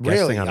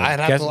Really? guesting on I'd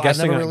a have guest, to- I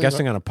guesting never on, really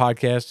guesting on a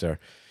podcast or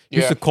he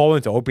used Yeah. to call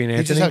into Opie and He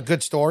Anthony. just had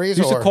good stories.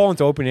 He used or? to call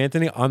into Opie and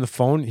Anthony on the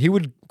phone. He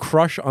would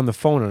crush on the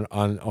phone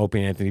on Opie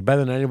and Anthony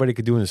better than anybody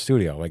could do in the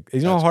studio. Like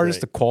you know how That's hard it is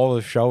great. to call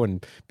a show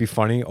and be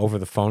funny over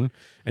the phone.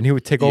 And he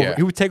would take over. Yeah.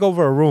 He would take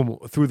over a room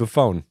through the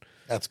phone.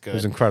 That's It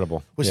was good.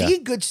 incredible. Was yeah. he a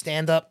good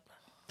stand-up?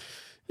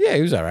 Yeah,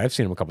 he was all right. I've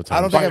seen him a couple times.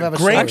 I don't think I've ever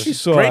Great, seen actually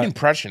saw great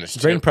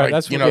impressionist. great too. impre- Like,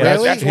 that's you what- know, yeah,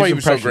 that's why his he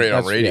was so impression, great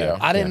on that's- radio. yeah.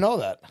 I didn't know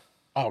that.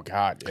 Oh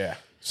God, yeah.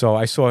 So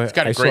I saw.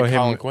 got a I great saw him.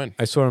 Colin Quinn.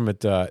 I saw him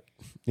at.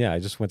 Yeah, I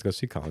just went to go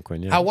see Colin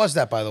Quinn. Yeah. How was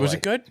that, by the way? Was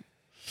it good?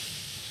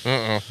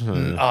 Oh,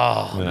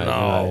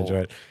 I no.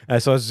 enjoyed it. I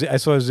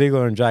saw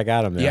Ziegler and Jack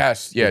Adam there.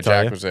 Yes. Yeah. Did I tell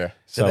Jack you? was there.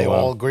 Did they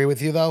all uh, agree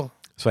with you, though?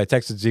 So I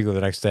texted Ziegler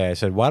the next day. I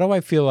said, "Why do I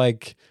feel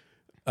like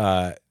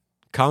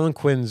Colin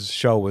Quinn's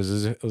show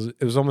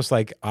it was almost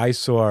like I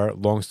saw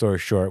Long Story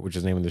Short, which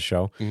is the name of the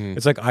show.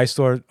 It's like I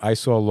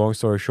saw Long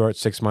Story Short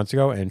 6 months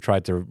ago and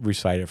tried to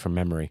recite it from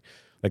memory.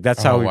 Like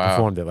that's how Oh, he wow.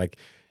 performed it. Like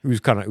it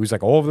was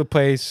like all over the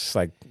place.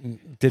 Like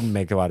didn't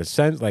make a lot of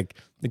sense. Like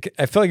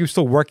I felt like he was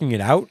still working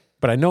it out,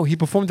 but I know he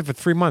performed it for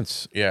 3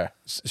 months Yeah.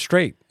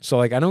 straight. So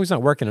like I know he's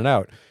not working it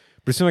out,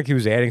 but it seemed like he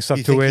was adding stuff Do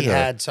you to think it. he or-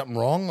 had something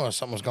wrong or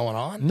something was going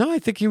on? no, I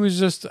think he was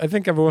just. I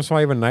think every once in a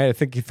while, even night, I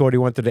think he thought he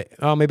wanted to.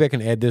 Oh, maybe I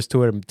can add this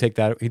to it and take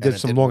that. He did it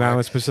some didn't Long work.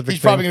 Island specific.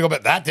 He's probably going to go,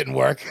 but that didn't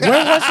work. Where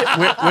was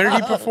it? Where did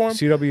he perform?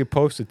 CW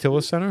Post at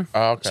Tillis Center.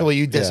 Oh, okay. So were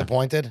you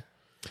disappointed?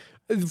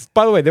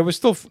 By the way, there was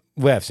still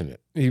laughs in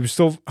it. He was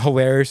still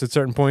hilarious at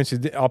certain points.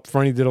 Up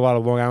front, he did a lot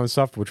of Long Island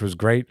stuff, which was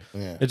great.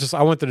 Yeah. It's just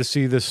I wanted to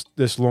see this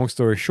Long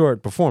Story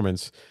Short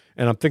performance,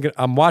 and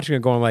I'm watching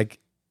it, going like,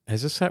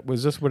 was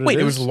this what it Wait,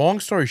 is? it was Long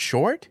Story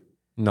Short.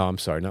 No, I'm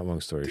sorry, not Long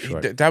Story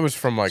Short. That was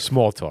from like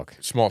Small Talk.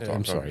 Small Talk.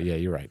 I'm sorry. okay. Yeah,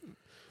 you're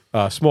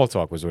right. Small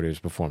Talk was what he was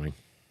performing.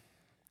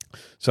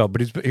 So,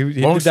 but he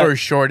Long did story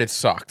short, it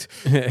sucked.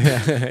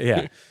 that.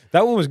 Yeah,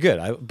 that one was good.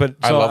 I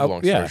love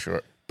Long Story yeah.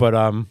 Short. But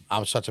I'm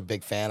such a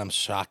big fan. I'm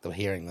shocked of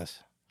hearing this.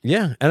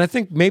 yeah, and I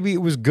think maybe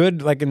it was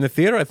good. Like in the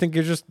theater, I think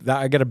it's just that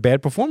I get a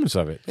bad performance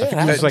of it. I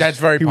think he was That's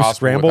very he was possible with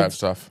scrambled, that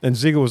stuff. And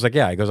Ziegler was like,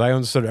 "Yeah," he goes, "I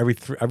understood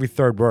every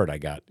third word I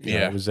got." You know,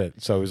 Yeah. that was it.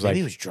 So it was Maybe like,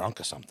 he was drunk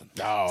or something.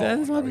 No, a lot of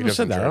he people doesn't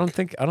said that.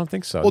 drink. I don't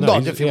think so. Well, no,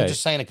 he's- if you yeah, were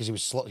just saying it because he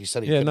was slow. He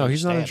said he yeah, couldn't no,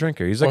 he's not a understand.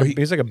 drinker. He's Well, like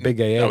he's like a big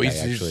AA No, guy,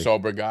 he's a actually.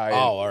 sober guy. Oh,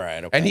 all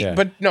right. Okay. And he, Yeah.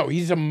 but no,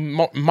 he's a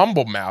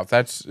mumble mouth.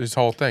 That's his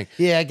whole thing.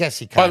 Yeah, I guess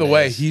he By kinda the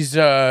way, is. he's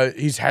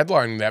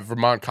headlining that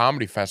Vermont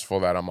Comedy Festival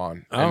that I'm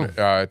on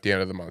at the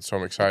end of the month. So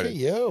I'm Look excited. at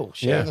you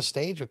sharing Yeah. the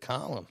stage with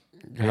Colin.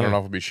 I don't know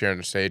if I'll be sharing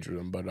the stage with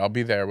him, but I'll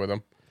be there with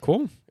him.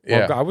 Cool.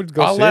 Yeah, Well, I would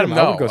go. I'll see let him. him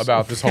I know would go see-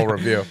 about this whole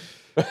review.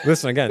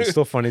 Listen, again, it's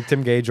still funny.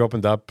 Tim Gage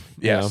opened up.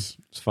 You Yes.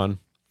 know, it's fun.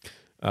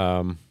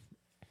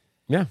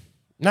 Yeah.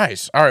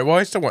 Nice. All right. Well,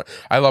 I still want.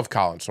 I love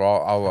Colin, so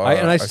I'll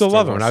I still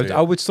love him. And wanna see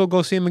I it. would still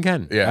go see him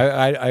again.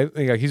 Yeah. I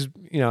think he's,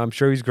 I'm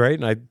sure he's great.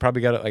 And I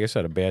probably got, like I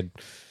said, a bad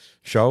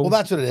show. Well,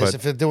 that's what it is. but-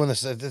 If they're doing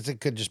this, it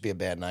could just be a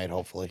bad night,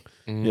 hopefully.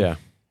 Yeah.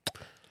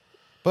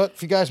 But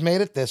if you guys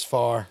made it this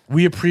far,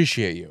 We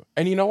appreciate you,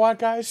 and you know what,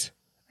 guys?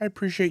 I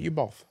appreciate you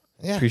both.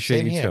 yeah, Appreciate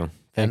same you here. too.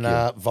 Thank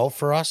And vote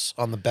for us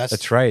on the best.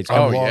 That's right. It's on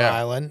coming. Long Oh, yeah.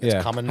 Island. Yeah.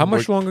 It's coming. How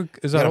much longer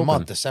is We that got a open?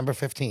 month, December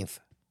 15th.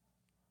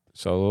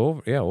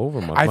 So over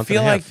a month. I month feel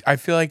and a like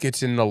half.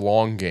 it's in the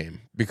long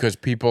game because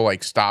people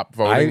like stop I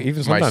voting.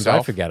 even sometimes I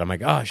myself. forget. I'm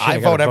like, oh shit. I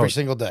gotta vote every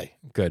single day,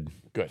 Good.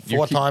 Good.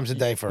 4 times a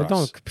day for But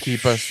us. don't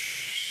keep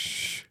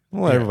us.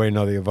 We'll let everybody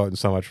know that you're voting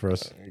so much for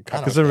us. don't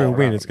Because every go win,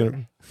 around. it's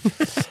gonna.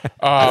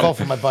 I vote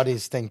for my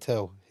buddy's thing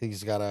too.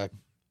 He's got a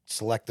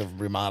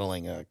selective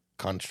remodeling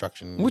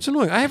construction. Which is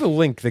annoying. I have a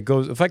link that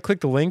goes. If I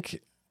click the link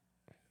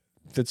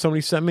that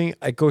somebody sent me,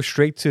 I go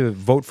straight to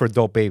vote for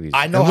adult babies.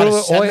 I know And how to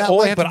literally send that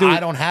link, have but to do, I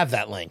don't have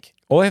that link.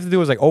 all I have to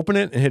do is like open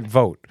it and hit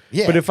vote.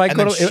 Yeah, But if I and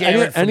go then to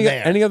share it from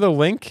there. any other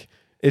link,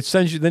 it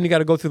sends you. Then you got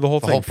to go through the whole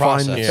thing. whole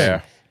find the process. thing.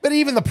 Yeah. But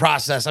even the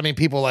process, I mean,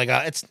 people like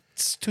it's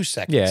 2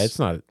 seconds. Yeah, it's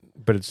not.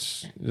 But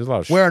it's there's a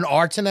lot of We're in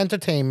arts and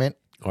entertainment,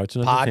 arts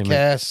and entertainment.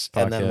 podcasts,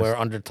 and then Podcast. we're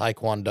under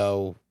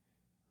Taekwondo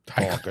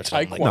talk or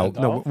something like No,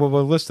 that. no,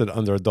 we're listed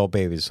under adult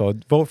babies, so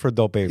vote for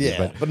adult babies.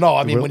 Yeah, but no,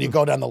 I mean, when you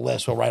go down the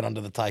list, we're right under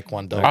the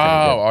Taekwondo.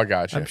 Oh, I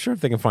got you. I'm sure if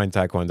they can find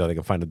taekwondo, they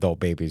can find adult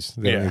babies.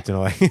 They don't Yeah. need to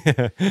know.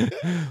 Like,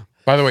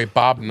 By the way,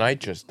 Bob Knight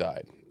just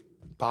died.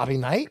 Bobby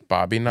Knight?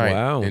 Bobby Knight,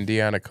 Wow.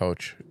 Indiana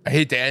coach. I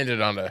hate to end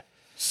it on a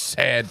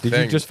sad did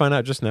thing. you just find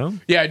out just now?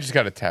 Yeah, I just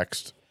got a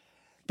text.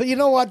 But you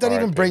know what? That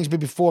even R.I.P. brings me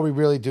before we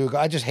really do.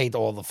 I just hate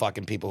all the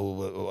fucking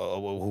people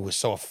who were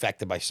so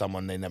affected by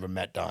someone they never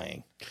met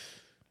dying.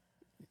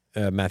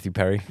 Matthew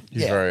Perry.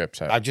 He's very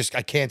upset.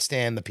 I can't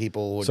stand the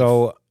people. Who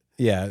So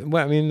yeah,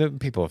 well, I mean, the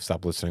people have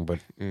stopped listening, but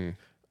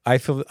I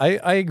feel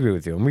I agree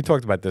with you, and we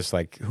talked about this.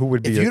 Like, who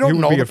would be if your, you who don't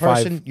would know be the your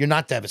person, five? you're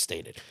not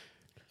devastated.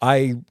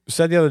 I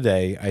said the other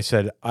day, I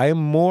said I am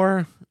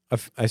more.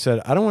 I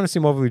said I don't want to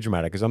seem overly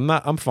dramatic because I'm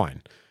not. I'm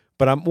fine,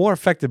 but I'm more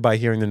affected by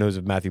hearing the news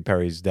of Matthew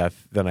Perry's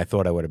death than I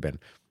thought I would have been.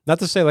 Not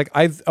to say like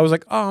I was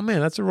like, oh man,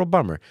 that's a real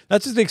bummer.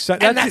 That's just the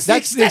extent. And that's the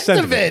extent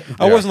of it.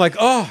 I wasn't like,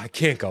 oh, I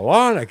can't go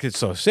on. It's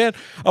so sad.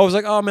 I was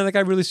like, oh man, that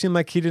guy really seemed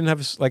like he didn't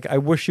have like. I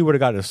wish he would have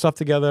gotten his stuff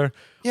together.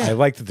 Yeah. I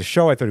liked the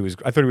show. I thought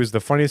he was the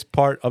funniest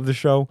part of the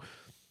show.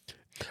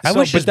 I So,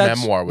 wish but his that's-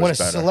 memoir was When a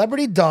better.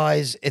 celebrity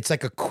dies, it's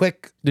like a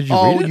quick. Did you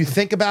read it? You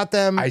think about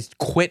them. I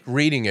quit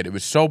reading it. It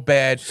was so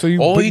bad. So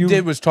All but he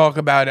did was talk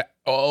about it.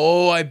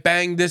 Oh, I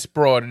banged this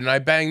broad and I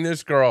banged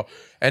this girl.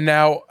 And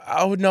now,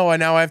 oh no, I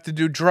now have to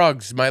do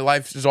drugs. My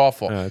life is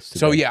awful. that's too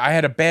So bad. yeah, I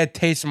had a bad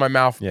taste in my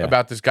mouth Yeah.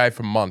 about this guy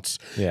for months.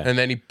 Yeah. And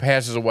then he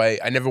passes away.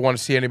 I never want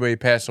to see anybody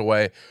pass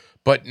away.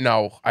 But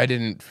no, I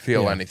didn't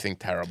feel anything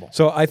terrible.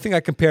 So I think I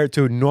compare it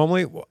to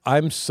normally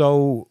I'm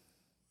so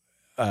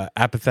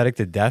apathetic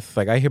to death.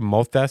 Like I hear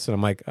most deaths and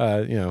I'm like,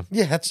 yeah,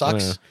 that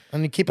sucks.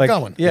 And you keep like it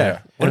going. Yeah.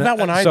 What And about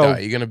when I so- die?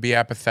 You going to be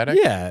apathetic?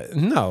 Yeah,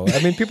 no.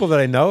 I mean, people that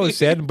I know is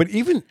sad, but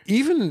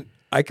even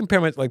I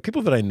compare my like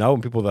people that I know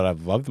and people that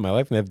I've loved in my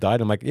life and they've died.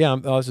 I'm like, yeah,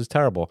 this is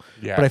terrible.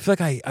 Yeah. But I feel like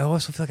I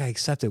also feel like I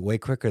accept it way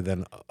quicker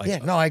than like, Yeah,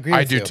 no, I agree. I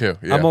with do you. too.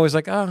 Yeah. I'm always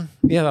like, oh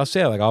yeah, I'll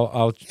say it. Like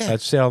Yeah. I'd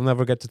say I'll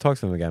never get to talk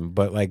to them again.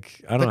 But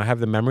like I don't know, I have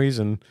the memories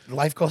and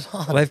Life goes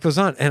on. life goes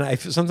on. And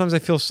sometimes I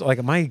feel like,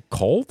 am I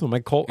cold? Am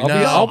I cold? No,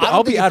 I'll I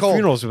don't be think you're at cold.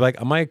 funerals.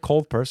 Like, am I a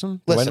cold person?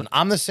 Do I Listen, not-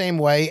 I'm the same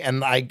way,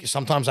 and I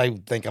sometimes I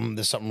think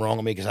there's something wrong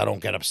with me because I don't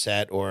get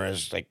upset or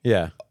as like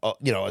yeah.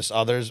 as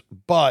others.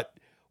 But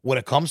when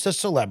it comes to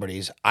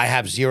celebrities, I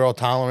have zero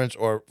tolerance.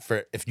 Or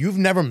for if you've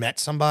never met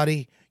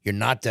somebody, you're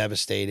not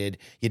devastated.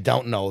 You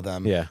don't know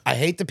them. Yeah. I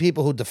hate the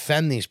people who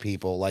defend these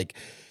people. Like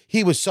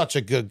he was such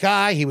a good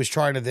guy. He was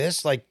trying to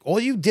this. Like all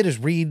you did is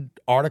read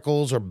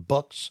articles or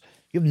books.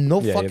 You have no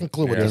Yeah, fucking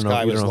clue what you this don't know-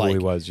 guy you was don't know like. who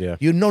he was, yeah.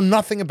 You know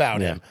nothing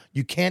about Yeah. him.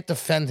 You can't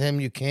defend him.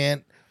 You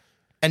can't,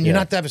 and you're Yeah.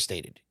 not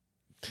devastated.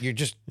 You're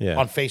just Yeah.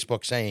 on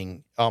Facebook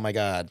saying, "Oh my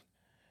God,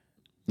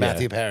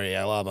 Matthew Perry,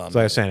 I love him." So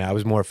I was saying, I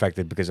was more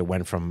affected because it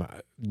went from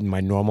my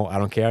normal I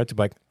don't care to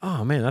like,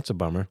 oh man, that's a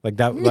bummer. Like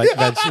that, like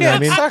that's you know what I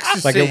mean. it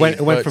sucks to Like see, it went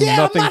but- from yeah,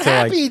 nothing I'm not to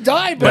happy like, he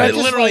died, but But I it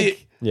just literally,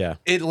 like, yeah.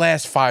 it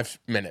lasts 5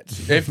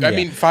 minutes. If I Yeah.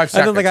 mean 5 I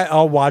seconds. don't think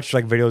I'll watch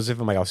like videos if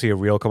I'm like I'll see a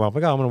reel come up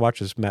like oh I'm gonna watch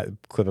this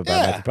clip about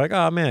Yeah. Matthew. Like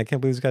oh man I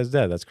can't believe this guy's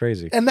dead. That's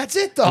crazy. and that's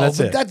it though. That's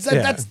But it. That's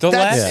Yeah. that's The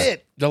that's last-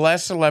 it. The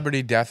last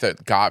celebrity death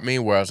that got me,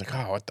 where I was like,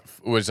 "Oh, what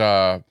the?" Was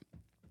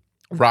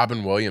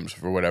Robin Williams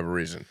for whatever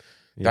reason.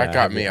 Yeah, That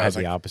got me. I I was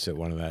had the like, opposite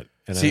one of that.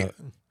 And "See,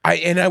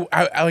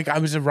 I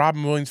was a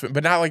Robin Williams fan,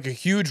 but not like a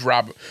huge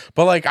Robin.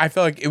 But like I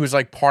feel like it was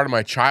like part of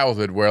my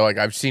childhood, where like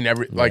I've seen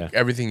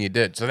everything he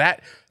did. So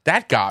that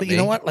got But me. you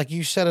know what? Like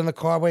you said in the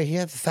car where he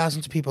had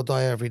thousands of people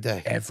die every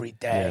day. Every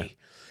day.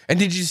 And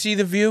did you see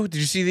the view? Did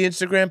you see the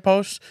Instagram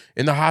post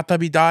in the hot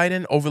tub he died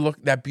in? Overlook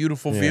that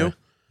beautiful view.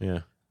 yeah.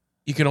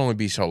 You can only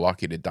be so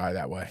lucky to die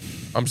that way.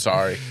 I'm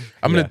sorry.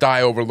 I'm gonna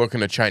die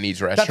overlooking a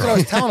Chinese restaurant. That's what I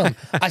was telling him.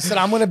 I said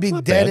I'm going to be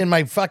dead in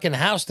my fucking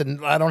house,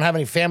 and I don't have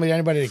any family or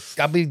anybody.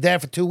 I'll be there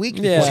for 2 weeks.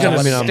 Yeah, before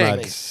gonna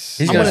somebody stink. sees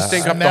He's me. gonna I'm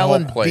stink up the smell whole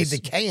and place. Be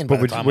decaying. by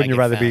But the time wouldn't I you get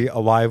rather found. be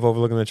alive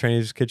overlooking the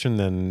Chinese kitchen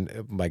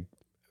than like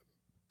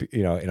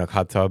in a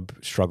hot tub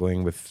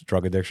struggling with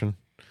drug addiction?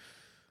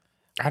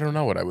 I don't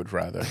know what I would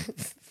rather.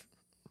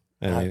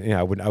 I mean,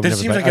 I would This never.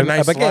 seems like a I'm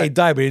nice like, hey, he life.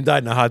 died, but he didn't die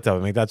in a hot tub.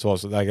 I mean, that's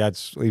also like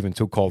that's even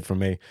too cold for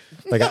me.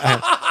 Like,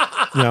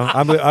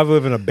 I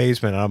live in a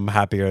basement. And I'm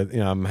happier.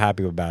 I'm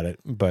happy about it.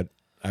 But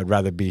I'd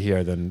rather be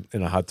here than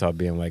in a hot tub,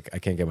 being like, I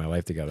can't get my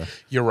life together.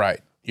 You're right.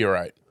 You're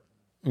right.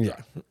 Yeah.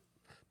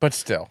 But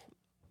still,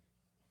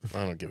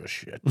 I don't give a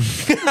shit. All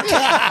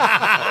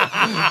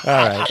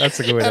right, that's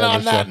a good way to And end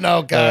on the show. that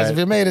note, guys, All right. if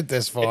you made it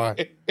this far.